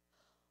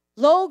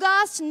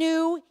 Logos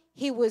knew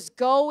he was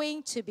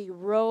going to be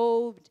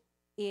robed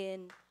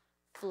in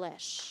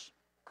flesh.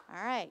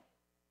 All right.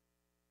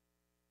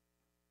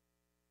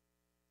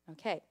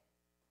 Okay.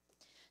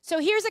 So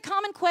here's a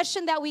common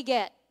question that we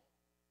get.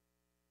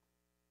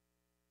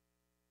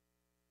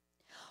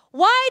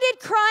 Why did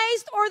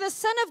Christ or the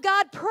Son of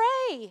God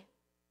pray?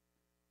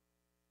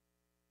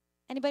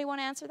 Anybody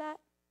want to answer that?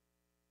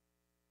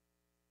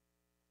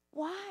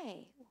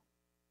 Why?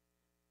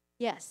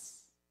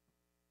 Yes.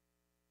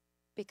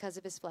 Because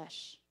of his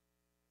flesh.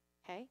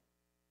 Okay?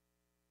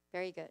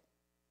 Very good.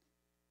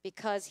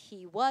 Because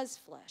he was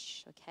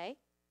flesh. Okay?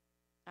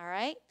 All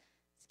right?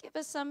 Give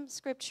us some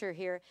scripture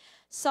here.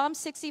 Psalm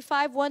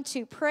 65, 1,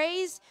 2.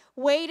 Praise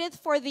waiteth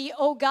for thee,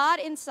 O God,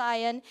 in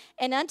Zion,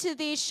 and unto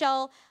thee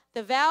shall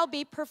the vow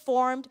be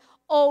performed.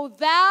 O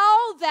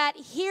thou that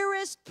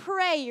hearest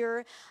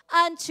prayer,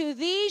 unto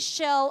thee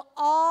shall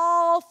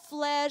all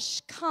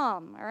flesh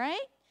come. All right?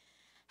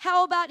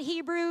 How about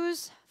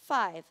Hebrews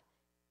 5?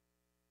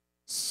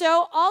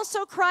 So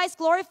also Christ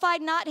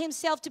glorified not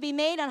himself to be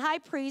made an high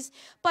priest,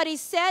 but he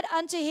said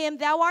unto him,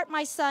 Thou art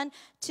my son,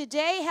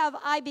 today have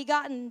I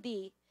begotten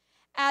thee.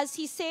 As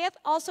he saith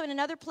also in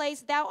another place,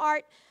 Thou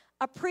art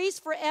a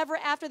priest forever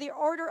after the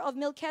order of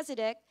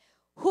Melchizedek,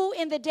 who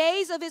in the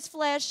days of his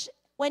flesh,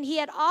 when he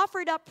had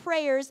offered up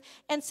prayers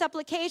and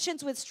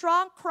supplications with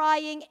strong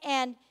crying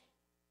and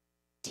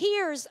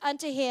tears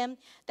unto him,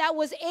 that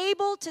was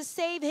able to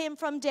save him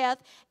from death,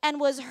 and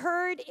was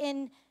heard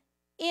in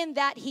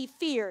that he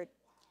feared.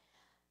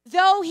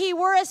 Though he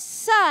were a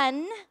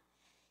son,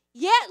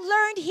 yet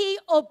learned he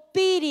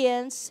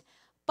obedience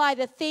by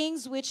the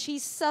things which he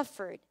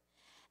suffered.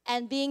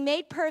 And being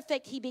made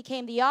perfect, he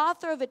became the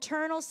author of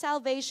eternal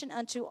salvation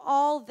unto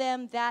all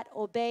them that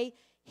obey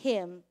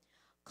him,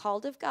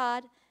 called of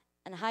God,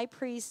 and high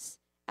priests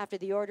after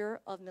the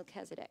order of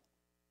Melchizedek.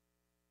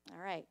 All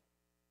right.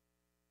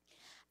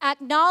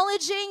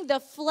 Acknowledging the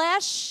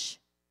flesh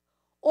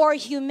or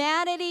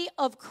humanity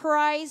of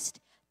Christ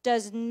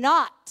does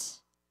not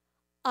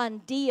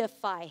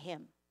undeify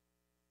him.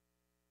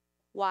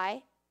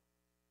 Why?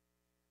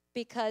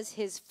 Because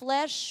his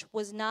flesh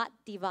was not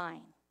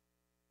divine.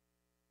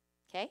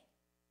 Okay?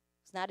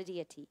 It's not a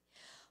deity.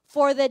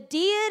 For the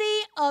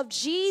deity of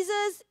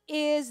Jesus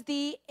is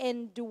the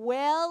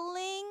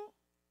indwelling,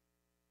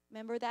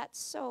 remember that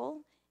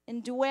soul,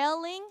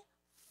 indwelling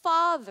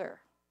Father.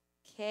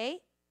 Okay?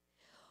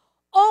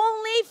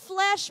 Only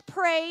flesh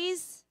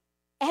prays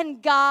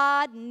and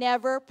God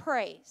never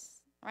prays.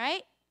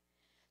 Right?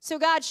 So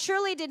God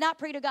surely did not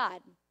pray to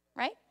God.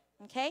 Right?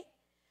 Okay?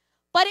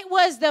 But it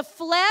was the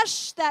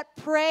flesh that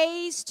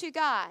prays to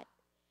God.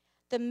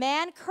 The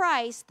man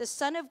Christ, the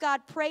Son of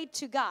God, prayed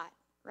to God,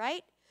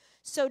 right?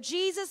 So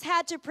Jesus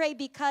had to pray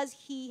because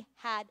he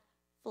had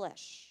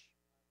flesh.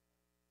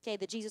 Okay,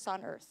 the Jesus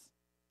on earth.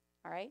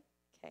 All right?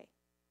 Okay.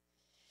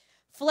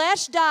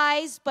 Flesh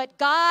dies, but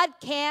God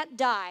can't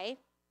die.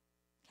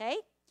 Okay?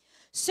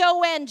 So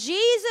when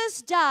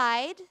Jesus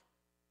died,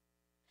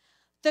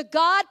 the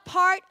God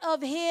part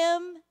of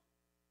him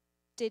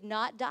did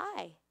not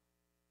die.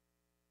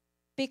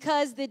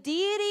 Because the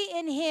deity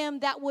in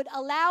him that would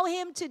allow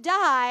him to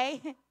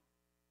die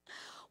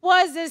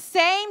was the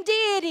same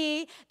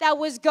deity that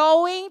was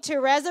going to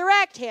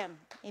resurrect him.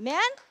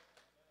 Amen?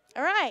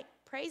 All right.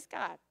 Praise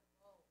God.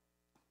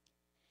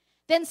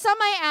 Then some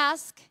might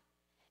ask,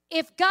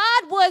 if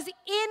God was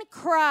in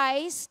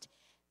Christ,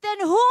 then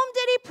whom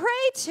did he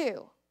pray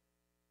to?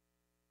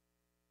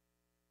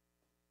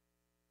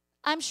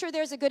 I'm sure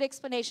there's a good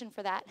explanation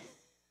for that.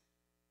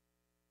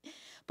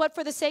 But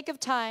for the sake of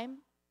time,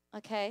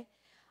 okay,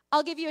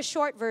 I'll give you a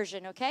short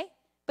version, okay?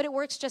 But it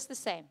works just the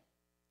same,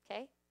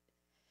 okay?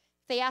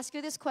 If they ask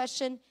you this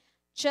question,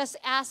 just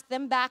ask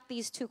them back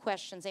these two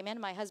questions. Amen?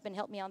 My husband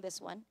helped me on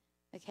this one,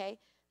 okay?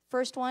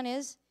 First one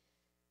is,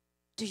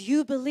 do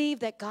you believe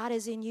that God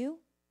is in you?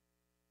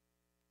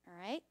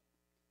 All right?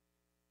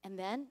 And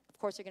then, of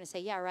course, they're going to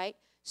say, yeah, right.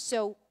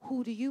 So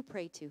who do you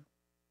pray to?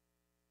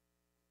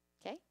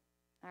 Okay?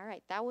 All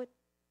right, that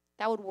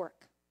would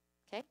work.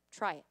 Okay?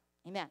 Try it.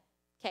 Amen.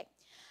 Okay.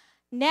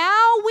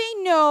 Now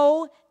we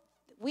know,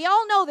 we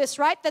all know this,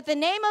 right? That the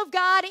name of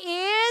God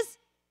is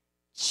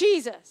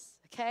Jesus.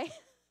 Okay?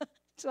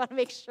 Just want to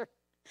make sure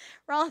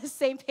we're all on the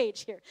same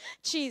page here.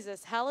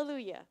 Jesus.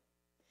 Hallelujah.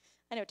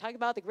 I know, talking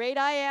about the great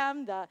I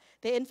am, the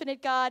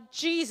infinite God.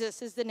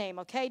 Jesus is the name,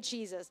 okay?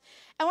 Jesus.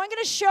 And I'm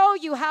going to show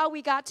you how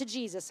we got to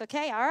Jesus,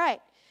 okay? All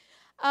right.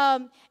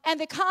 And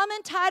the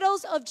common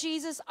titles of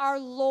Jesus are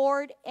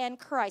Lord and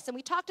Christ. And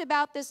we talked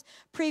about this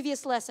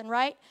previous lesson,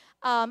 right?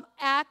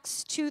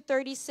 Acts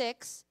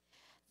 2:36,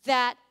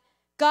 that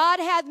God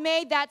hath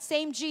made that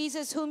same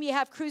Jesus whom ye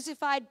have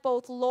crucified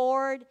both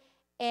Lord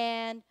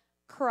and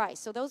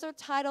Christ. So those are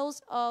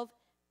titles of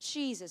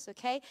Jesus,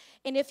 okay?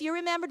 And if you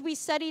remembered, we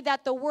studied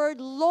that the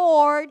word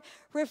Lord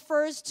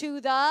refers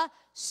to the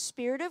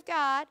Spirit of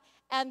God,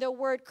 and the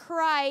word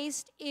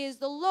Christ is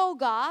the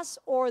Logos,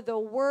 or the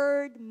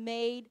Word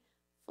made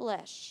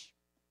flesh.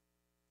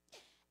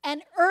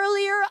 And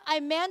earlier I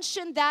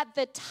mentioned that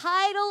the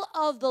title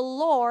of the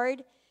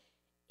Lord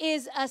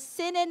is a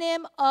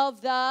synonym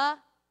of the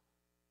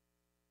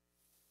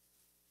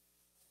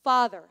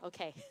Father.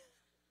 Okay.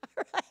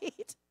 All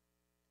right.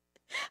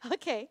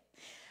 Okay.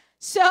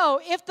 So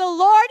if the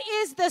Lord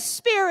is the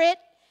Spirit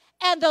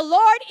and the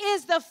Lord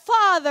is the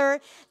Father,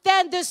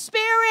 then the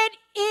Spirit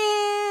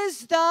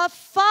is the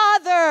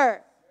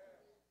Father.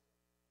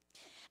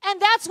 And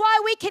that's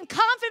why we can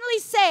confidently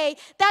say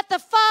that the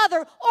Father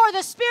or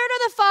the Spirit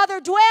of the Father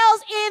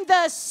dwells in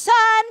the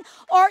Son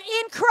or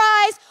in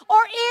Christ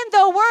or in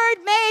the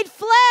Word made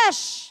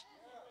flesh.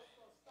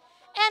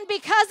 And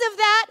because of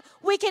that,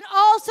 we can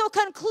also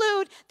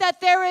conclude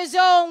that there is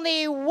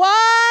only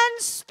one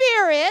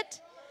Spirit,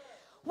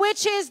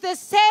 which is the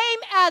same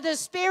as the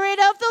Spirit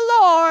of the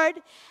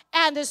Lord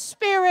and the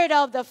Spirit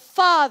of the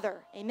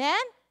Father.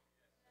 Amen?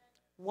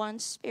 One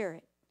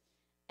Spirit.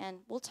 And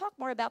we'll talk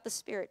more about the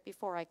Spirit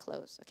before I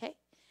close, okay?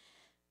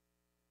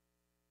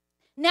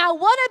 Now,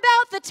 what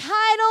about the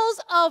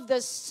titles of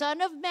the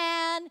Son of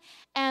Man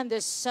and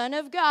the Son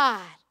of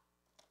God?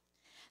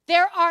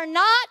 There are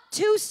not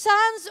two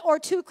sons or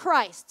two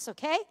Christs,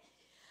 okay?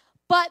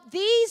 But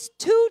these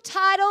two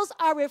titles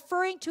are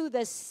referring to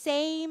the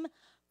same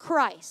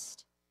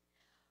Christ.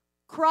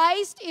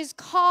 Christ is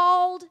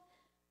called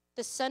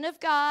the Son of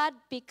God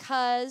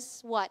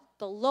because what?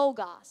 The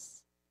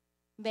Logos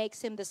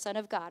makes him the Son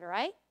of God,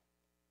 right?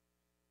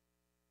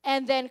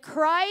 And then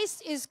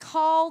Christ is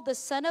called the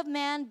Son of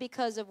Man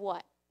because of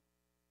what?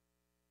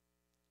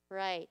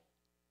 Right.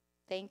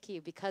 Thank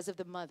you. Because of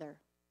the mother.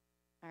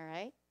 All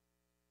right.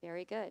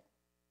 Very good.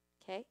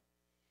 Okay.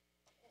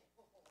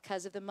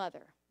 Because of the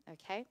mother.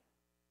 Okay.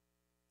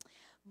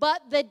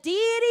 But the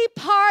deity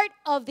part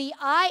of the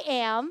I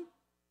am,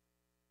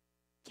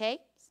 okay,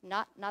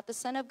 not the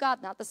Son of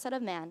God, not the Son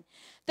of Man.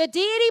 The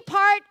deity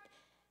part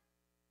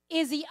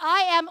is the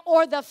I am,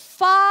 or the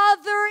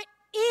Father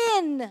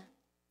in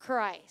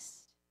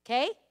Christ.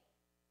 Okay?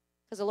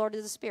 Because the Lord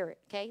is the Spirit.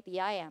 Okay? The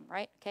I am,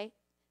 right? Okay?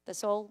 The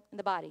soul and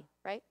the body,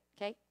 right?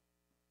 Okay?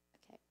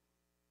 Okay.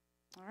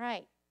 All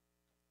right.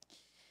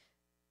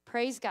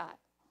 Praise God.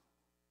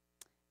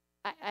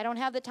 I don't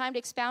have the time to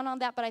expound on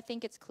that, but I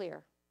think it's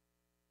clear.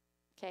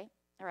 Okay?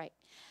 All right.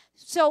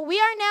 So we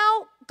are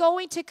now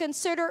going to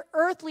consider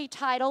earthly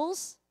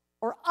titles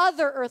or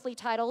other earthly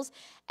titles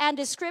and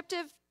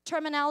descriptive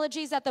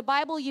terminologies that the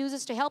Bible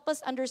uses to help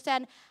us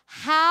understand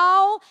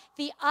how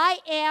the I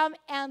am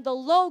and the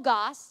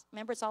Logos,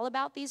 remember it's all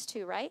about these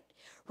two, right?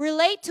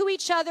 Relate to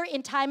each other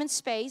in time and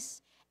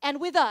space and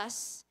with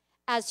us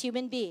as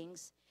human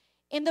beings.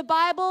 In the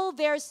Bible,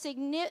 there's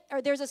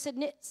a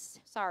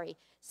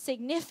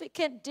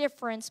significant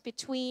difference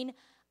between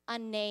a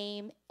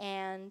name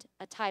and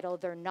a title.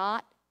 They're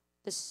not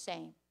the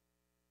same.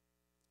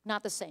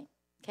 Not the same,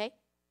 okay?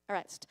 All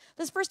right,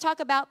 let's first talk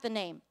about the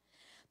name.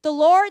 The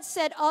Lord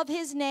said of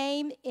his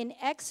name in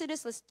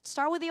Exodus, let's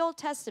start with the Old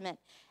Testament,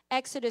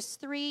 Exodus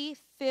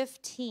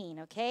 3:15,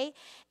 okay?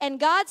 And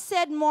God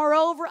said,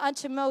 moreover,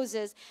 unto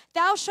Moses,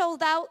 thus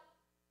shalt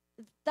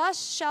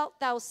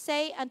thou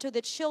say unto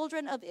the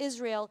children of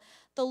Israel,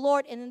 the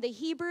Lord. And in the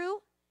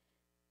Hebrew,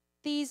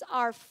 these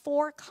are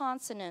 4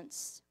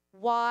 consonants,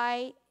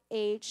 YHWH.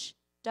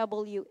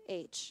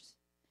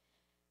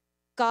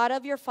 God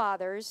of your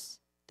fathers,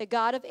 the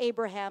God of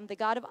Abraham, the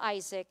God of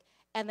Isaac,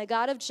 and the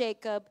God of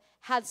Jacob,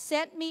 hath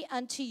sent me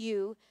unto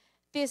you.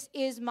 This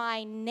is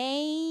my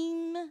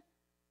name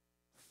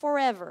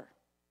forever.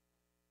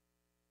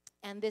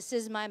 And this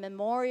is my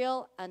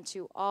memorial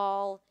unto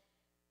all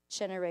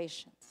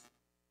generations.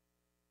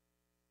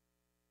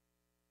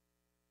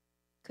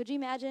 Could you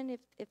imagine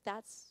if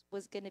that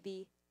was going to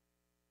be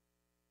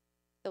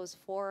those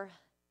 4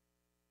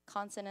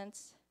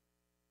 consonants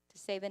to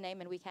say the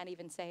name and we can't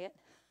even say it?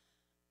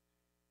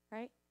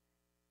 Right?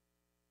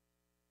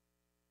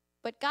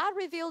 But God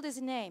revealed his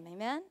name,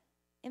 amen,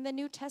 in the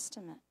New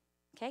Testament.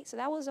 Okay, so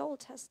that was Old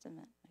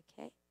Testament,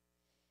 okay?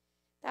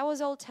 That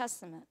was Old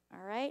Testament,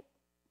 all right?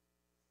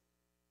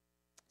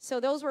 So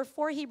those were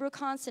 4 Hebrew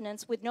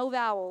consonants with no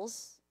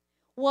vowels,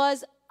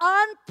 was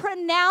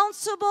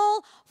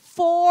unpronounceable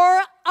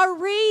for a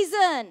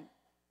reason.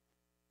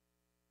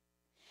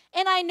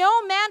 And I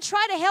know man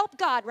tried to help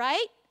God,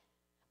 right?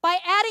 By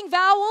adding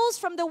vowels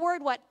from the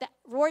word what? The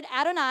word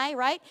Adonai,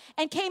 right?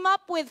 And came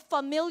up with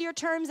familiar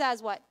terms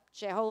as what?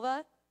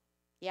 Jehovah,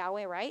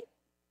 Yahweh, right?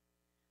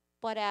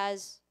 But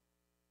as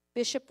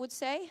Bishop would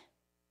say,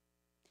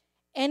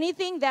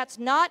 anything that's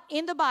not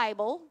in the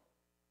Bible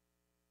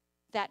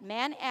that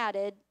man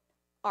added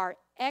are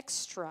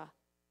extra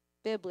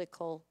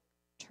biblical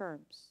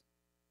terms.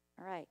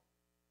 All right.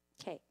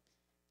 Okay.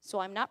 So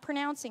I'm not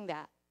pronouncing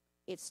that.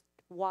 It's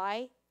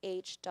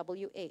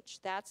YHWH.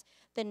 That's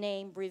the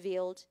name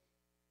revealed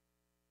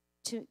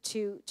to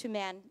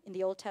man in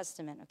the Old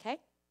Testament, okay?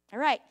 All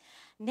right.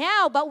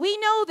 Now, but we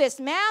know this,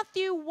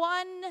 Matthew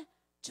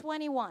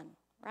 1:21,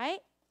 right?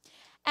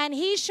 And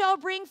he shall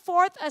bring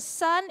forth a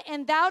son,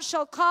 and thou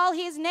shalt call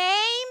his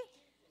name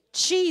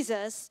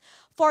Jesus,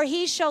 for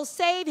he shall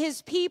save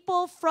his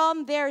people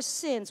from their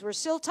sins. We're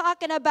still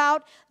talking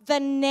about the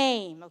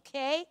name,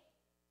 okay?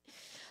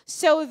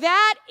 So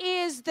that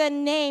is the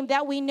name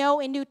that we know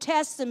in New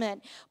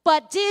Testament.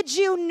 But did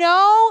you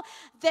know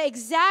the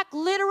exact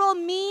literal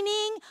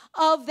meaning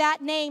of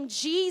that name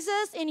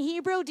Jesus in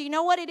Hebrew? Do you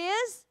know what it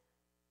is?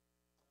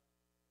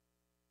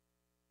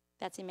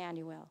 That's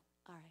Emmanuel.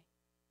 All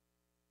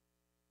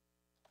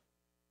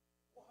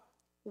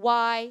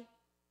right.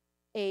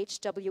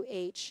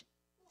 YHWH,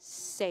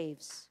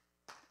 saves.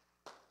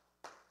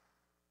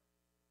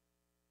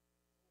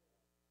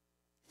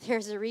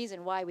 There's a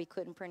reason why we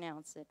couldn't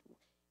pronounce it.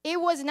 It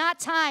was not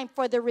time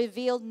for the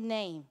revealed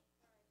name.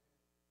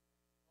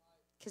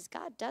 Because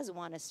God does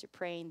want us to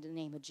pray in the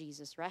name of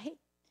Jesus, right?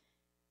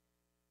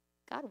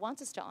 God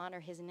wants us to honor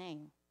his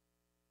name.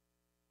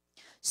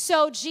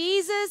 So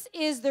Jesus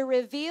is the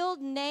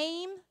revealed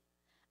name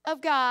of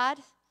God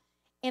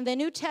in the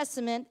New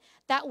Testament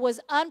that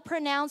was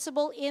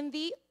unpronounceable in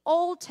the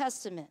Old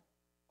Testament.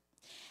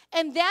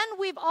 And then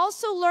we've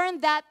also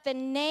learned that the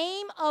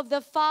name of the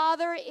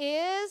Father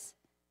is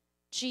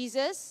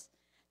Jesus.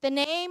 The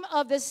name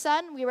of the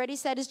Son, we already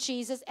said, is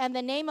Jesus. And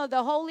the name of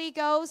the Holy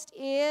Ghost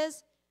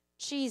is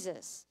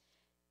Jesus.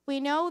 We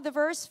know the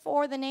verse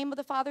for the name of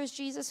the Father is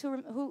Jesus.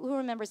 Who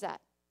remembers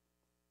that?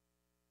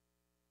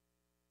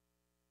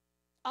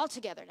 All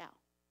together now.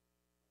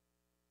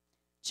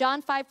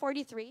 John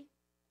 5:43.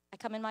 I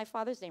come in my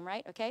Father's name,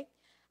 right? Okay.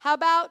 How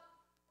about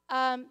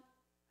the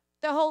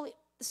Holy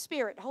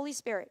Spirit? Holy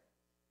Spirit.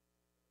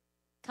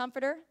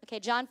 Comforter. Okay.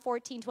 John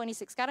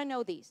 14:26. Got to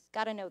know these.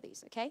 Got to know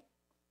these. Okay.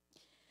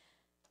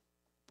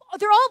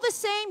 They're all the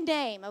same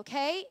name.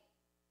 Okay.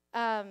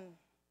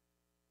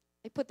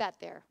 They put that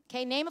there.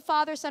 Okay. Name of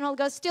Father, Son, Holy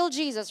Ghost. Still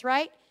Jesus,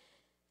 right?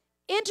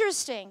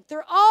 Interesting.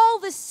 They're all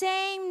the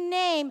same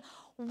name.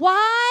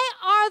 Why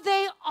are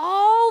they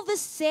all the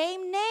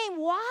same name?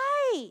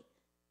 Why?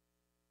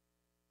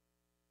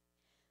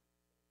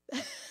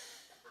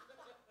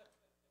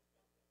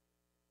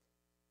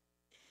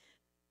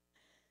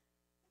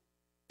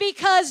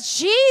 Because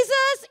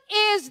Jesus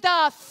is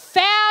the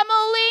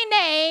family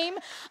name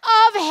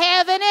of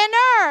heaven and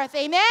earth.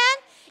 Amen?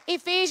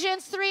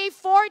 Ephesians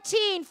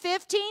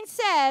 3:14-15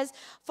 says,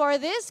 "For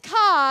this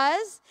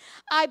cause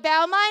I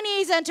bow my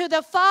knees unto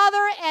the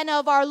Father and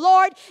of our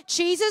Lord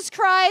Jesus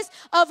Christ,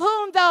 of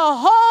whom the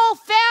whole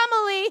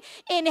family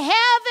in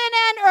heaven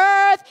and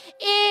earth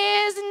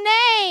is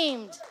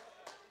named."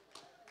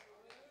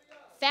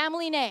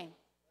 Family name.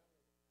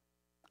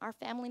 Our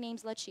family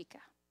name's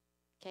Lachica.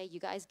 Okay, you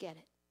guys get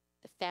it.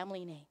 The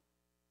family name.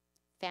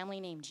 Family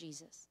name,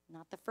 Jesus.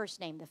 Not the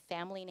first name, the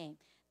family name.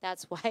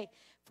 That's why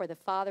for the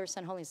Father,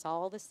 Son, Holy, it's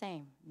all the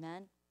same.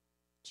 Amen?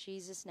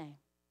 Jesus' name,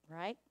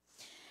 right?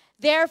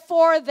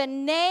 Therefore, the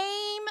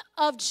name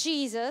of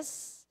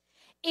Jesus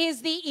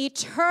is the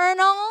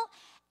eternal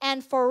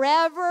and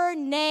forever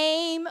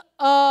name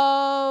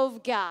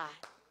of God.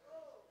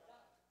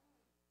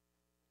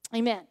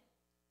 Amen.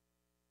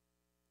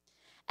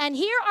 And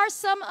here are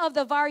some of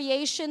the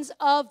variations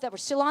of we're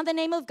still on the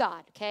name of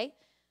God, okay?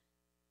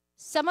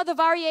 Some of the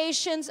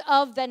variations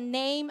of the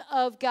name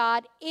of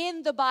God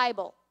in the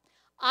Bible.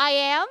 I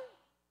am,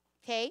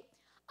 okay?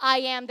 I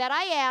am that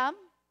I am,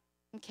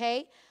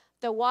 okay?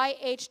 The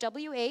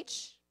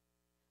YHWH.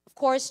 Of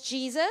course,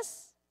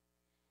 Jesus.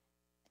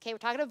 Okay, we're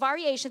talking about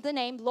variations of the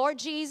name. Lord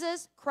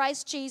Jesus,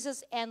 Christ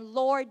Jesus, and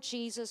Lord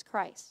Jesus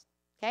Christ.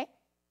 Okay?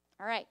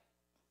 All right.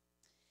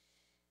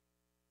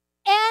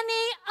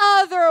 Any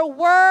other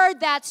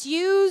word that's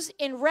used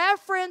in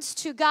reference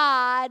to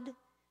God,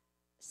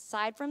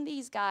 aside from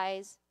these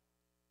guys,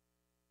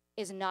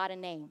 is not a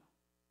name.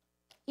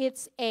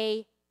 It's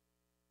a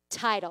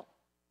title.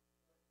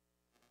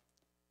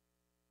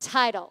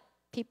 Title.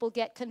 People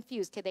get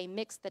confused. Okay, they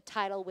mix the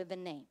title with the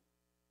name.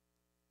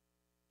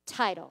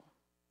 Title.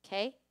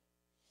 Okay?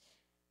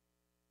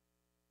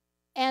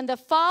 And the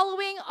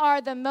following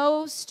are the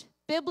most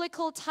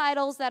biblical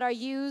titles that are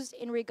used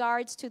in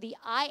regards to the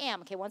I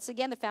am. Okay, once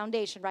again, the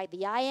foundation, right?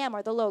 The I am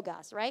or the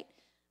Logos, right?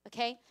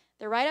 Okay,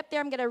 they're right up there.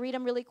 I'm going to read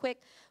them really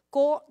quick.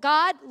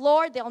 God,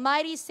 Lord, the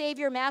Almighty,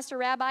 Savior, Master,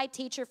 Rabbi,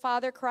 Teacher,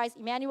 Father, Christ,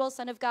 Emmanuel,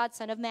 Son of God,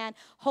 Son of Man,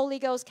 Holy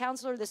Ghost,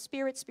 Counselor, the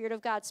Spirit, Spirit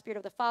of God, Spirit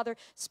of the Father,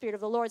 Spirit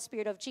of the Lord,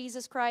 Spirit of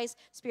Jesus Christ,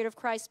 Spirit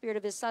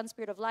of His Son,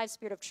 Spirit of life,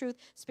 Spirit of truth,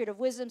 Spirit of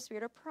wisdom,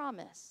 Spirit of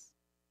promise.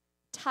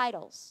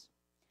 Titles.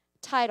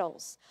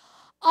 Titles.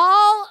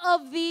 All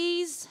of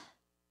these,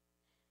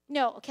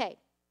 no, okay.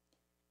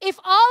 If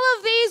all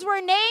of these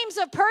were names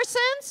of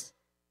persons,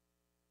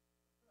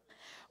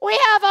 we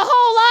have a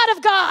whole lot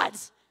of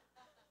gods.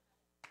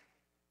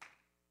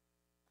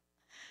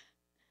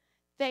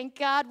 Thank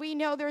God we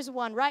know there's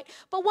one, right?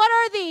 But what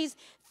are these?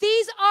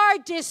 These are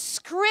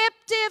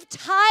descriptive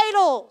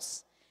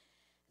titles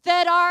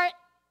that are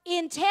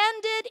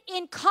intended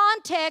in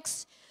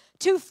context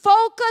to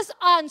focus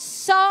on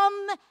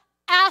some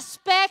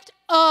aspect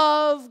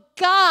of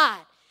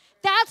God.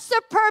 That's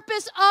the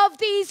purpose of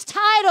these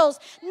titles,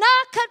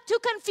 not to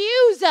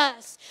confuse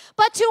us,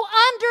 but to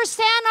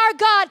understand our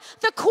God,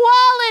 the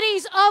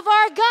qualities of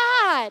our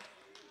God.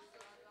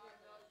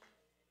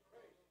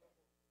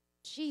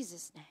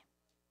 Jesus' name.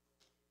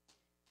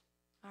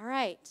 All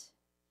right.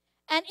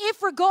 And if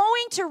we're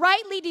going to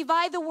rightly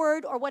divide the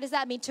word, or what does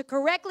that mean? To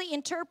correctly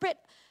interpret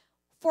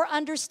for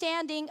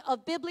understanding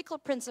of biblical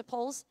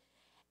principles,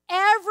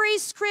 every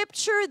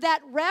scripture that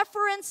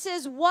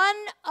references one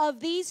of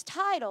these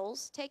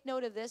titles, take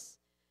note of this,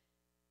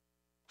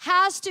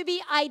 has to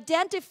be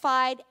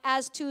identified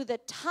as to the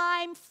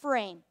time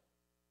frame.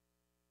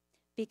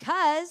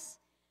 Because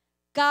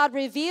God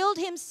revealed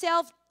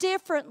Himself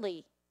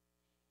differently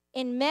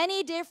in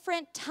many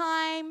different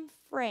time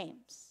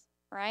frames.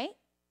 Right?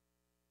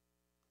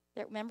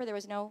 Remember, there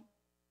was no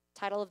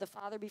title of the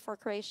Father before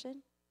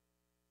creation.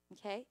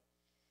 Okay?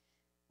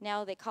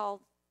 Now they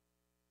call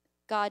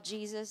God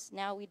Jesus.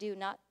 Now we do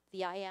not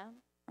the I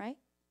am. Right?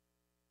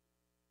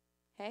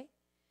 Okay?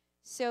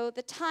 So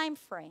the time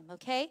frame.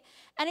 Okay?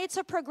 And it's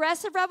a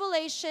progressive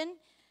revelation.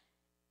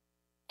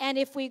 And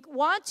if we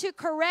want to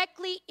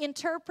correctly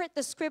interpret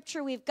the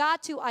scripture, we've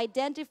got to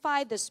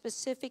identify the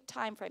specific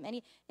time frame.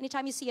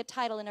 Anytime you see a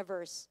title in a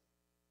verse,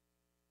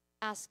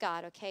 ask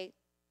God, okay,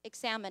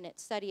 examine it,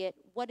 study it.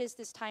 What is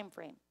this time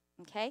frame?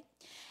 Okay?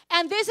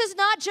 And this is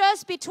not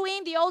just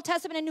between the Old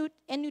Testament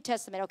and New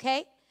Testament,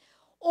 okay?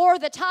 Or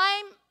the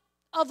time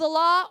of the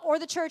law or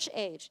the church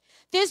age.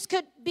 This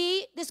could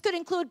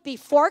include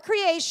before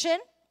creation,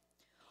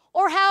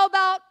 or how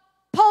about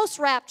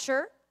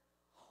post-rapture,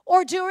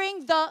 or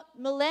during the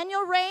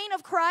millennial reign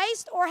of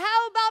Christ, or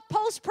how about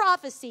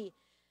post-prophecy,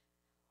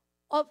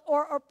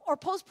 or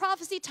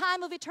post-prophecy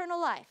time of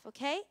eternal life,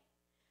 okay?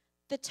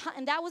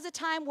 And that was a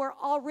time where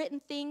all written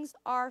things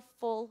are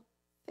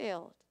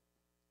fulfilled.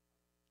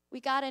 We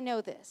got to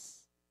know this,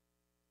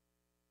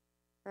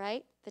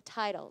 right? The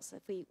titles,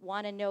 if we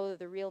want to know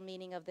the real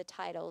meaning of the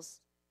titles,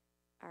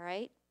 all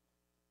right?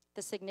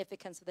 The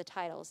significance of the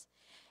titles.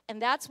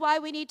 And that's why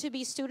we need to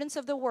be students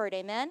of the Word,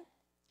 amen?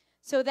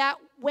 So that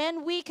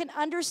when we can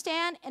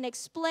understand and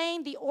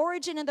explain the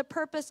origin and the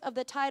purpose of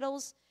the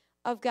titles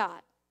of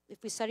God,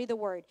 if we study the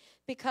Word,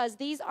 because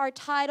these are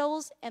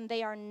titles and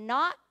they are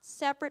not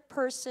separate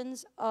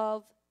persons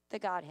of the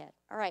Godhead.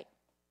 All right.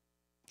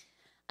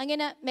 I'm going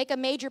to make a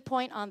major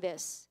point on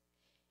this.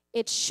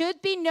 It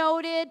should be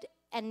noted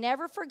and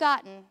never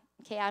forgotten,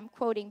 okay, I'm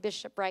quoting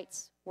Bishop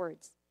Wright's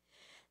words,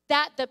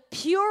 that the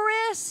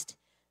purest,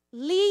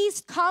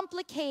 least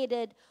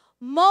complicated,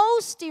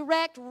 most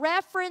direct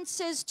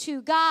references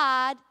to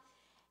God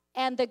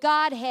and the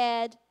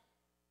Godhead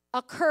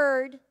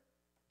occurred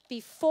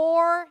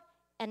before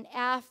and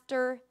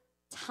after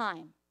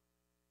time.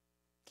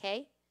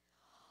 Okay?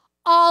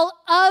 All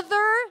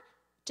other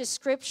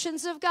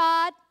descriptions of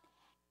God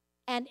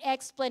and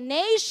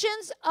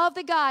explanations of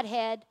the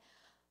Godhead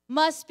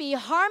must be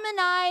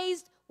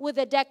harmonized with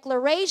the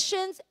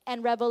declarations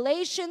and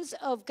revelations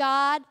of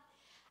God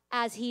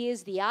as He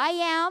is the I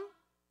am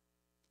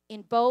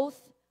in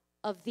both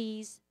of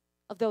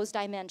those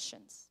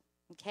dimensions.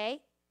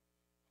 Okay?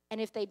 And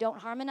if they don't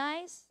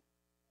harmonize,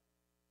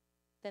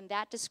 then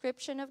that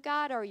description of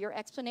God or your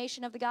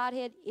explanation of the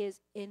Godhead is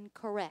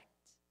incorrect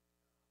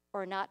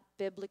or not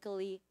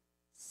biblically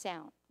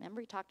sound.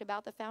 Remember, we talked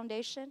about the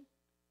foundation?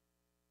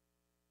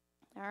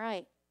 All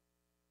right.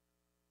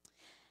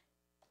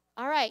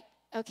 All right.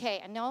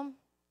 Okay, I know I'm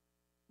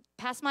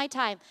past my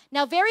time.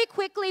 Now, very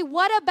quickly,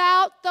 what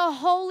about the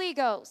Holy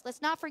Ghost?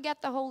 Let's not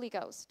forget the Holy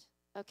Ghost,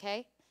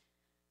 okay?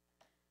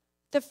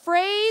 The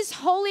phrase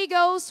Holy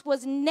Ghost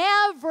was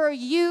never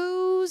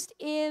used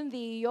in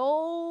the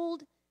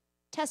Old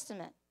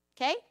Testament,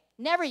 okay?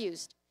 Never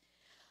used.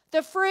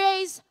 The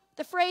phrase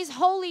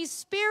Holy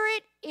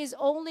Spirit is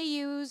only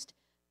used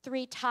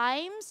 3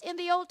 times in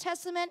the Old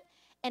Testament,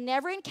 and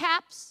never in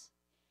caps,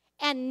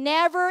 and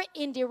never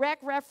in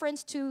direct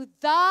reference to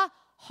the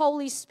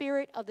Holy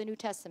Spirit of the New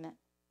Testament,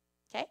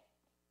 okay?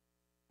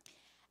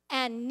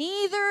 And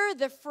neither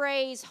the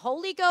phrase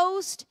Holy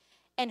Ghost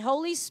and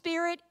Holy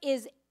Spirit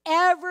is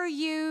ever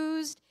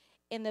used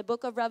in the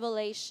book of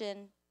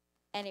Revelation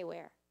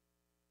anywhere.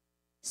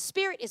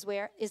 Spirit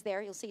is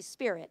there, you'll see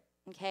Spirit,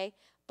 okay?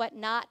 But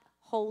not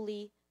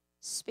Holy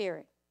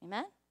Spirit,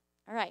 amen?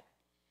 All right.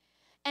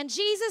 And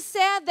Jesus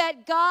said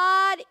that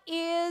God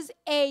is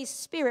a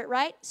spirit,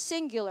 right?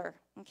 Singular,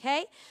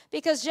 okay?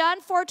 Because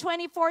John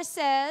 4:24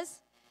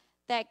 says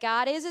that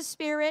God is a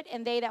spirit,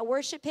 and they that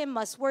worship Him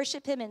must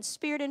worship Him in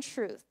spirit and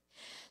truth.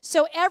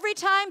 So every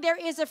time there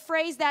is a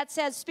phrase that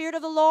says Spirit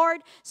of the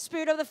Lord,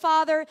 Spirit of the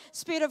Father,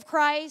 Spirit of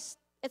Christ,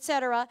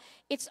 etc.,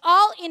 it's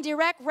all in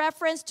direct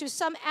reference to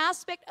some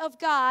aspect of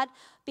God,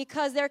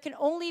 because there can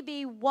only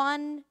be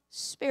one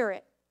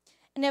Spirit.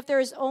 And if there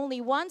is only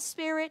one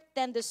Spirit,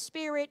 then the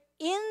Spirit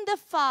in the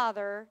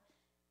Father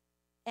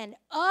and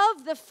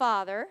of the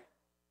Father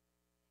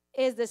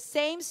is the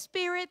same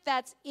Spirit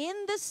that's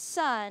in the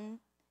Son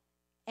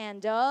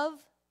and of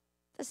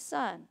the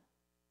Son.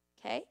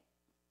 Okay?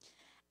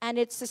 And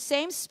it's the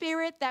same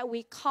Spirit that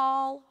we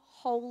call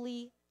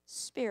Holy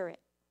Spirit.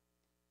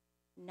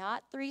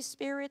 Not 3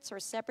 spirits or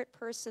separate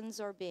persons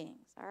or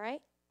beings. All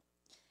right?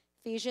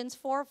 Ephesians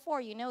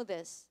 4:4, you know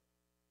this.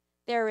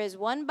 There is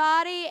one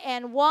body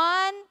and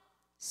one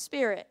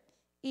Spirit,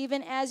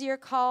 even as you're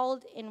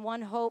called in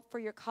one hope for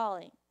your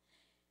calling.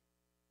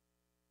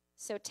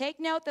 So take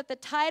note that the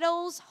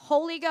titles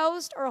Holy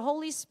Ghost or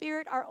Holy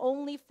Spirit are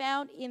only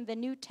found in the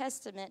New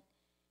Testament,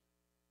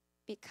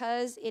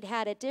 because it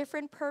had a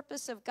different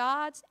purpose of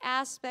God's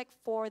aspect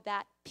for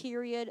that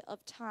period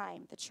of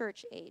time, the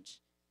church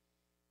age.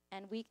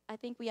 And I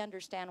think we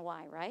understand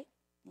why, right?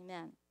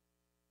 Amen.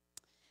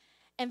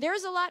 And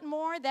there's a lot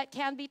more that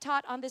can be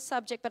taught on this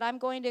subject, but I'm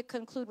going to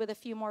conclude with a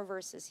few more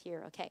verses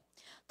here. Okay.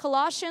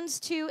 Colossians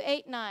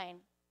 2:8-9.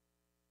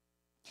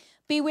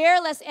 Beware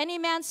lest any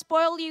man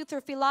spoil you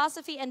through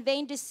philosophy and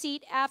vain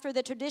deceit, after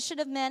the tradition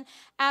of men,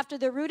 after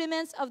the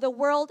rudiments of the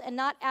world, and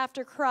not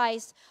after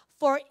Christ.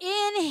 For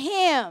in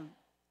Him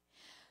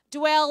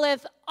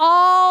dwelleth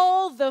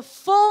all the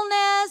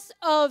fullness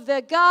of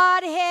the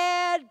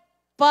Godhead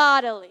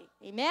bodily.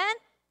 Amen?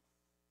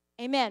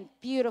 Amen.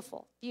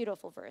 Beautiful,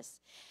 beautiful verse.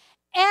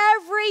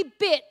 Every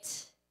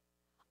bit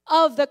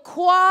of the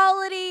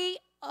quality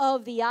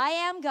of the I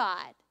am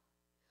God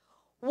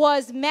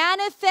was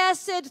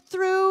manifested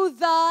through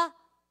the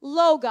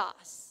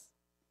Logos.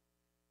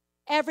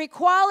 Every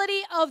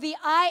quality of the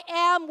I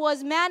am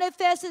was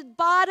manifested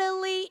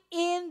bodily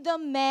in the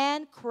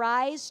man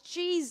Christ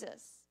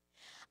Jesus.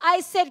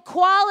 I said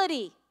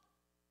quality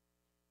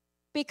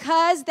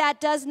because that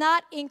does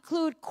not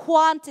include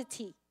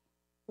quantity.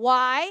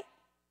 Why?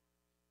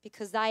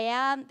 Because the I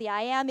am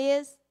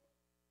is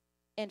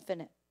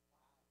infinite.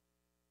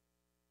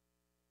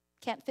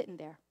 Can't fit in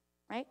there,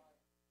 right?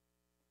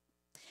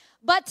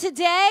 But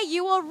today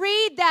you will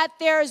read that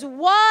there's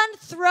one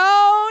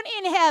throne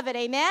in heaven,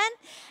 amen?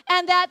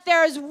 And that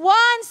there's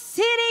one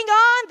sitting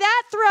on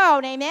that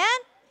throne, amen?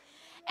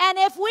 And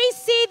if we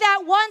see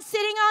that one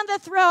sitting on the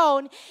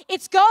throne,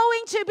 it's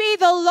going to be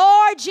the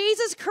Lord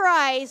Jesus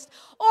Christ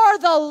or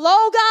the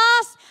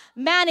Logos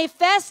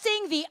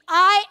manifesting the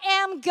I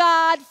am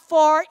God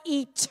for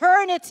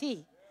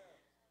eternity.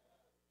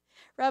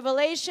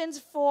 Revelations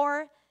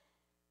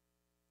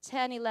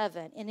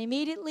 4:10-11. And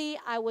immediately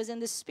I was in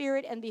the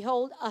Spirit, and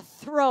behold, a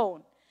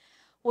throne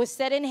was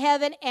set in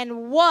heaven,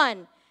 and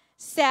one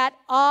sat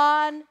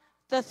on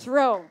the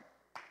throne.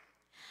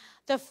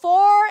 The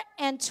 24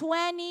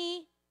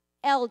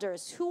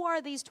 elders. Who are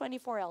these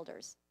 24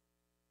 elders?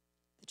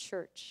 The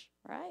church,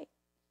 right?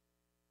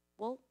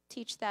 We'll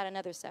teach that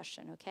another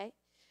session, okay?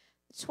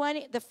 The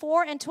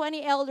 24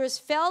 elders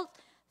fall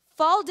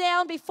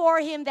down before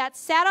him that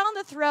sat on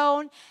the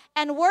throne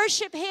and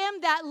worship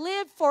him that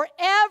lived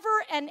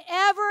forever and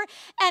ever,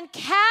 and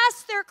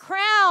cast their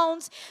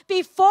crowns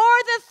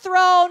before the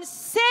throne,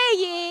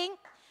 saying,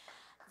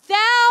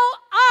 Thou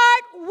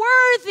art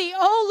worthy,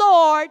 O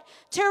Lord,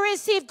 to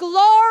receive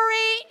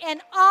glory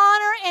and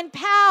honor and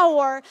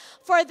power,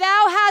 for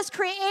thou hast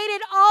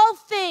created all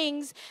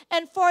things,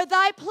 and for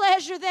thy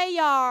pleasure they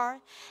are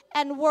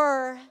and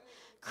were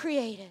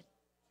created.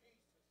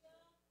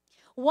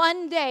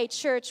 One day,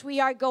 church, we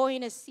are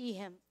going to see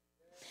him.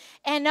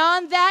 And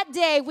on that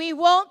day, we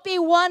won't be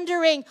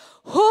wondering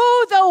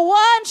who the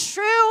one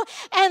true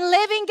and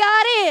living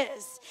God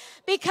is,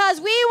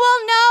 because we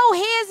will know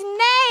his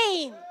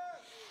name.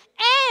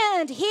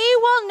 And he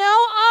will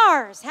know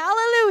ours.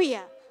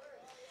 Hallelujah.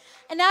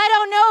 And I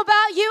don't know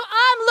about you,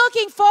 I'm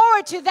looking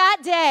forward to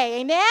that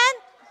day. Amen?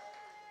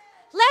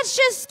 Let's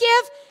just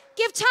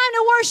give time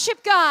to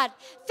worship God.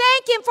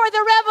 Thank him for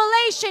the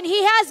revelation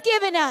he has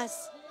given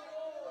us.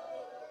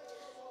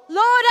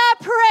 Lord, I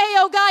pray,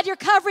 oh God, you're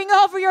covering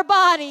over your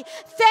body.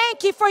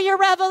 Thank you for your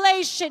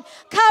revelation.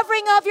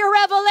 Covering of your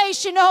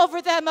revelation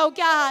over them, oh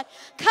God.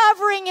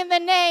 Covering in the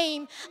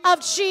name of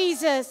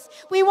Jesus.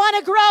 We want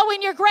to grow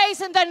in your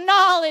grace and the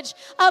knowledge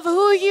of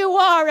who you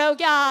are, oh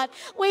God.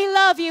 We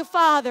love you,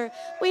 Father.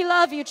 We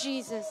love you,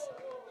 Jesus.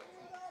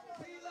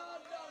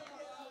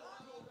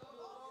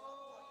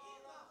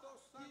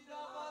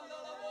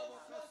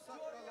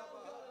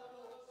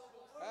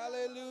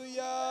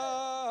 Hallelujah,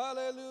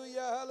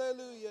 hallelujah,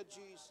 hallelujah,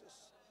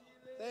 Jesus.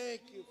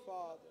 Thank you,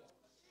 Father.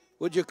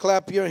 Would you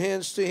clap your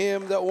hands to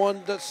him, that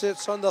one that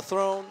sits on the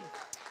throne?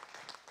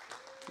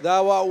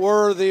 Thou art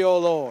worthy, O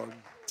Lord,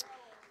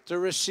 to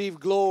receive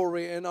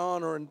glory and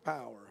honor and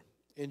power.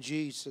 In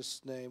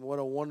Jesus' name. What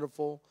a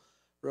wonderful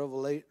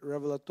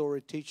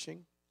revelatory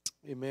teaching.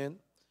 Amen.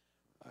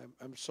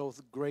 I'm so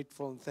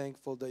grateful and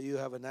thankful that you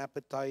have an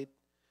appetite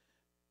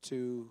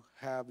to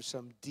have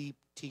some deep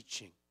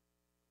teaching.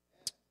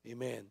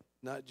 Amen.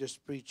 Not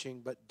just preaching,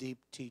 but deep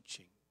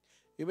teaching.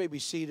 You may be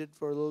seated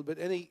for a little bit.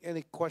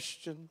 Any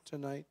question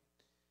tonight?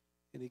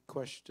 Any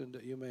question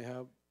that you may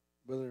have,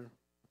 Brother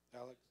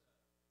Alex?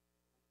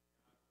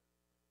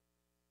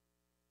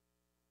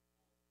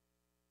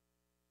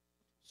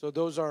 So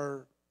those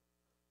are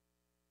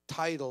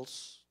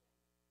titles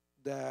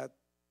that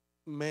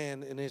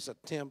man, in his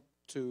attempt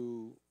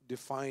to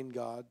define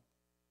God,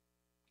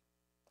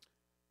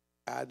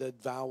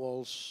 added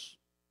vowels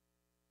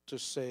to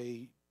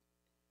say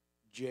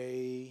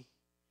J.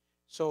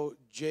 So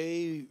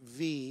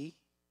JV,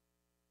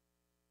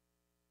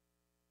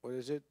 what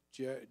is it?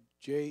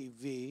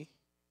 JV,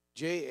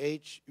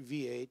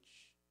 JHVH,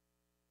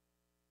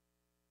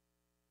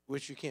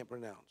 which you can't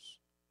pronounce.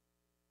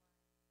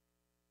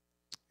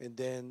 And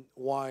then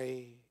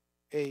YHWH,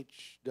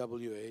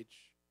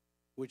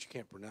 which you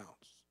can't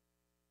pronounce.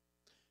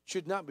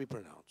 Should not be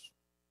pronounced.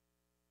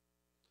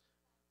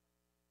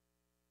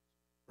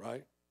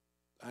 Right?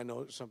 I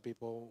know some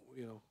people,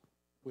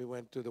 we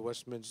went to the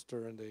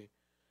Westminster and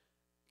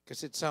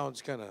because it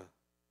sounds kind of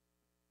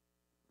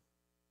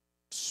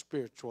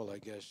spiritual, I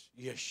guess.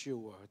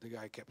 Yeshua. The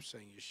guy kept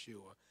saying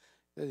Yeshua.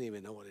 Doesn't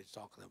even know what he's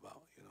talking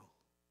about,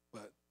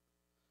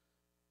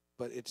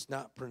 But it's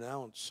not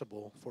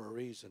pronounceable for a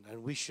reason,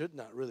 and we should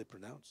not really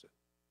pronounce it.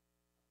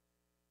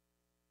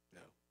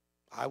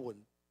 I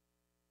wouldn't.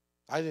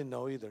 I didn't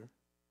know either,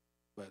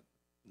 but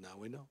now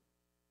we know.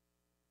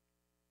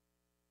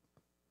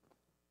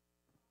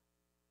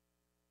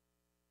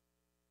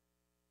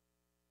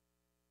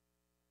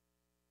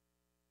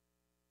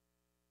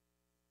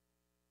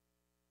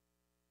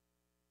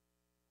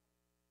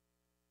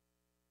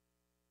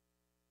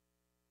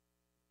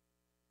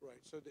 Right,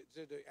 so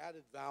they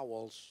added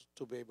vowels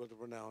to be able to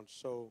pronounce.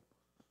 So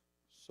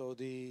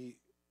the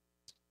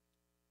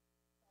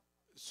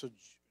so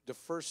the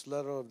first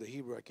letter of the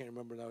Hebrew, I can't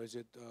remember now. Is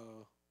it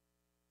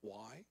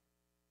Y?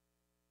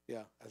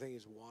 Yeah, I think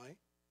it's Y.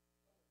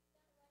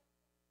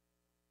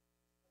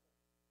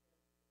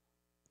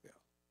 Yeah.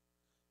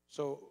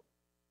 So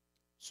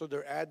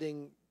they're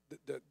adding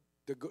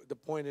the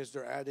point is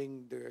they're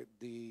adding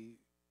the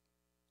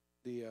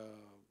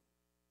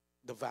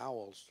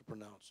vowels to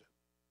pronounce it.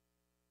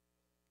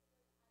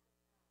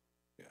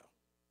 Yeah.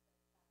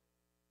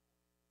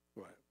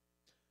 Right.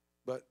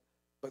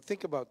 But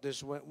think about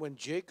this. When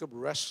Jacob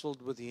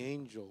wrestled with the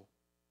angel,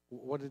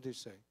 what did he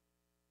say?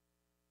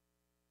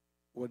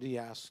 What did he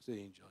ask the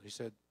angel? He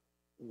said,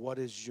 "What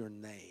is your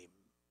name?"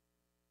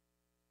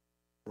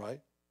 Right?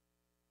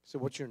 He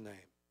said, "What's your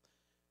name?"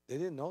 They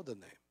didn't know the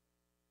name.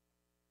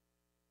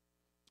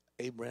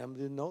 Abraham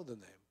didn't know the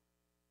name.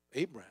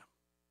 Abraham,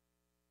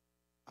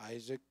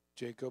 Isaac,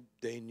 Jacob,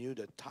 they knew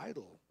the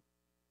title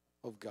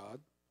of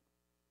God,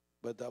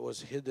 but that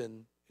was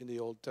hidden in the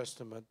Old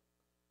Testament.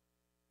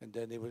 And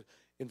then it was,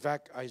 in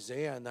fact,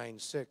 Isaiah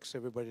 9:6,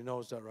 everybody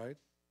knows that, right?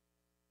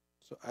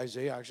 So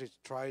Isaiah actually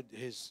tried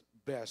his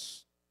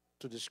best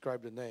to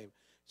describe the name.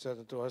 He said,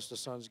 "Unto us the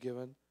son's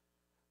given,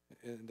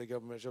 and the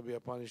government shall be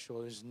upon his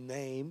shoulder. His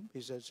name," he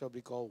said, "shall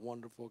be called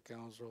Wonderful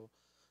Counselor,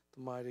 the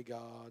Mighty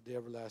God, the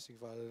Everlasting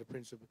Father, the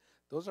Prince of..."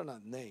 Those are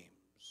not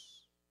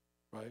names,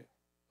 right?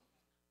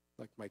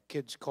 Like my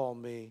kids call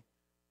me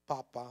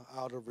Papa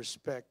out of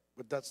respect,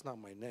 but that's not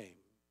my name.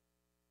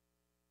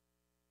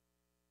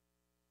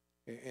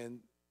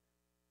 And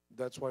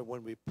that's why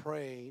when we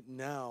pray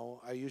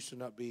now, I used to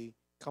not be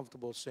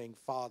comfortable saying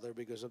Father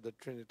because of the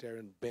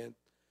Trinitarian bent.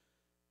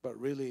 But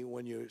really,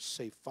 when you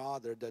say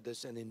Father, that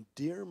is an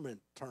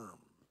endearment term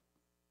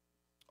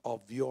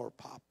of your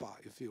Papa,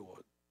 if you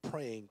would,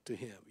 praying to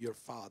him, your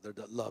Father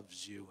that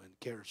loves you and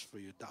cares for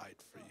you,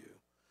 died for you.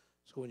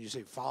 So when you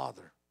say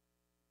Father,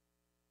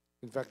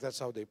 in fact, that's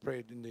how they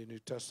prayed in the New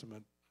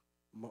Testament,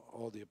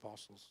 all the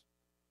apostles.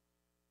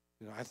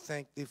 You know, I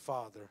thank thee,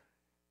 Father.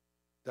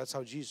 That's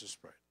how Jesus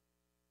prayed.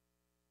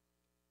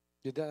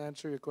 Did that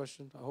answer your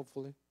question,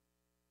 hopefully?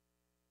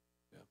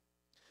 Yeah.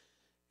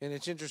 And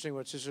it's interesting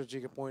what Sister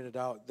Lachica pointed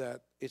out,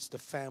 that it's the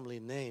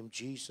family name.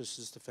 Jesus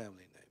is the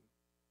family name.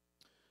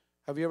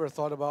 Have you ever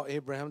thought about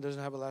Abraham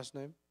doesn't have a last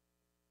name?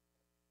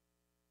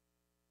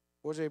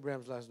 What's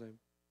Abraham's last name?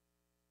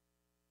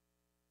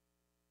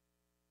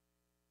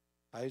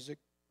 Isaac?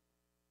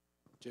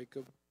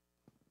 Jacob?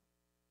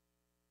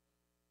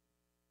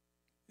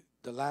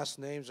 The last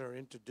names are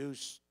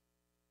introduced.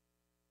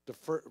 The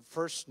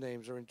first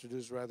names are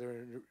introduced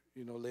rather,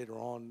 later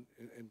on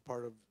in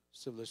part of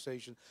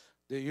civilization.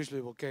 They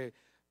usually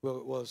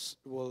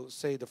will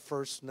say the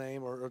first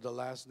name or the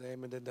last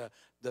name, and then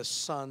the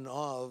son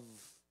of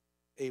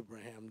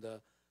Abraham.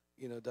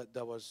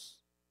 That was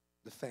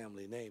the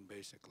family name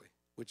basically,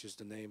 which is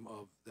the name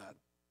of that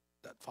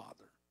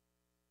father.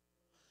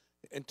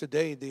 And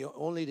today,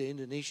 only the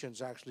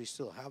Indonesians actually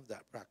still have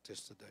that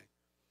practice today.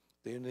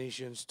 The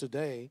Indonesians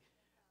today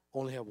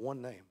only have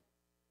one name.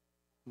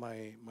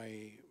 My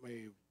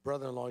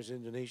brother-in-law is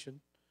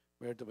Indonesian,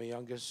 married to my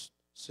youngest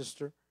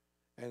sister,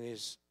 and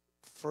his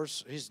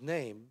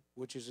name,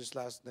 which is his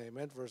last name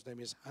and first name,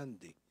 is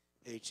Handi,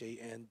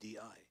 Handi.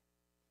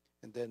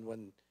 And then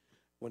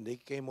when they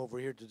came over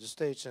here to the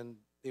States and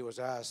he was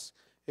asked,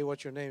 "Hey,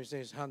 what's your name?" His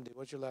name is Handi.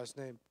 "What's your last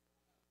name?"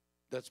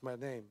 "That's my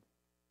name."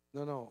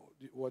 No.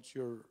 What's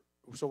your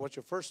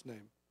first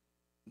name?"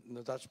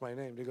 "No, that's my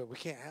name." They go, "We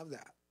can't have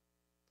that.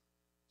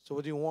 So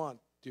what do you want?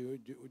 Do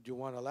you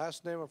want a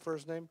last name or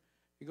first name?"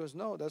 He goes,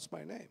 "No, that's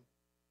my name."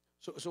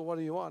 So what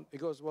do you want? He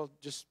goes, "Well,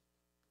 just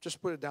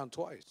put it down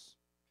twice."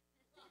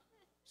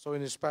 So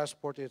in his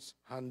passport, it's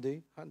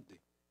Handi.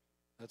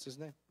 That's his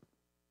name.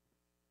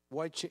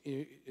 Why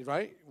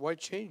right? Why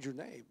change your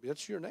name?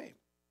 That's your name.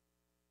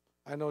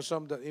 I know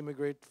some that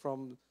immigrate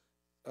from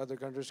other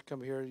countries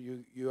come here.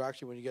 You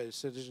actually, when you get a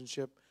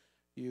citizenship,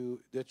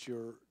 that's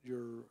your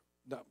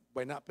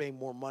by not paying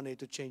more money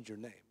to change your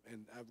name.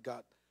 And I've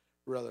got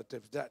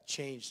relatives that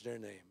changed their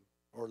name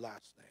or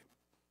last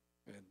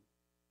name, and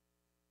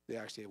they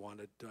actually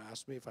wanted to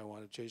ask me if I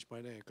wanted to change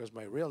my name, because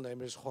my real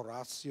name is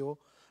Horacio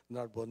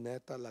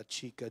Narboneta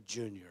Lachica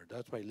Jr.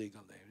 That's my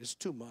legal name. It's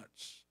too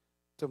much,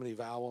 too many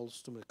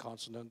vowels, too many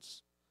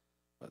consonants,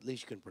 but at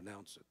least you can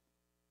pronounce it.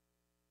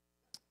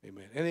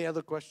 Amen. Any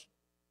other question?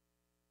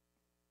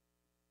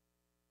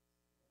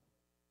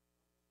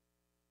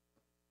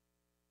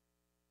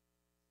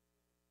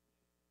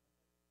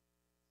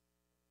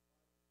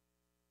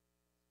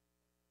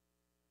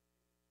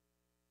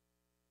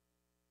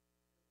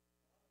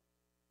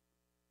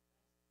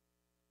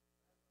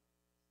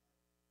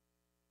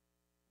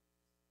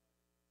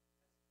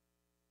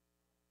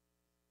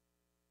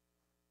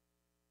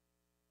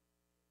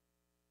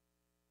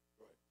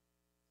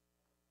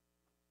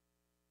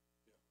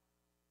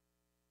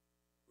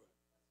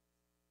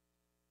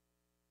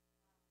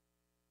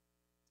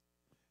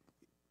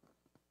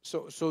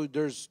 So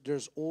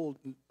there's old.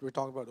 We're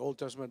talking about Old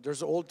Testament.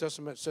 There's the Old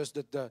Testament says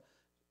that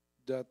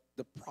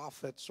the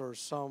prophets or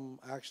some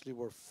actually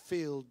were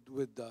filled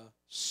with the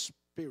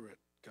Spirit,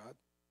 God,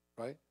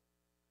 right?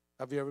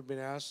 Have you ever been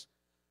asked,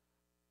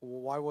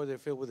 why were they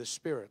filled with the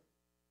Spirit?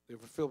 They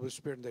were filled with the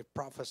Spirit and they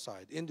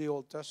prophesied. In the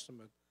Old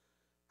Testament,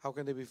 how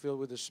can they be filled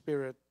with the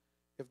Spirit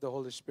if the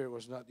Holy Spirit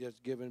was not yet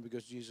given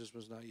because Jesus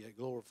was not yet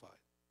glorified?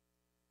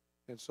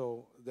 And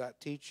so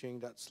that teaching,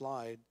 that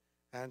slide,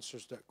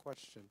 answers that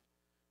question.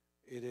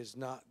 It is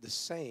not the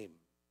same.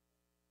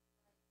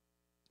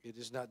 It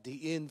is not the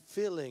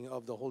infilling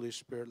of the Holy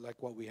Spirit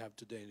like what we have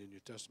today in the New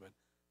Testament.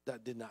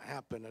 That did not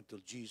happen until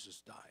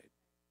Jesus died,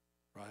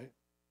 right?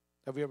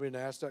 Have you ever been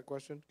asked that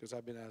question? Because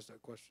I've been asked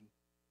that question.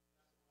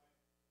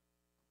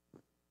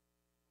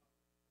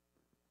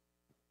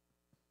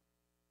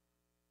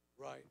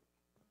 Right.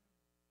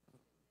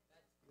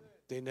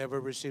 They never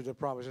received the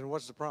promise. And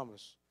what's the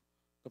promise?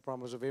 The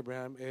promise of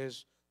Abraham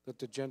is that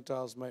the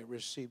Gentiles might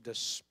receive the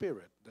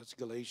Spirit. That's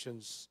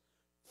Galatians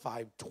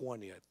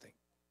 5:20, I think.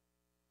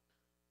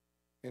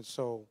 And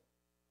so,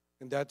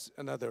 and that's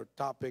another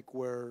topic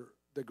where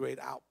the great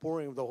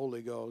outpouring of the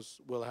Holy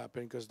Ghost will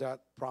happen, because that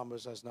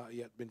promise has not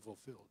yet been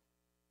fulfilled.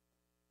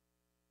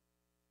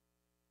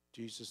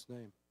 In Jesus'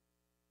 name.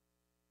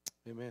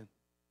 Amen.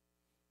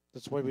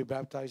 That's why we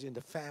baptize in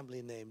the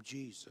family name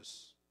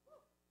Jesus.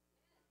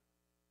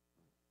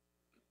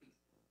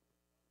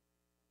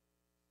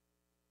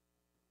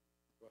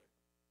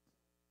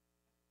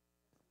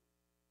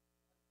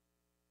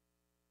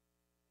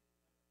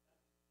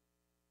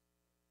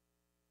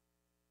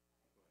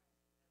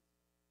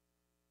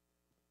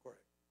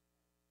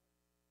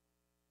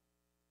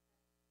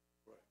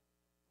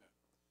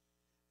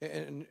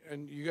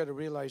 And you got to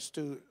realize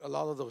too, a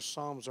lot of those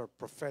psalms are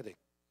prophetic.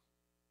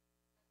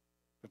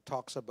 It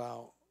talks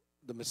about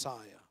the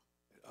Messiah.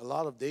 A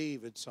lot of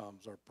David's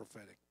psalms are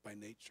prophetic by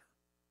nature.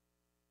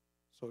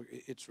 So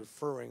it's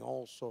referring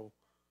also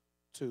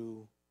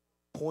to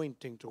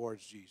pointing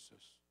towards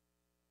Jesus.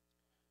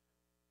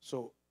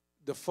 So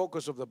the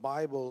focus of the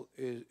Bible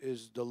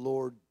is the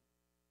Lord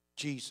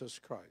Jesus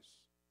Christ.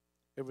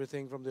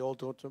 Everything from the Old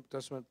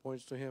Testament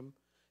points to him.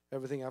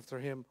 Everything after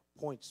him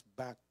points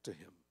back to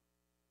him.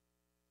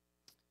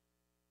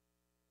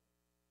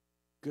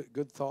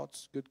 Good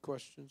thoughts, good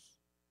questions.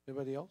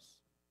 Anybody else?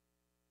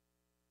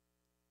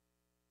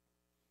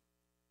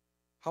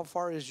 How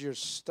far is your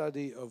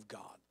study of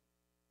God,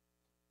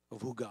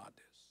 of who God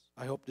is?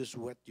 I hope this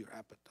whet your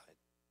appetite.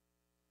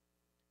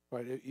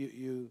 Right?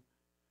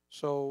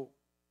 So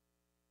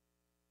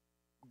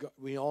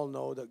we all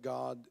know that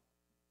God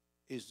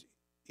is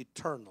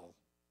eternal,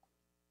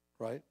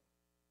 right?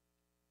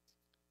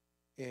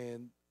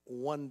 And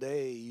one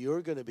day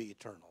you're going to be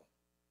eternal,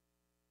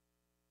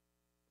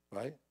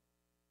 right?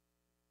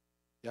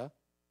 Yeah?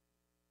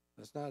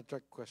 That's not a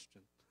trick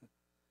question.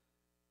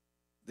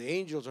 The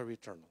angels are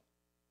eternal,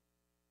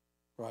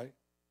 right?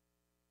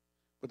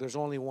 But there's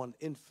only one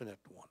infinite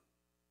one,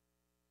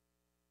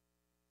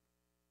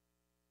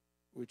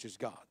 which is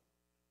God.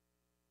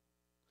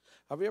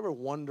 Have you ever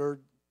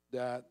wondered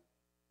that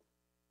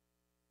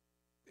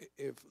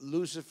if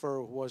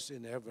Lucifer was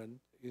in heaven,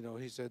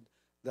 he said,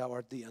 "Thou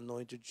art the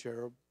anointed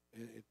cherub."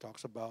 It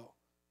talks about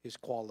his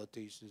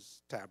qualities,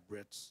 his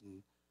tabrets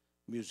and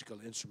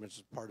musical instruments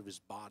as part of his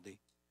body.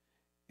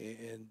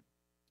 And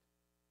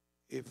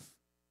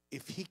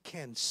if he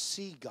can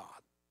see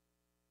God,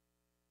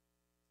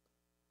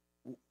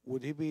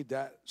 would he be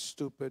that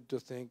stupid to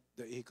think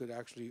that he could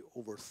actually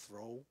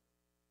overthrow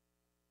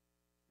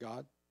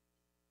God?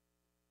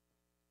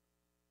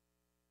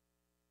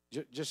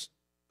 Just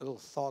a little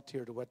thought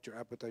here to whet your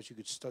appetite. You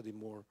could study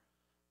more.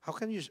 How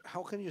can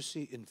you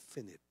see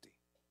infinity?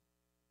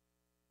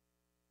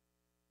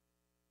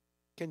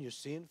 Can you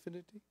see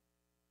infinity?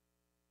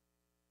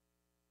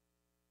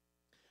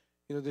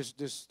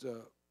 This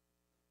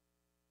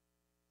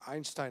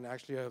Einstein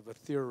actually have a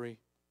theory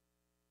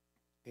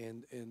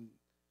in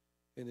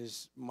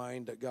his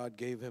mind that God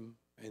gave him,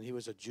 and he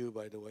was a Jew,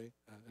 by the way,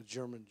 a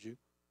German Jew,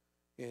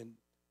 and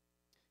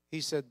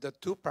he said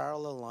that two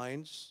parallel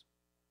lines,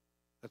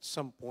 at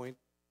some point,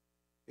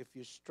 if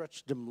you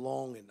stretch them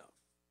long enough,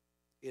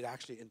 it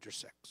actually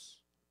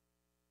intersects.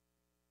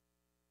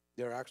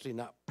 They're actually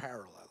not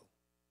parallel.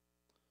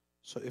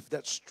 So if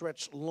that's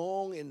stretched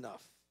long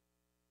enough,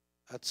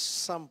 at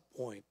some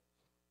point,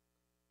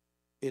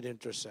 it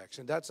intersects.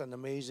 And that's an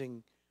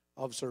amazing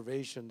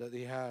observation that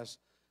he has,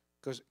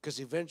 because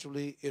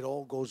eventually it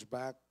all goes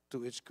back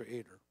to its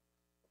creator.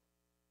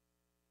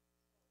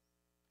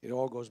 It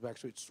all goes back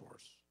to its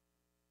source.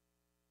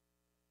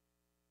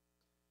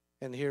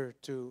 And here,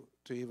 to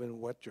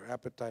even whet your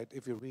appetite,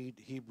 if you read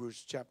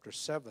Hebrews chapter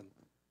 7,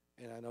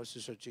 and I know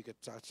Sister Chica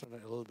touched on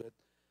it a little bit,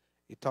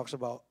 he talks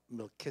about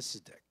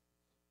Melchizedek.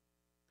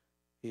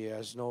 He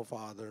has no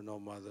father, no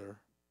mother.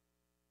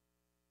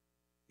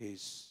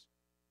 He's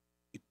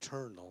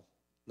eternal.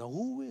 Now,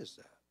 who is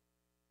that?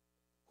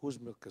 Who's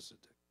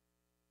Melchizedek?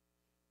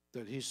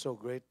 That he's so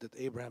great that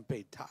Abraham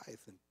paid tithe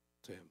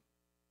to him.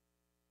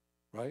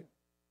 Right?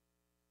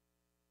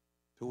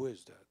 Who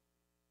is that?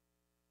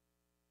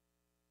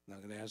 I'm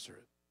not going to answer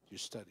it. You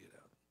study it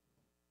out.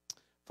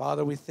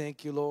 Father, we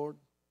thank you, Lord.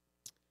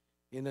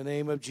 In the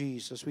name of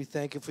Jesus, we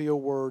thank you for your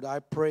word. I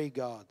pray,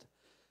 God,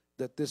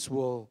 that this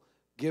will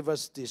give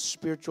us the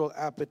spiritual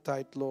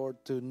appetite, Lord,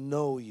 to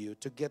know you,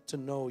 to get to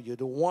know you,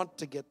 to want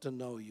to get to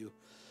know you,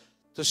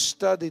 to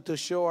study, to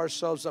show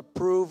ourselves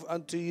approved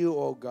unto you,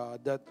 O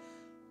God, that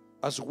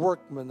as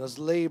workmen, as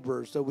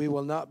laborers, that we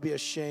will not be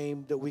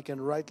ashamed, that we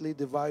can rightly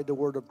divide the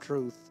word of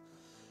truth,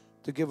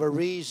 to give a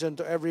reason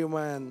to every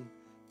man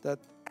that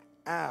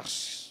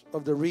asks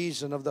of the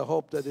reason of the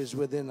hope that is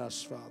within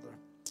us, Father.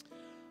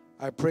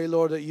 I pray,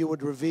 Lord, that you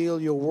would reveal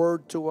your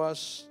word to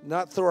us,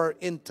 not through our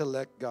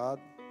intellect, God,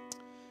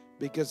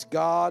 because,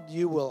 God,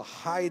 you will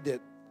hide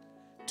it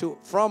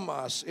from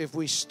us if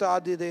we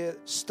study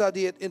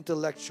it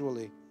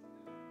intellectually.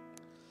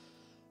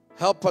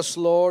 Help us,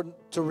 Lord,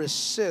 to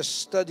resist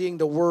studying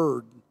the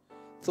word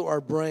through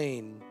our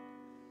brain,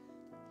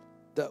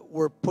 that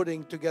we're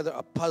putting together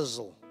a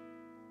puzzle.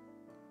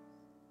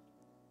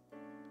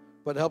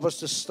 But help us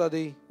to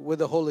study with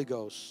the Holy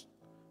Ghost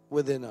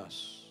within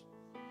us.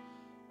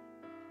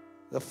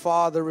 The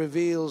Father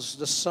reveals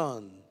the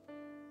Son,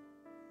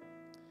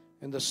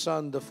 and the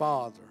Son the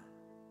Father.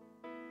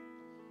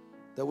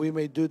 That we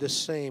may do the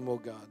same, O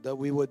God. That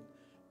we would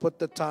put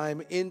the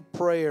time in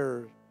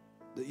prayer,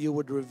 that you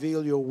would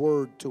reveal your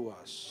word to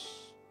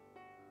us.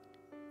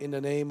 In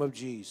the name of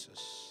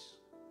Jesus.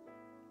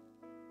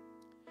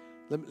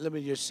 Let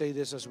me just say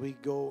this as we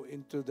go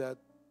into that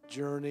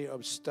journey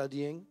of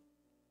studying.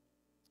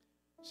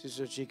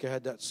 Sister Lachica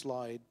had that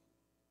slide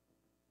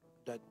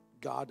that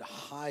God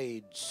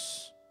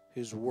hides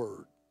his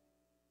word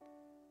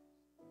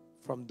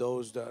from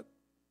those that,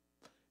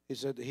 he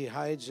said he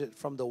hides it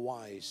from the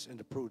wise and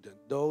the prudent.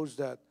 Those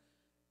that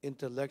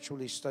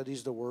intellectually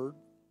studies the word,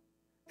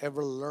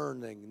 ever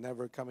learning,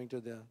 never coming to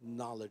the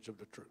knowledge of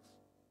the truth.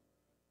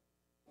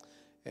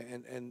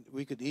 And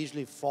we could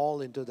easily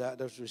fall into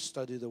that as we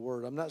study the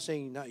word. I'm not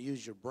saying not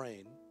use your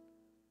brain,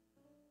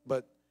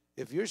 but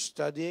if you're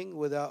studying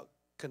without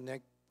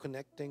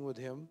connecting with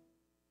him,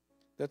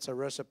 that's a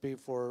recipe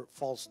for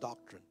false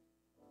doctrine.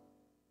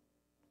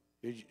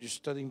 You're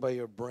studying by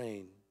your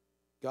brain.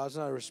 God's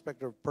not a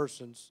respecter of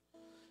persons.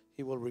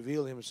 He will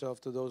reveal himself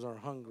to those who are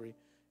hungry.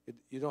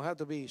 You don't have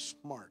to be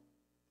smart.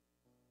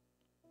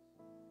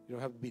 You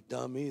don't have to be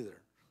dumb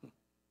either.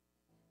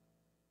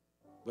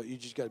 But you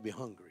just got to be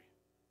hungry.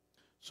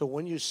 So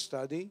when you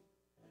study,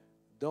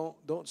 don't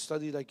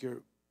study like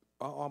you're,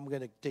 oh, I'm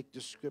going to take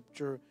the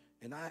scripture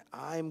and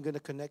I'm going to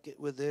connect it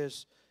with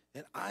this.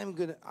 And I'm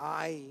going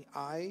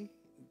to,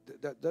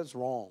 that's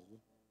wrong.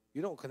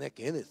 You don't connect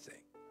anything.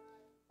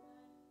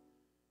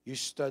 You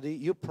study,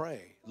 you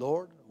pray.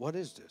 Lord, what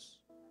is this?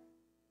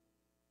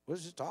 What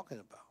is it talking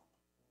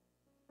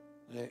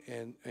about?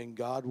 And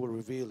God will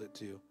reveal it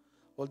to you.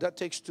 Well, that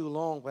takes too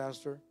long,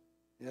 Pastor.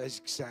 Yeah, that's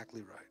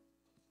exactly right.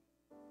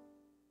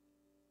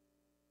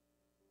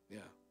 Yeah.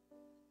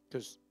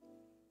 Because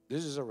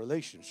this is a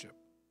relationship.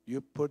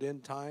 You put in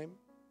time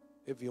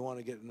if you want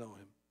to get to know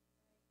him.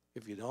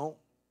 If you don't,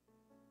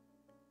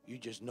 you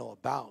just know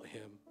about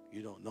him.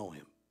 You don't know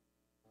him.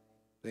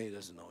 Then he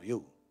doesn't know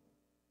you.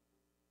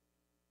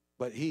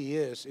 But he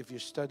is, if you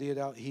study it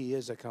out, he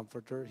is a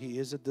comforter. He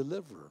is a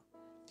deliverer.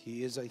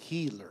 He is a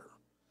healer.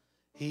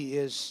 He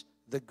is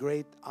the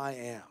great I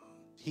am.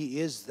 He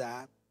is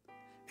that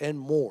and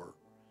more.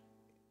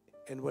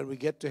 And when we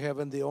get to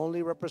heaven, the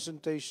only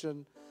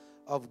representation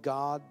of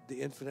God,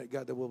 the infinite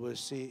God that we will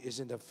see, is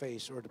in the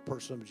face or the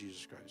person of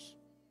Jesus Christ.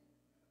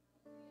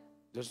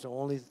 That's the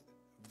only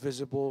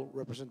visible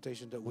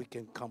representation that we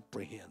can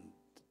comprehend.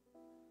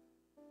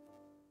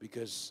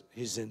 Because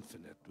he's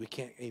infinite. We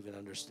can't even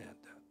understand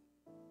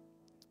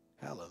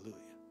that. Hallelujah.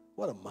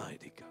 What a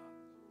mighty God.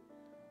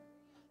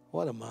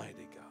 What a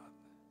mighty God.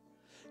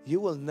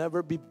 You will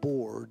never be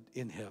bored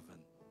in heaven.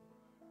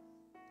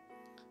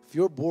 If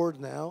you're bored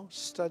now,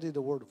 study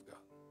the Word of God.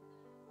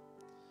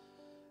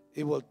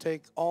 It will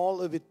take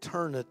all of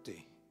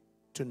eternity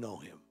to know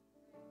him.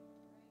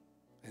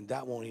 And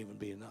that won't even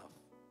be enough.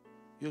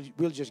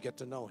 We'll just get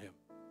to know him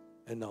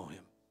and know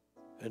him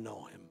and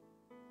know him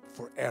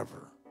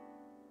forever.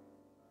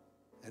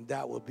 And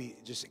that will be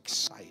just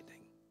exciting.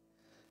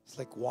 It's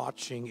like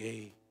watching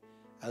a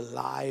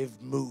live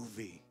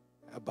movie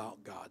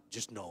about God,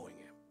 just knowing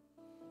him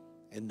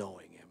and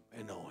knowing him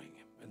and knowing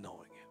him and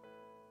knowing him.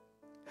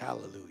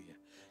 Hallelujah.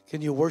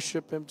 Can you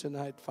worship him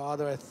tonight?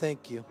 Father, I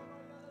thank you.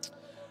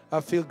 I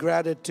feel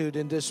gratitude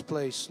in this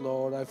place,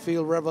 Lord. I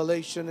feel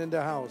revelation in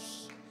the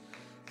house.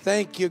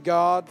 Thank you,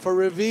 God, for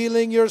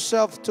revealing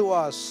yourself to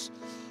us,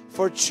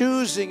 for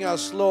choosing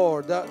us,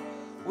 Lord, that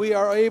we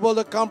are able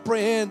to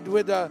comprehend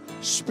with the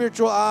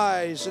spiritual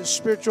eyes and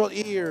spiritual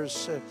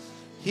ears.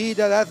 He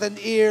that hath an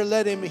ear,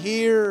 let him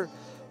hear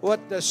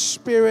what the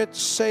Spirit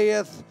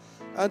saith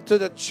unto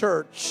the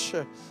church.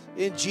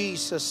 In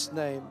Jesus'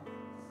 name.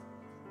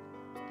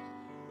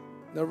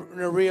 Now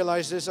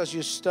realize this as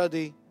you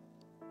study.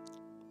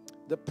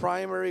 The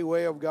primary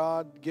way of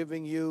God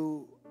giving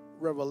you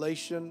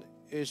revelation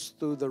is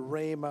through the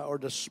rhema or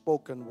the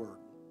spoken word.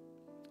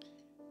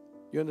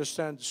 You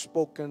understand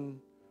spoken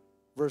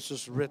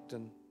versus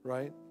written,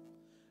 right?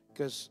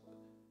 Because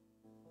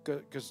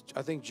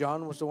I think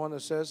John was the one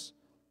that says,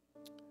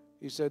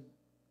 He said,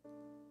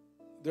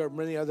 there are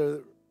many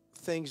other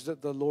things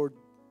that the Lord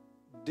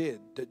did,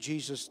 that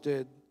Jesus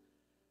did,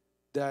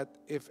 that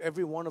if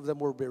every one of them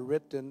were be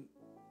written,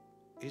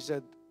 He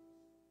said,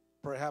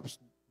 perhaps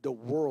the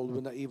world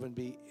would not even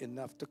be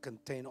enough to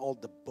contain all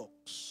the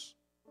books.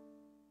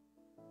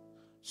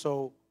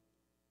 So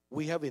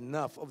we have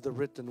enough of the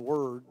written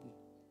word,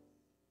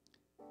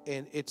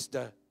 and it's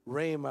the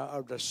rhema,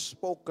 or the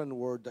spoken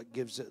word, that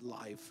gives it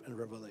life and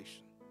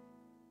revelation.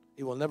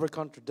 It will never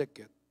contradict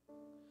it.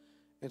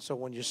 And so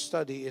when you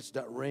study, it's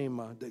that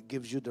rhema that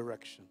gives you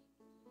direction.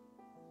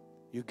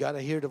 You got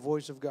to hear the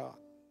voice of God.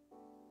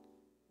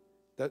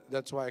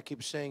 That's why I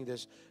keep saying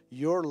this.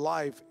 Your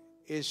life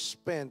is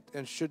spent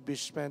and should be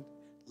spent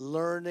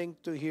learning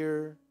to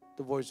hear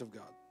the voice of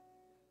God.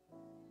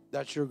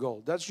 That's your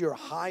goal. That's your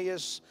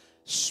highest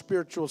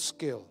spiritual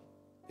skill.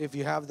 If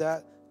you have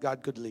that,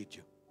 God could lead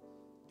you.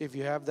 If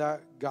you have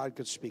that, God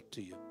could speak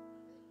to you.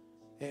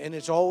 And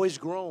it's always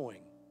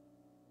growing.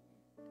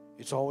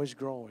 It's always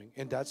growing.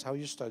 And that's how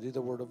you study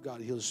the Word of God.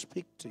 He'll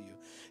speak to you.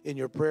 In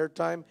your prayer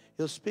time,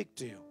 He'll speak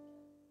to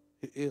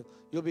you.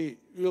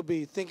 You'll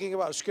be thinking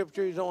about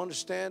Scripture you don't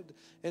understand,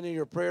 and in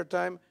your prayer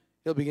time,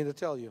 He'll begin to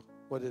tell you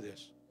what it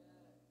is.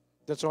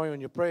 That's why when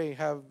you pray,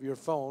 have your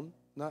phone,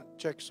 not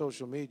check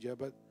social media,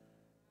 but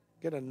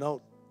get a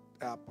note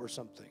app or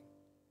something.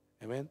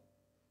 Amen?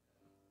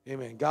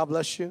 Amen. God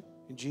bless you.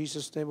 In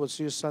Jesus' name, we'll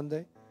see you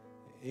Sunday.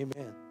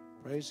 Amen.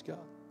 Praise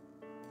God.